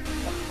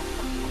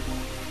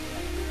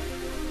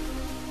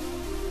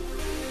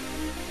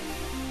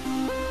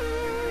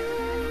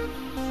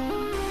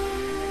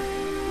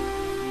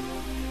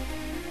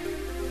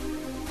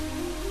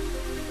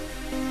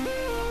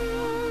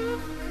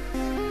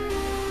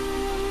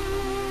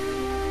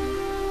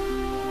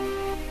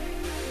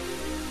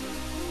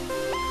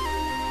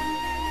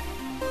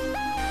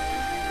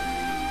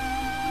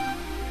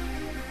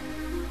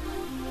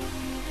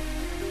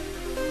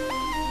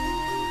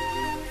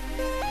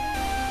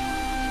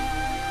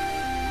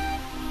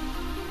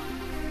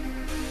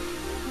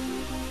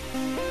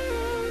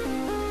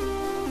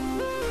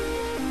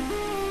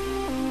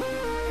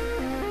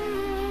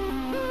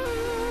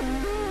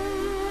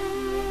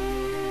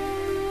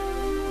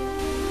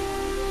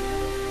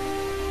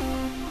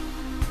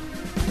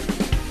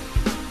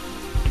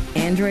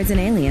 Androids and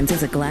Aliens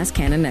is a Glass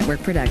Cannon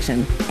Network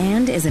production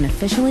and is an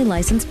officially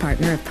licensed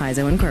partner of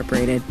Paizo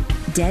Incorporated.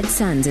 Dead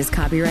Suns is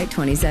copyright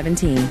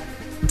 2017.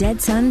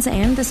 Dead Suns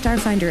and the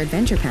Starfinder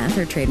Adventure Path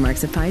are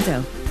trademarks of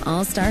Paizo.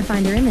 All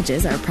Starfinder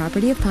images are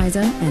property of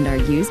Paizo and are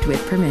used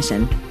with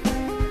permission.